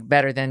everything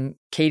better than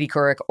Katie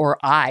Couric or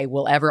I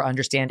will ever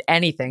understand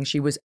anything. She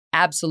was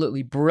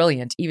absolutely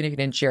brilliant, even if you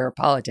didn't share her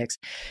politics.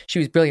 She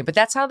was brilliant. But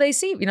that's how they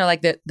see,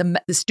 like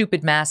the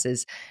stupid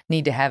masses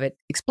need to have it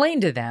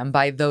explained to them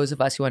by those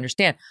of us who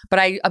understand. But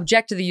I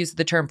object to the use of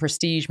the term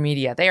prestige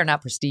media. They are not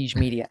prestige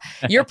media.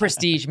 You're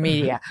prestige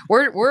media.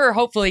 We're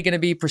hopefully going to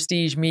be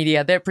prestige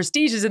media. Their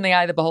prestige is in the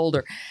eye of the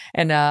beholder.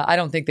 And I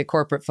don't think that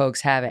corporate folks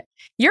have it.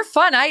 You're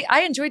fun.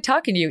 I enjoyed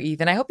talking to you,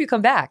 Ethan. I hope you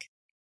come back.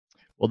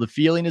 Well, the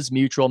feeling is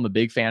mutual. I'm a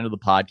big fan of the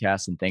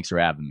podcast, and thanks for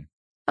having me.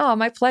 Oh,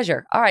 my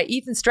pleasure. All right,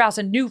 Ethan Strauss,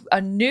 a new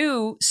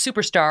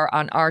superstar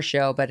on our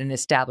show, but an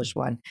established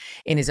one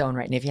in his own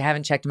right. And if you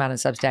haven't checked him out on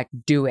Substack,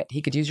 do it.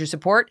 He could use your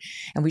support,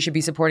 and we should be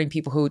supporting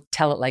people who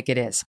tell it like it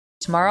is.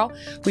 Tomorrow,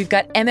 we've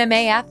got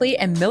MMA athlete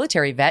and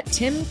military vet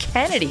Tim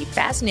Kennedy,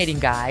 fascinating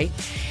guy.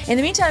 In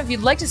the meantime, if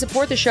you'd like to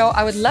support the show,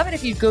 I would love it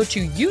if you'd go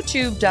to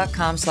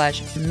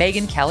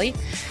youtube.com/Megyn Kelly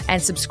and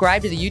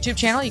subscribe to the YouTube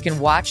channel. You can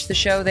watch the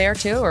show there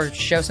too, or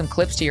show some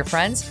clips to your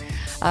friends.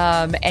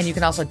 And you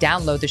can also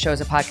download the show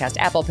as a podcast,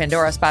 Apple,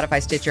 Pandora,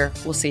 Spotify, Stitcher.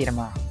 We'll see you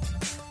tomorrow.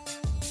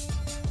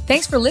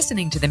 Thanks for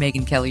listening to The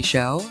Megyn Kelly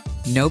Show.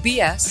 No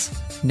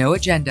BS, no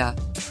agenda,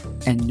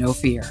 and no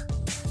fear.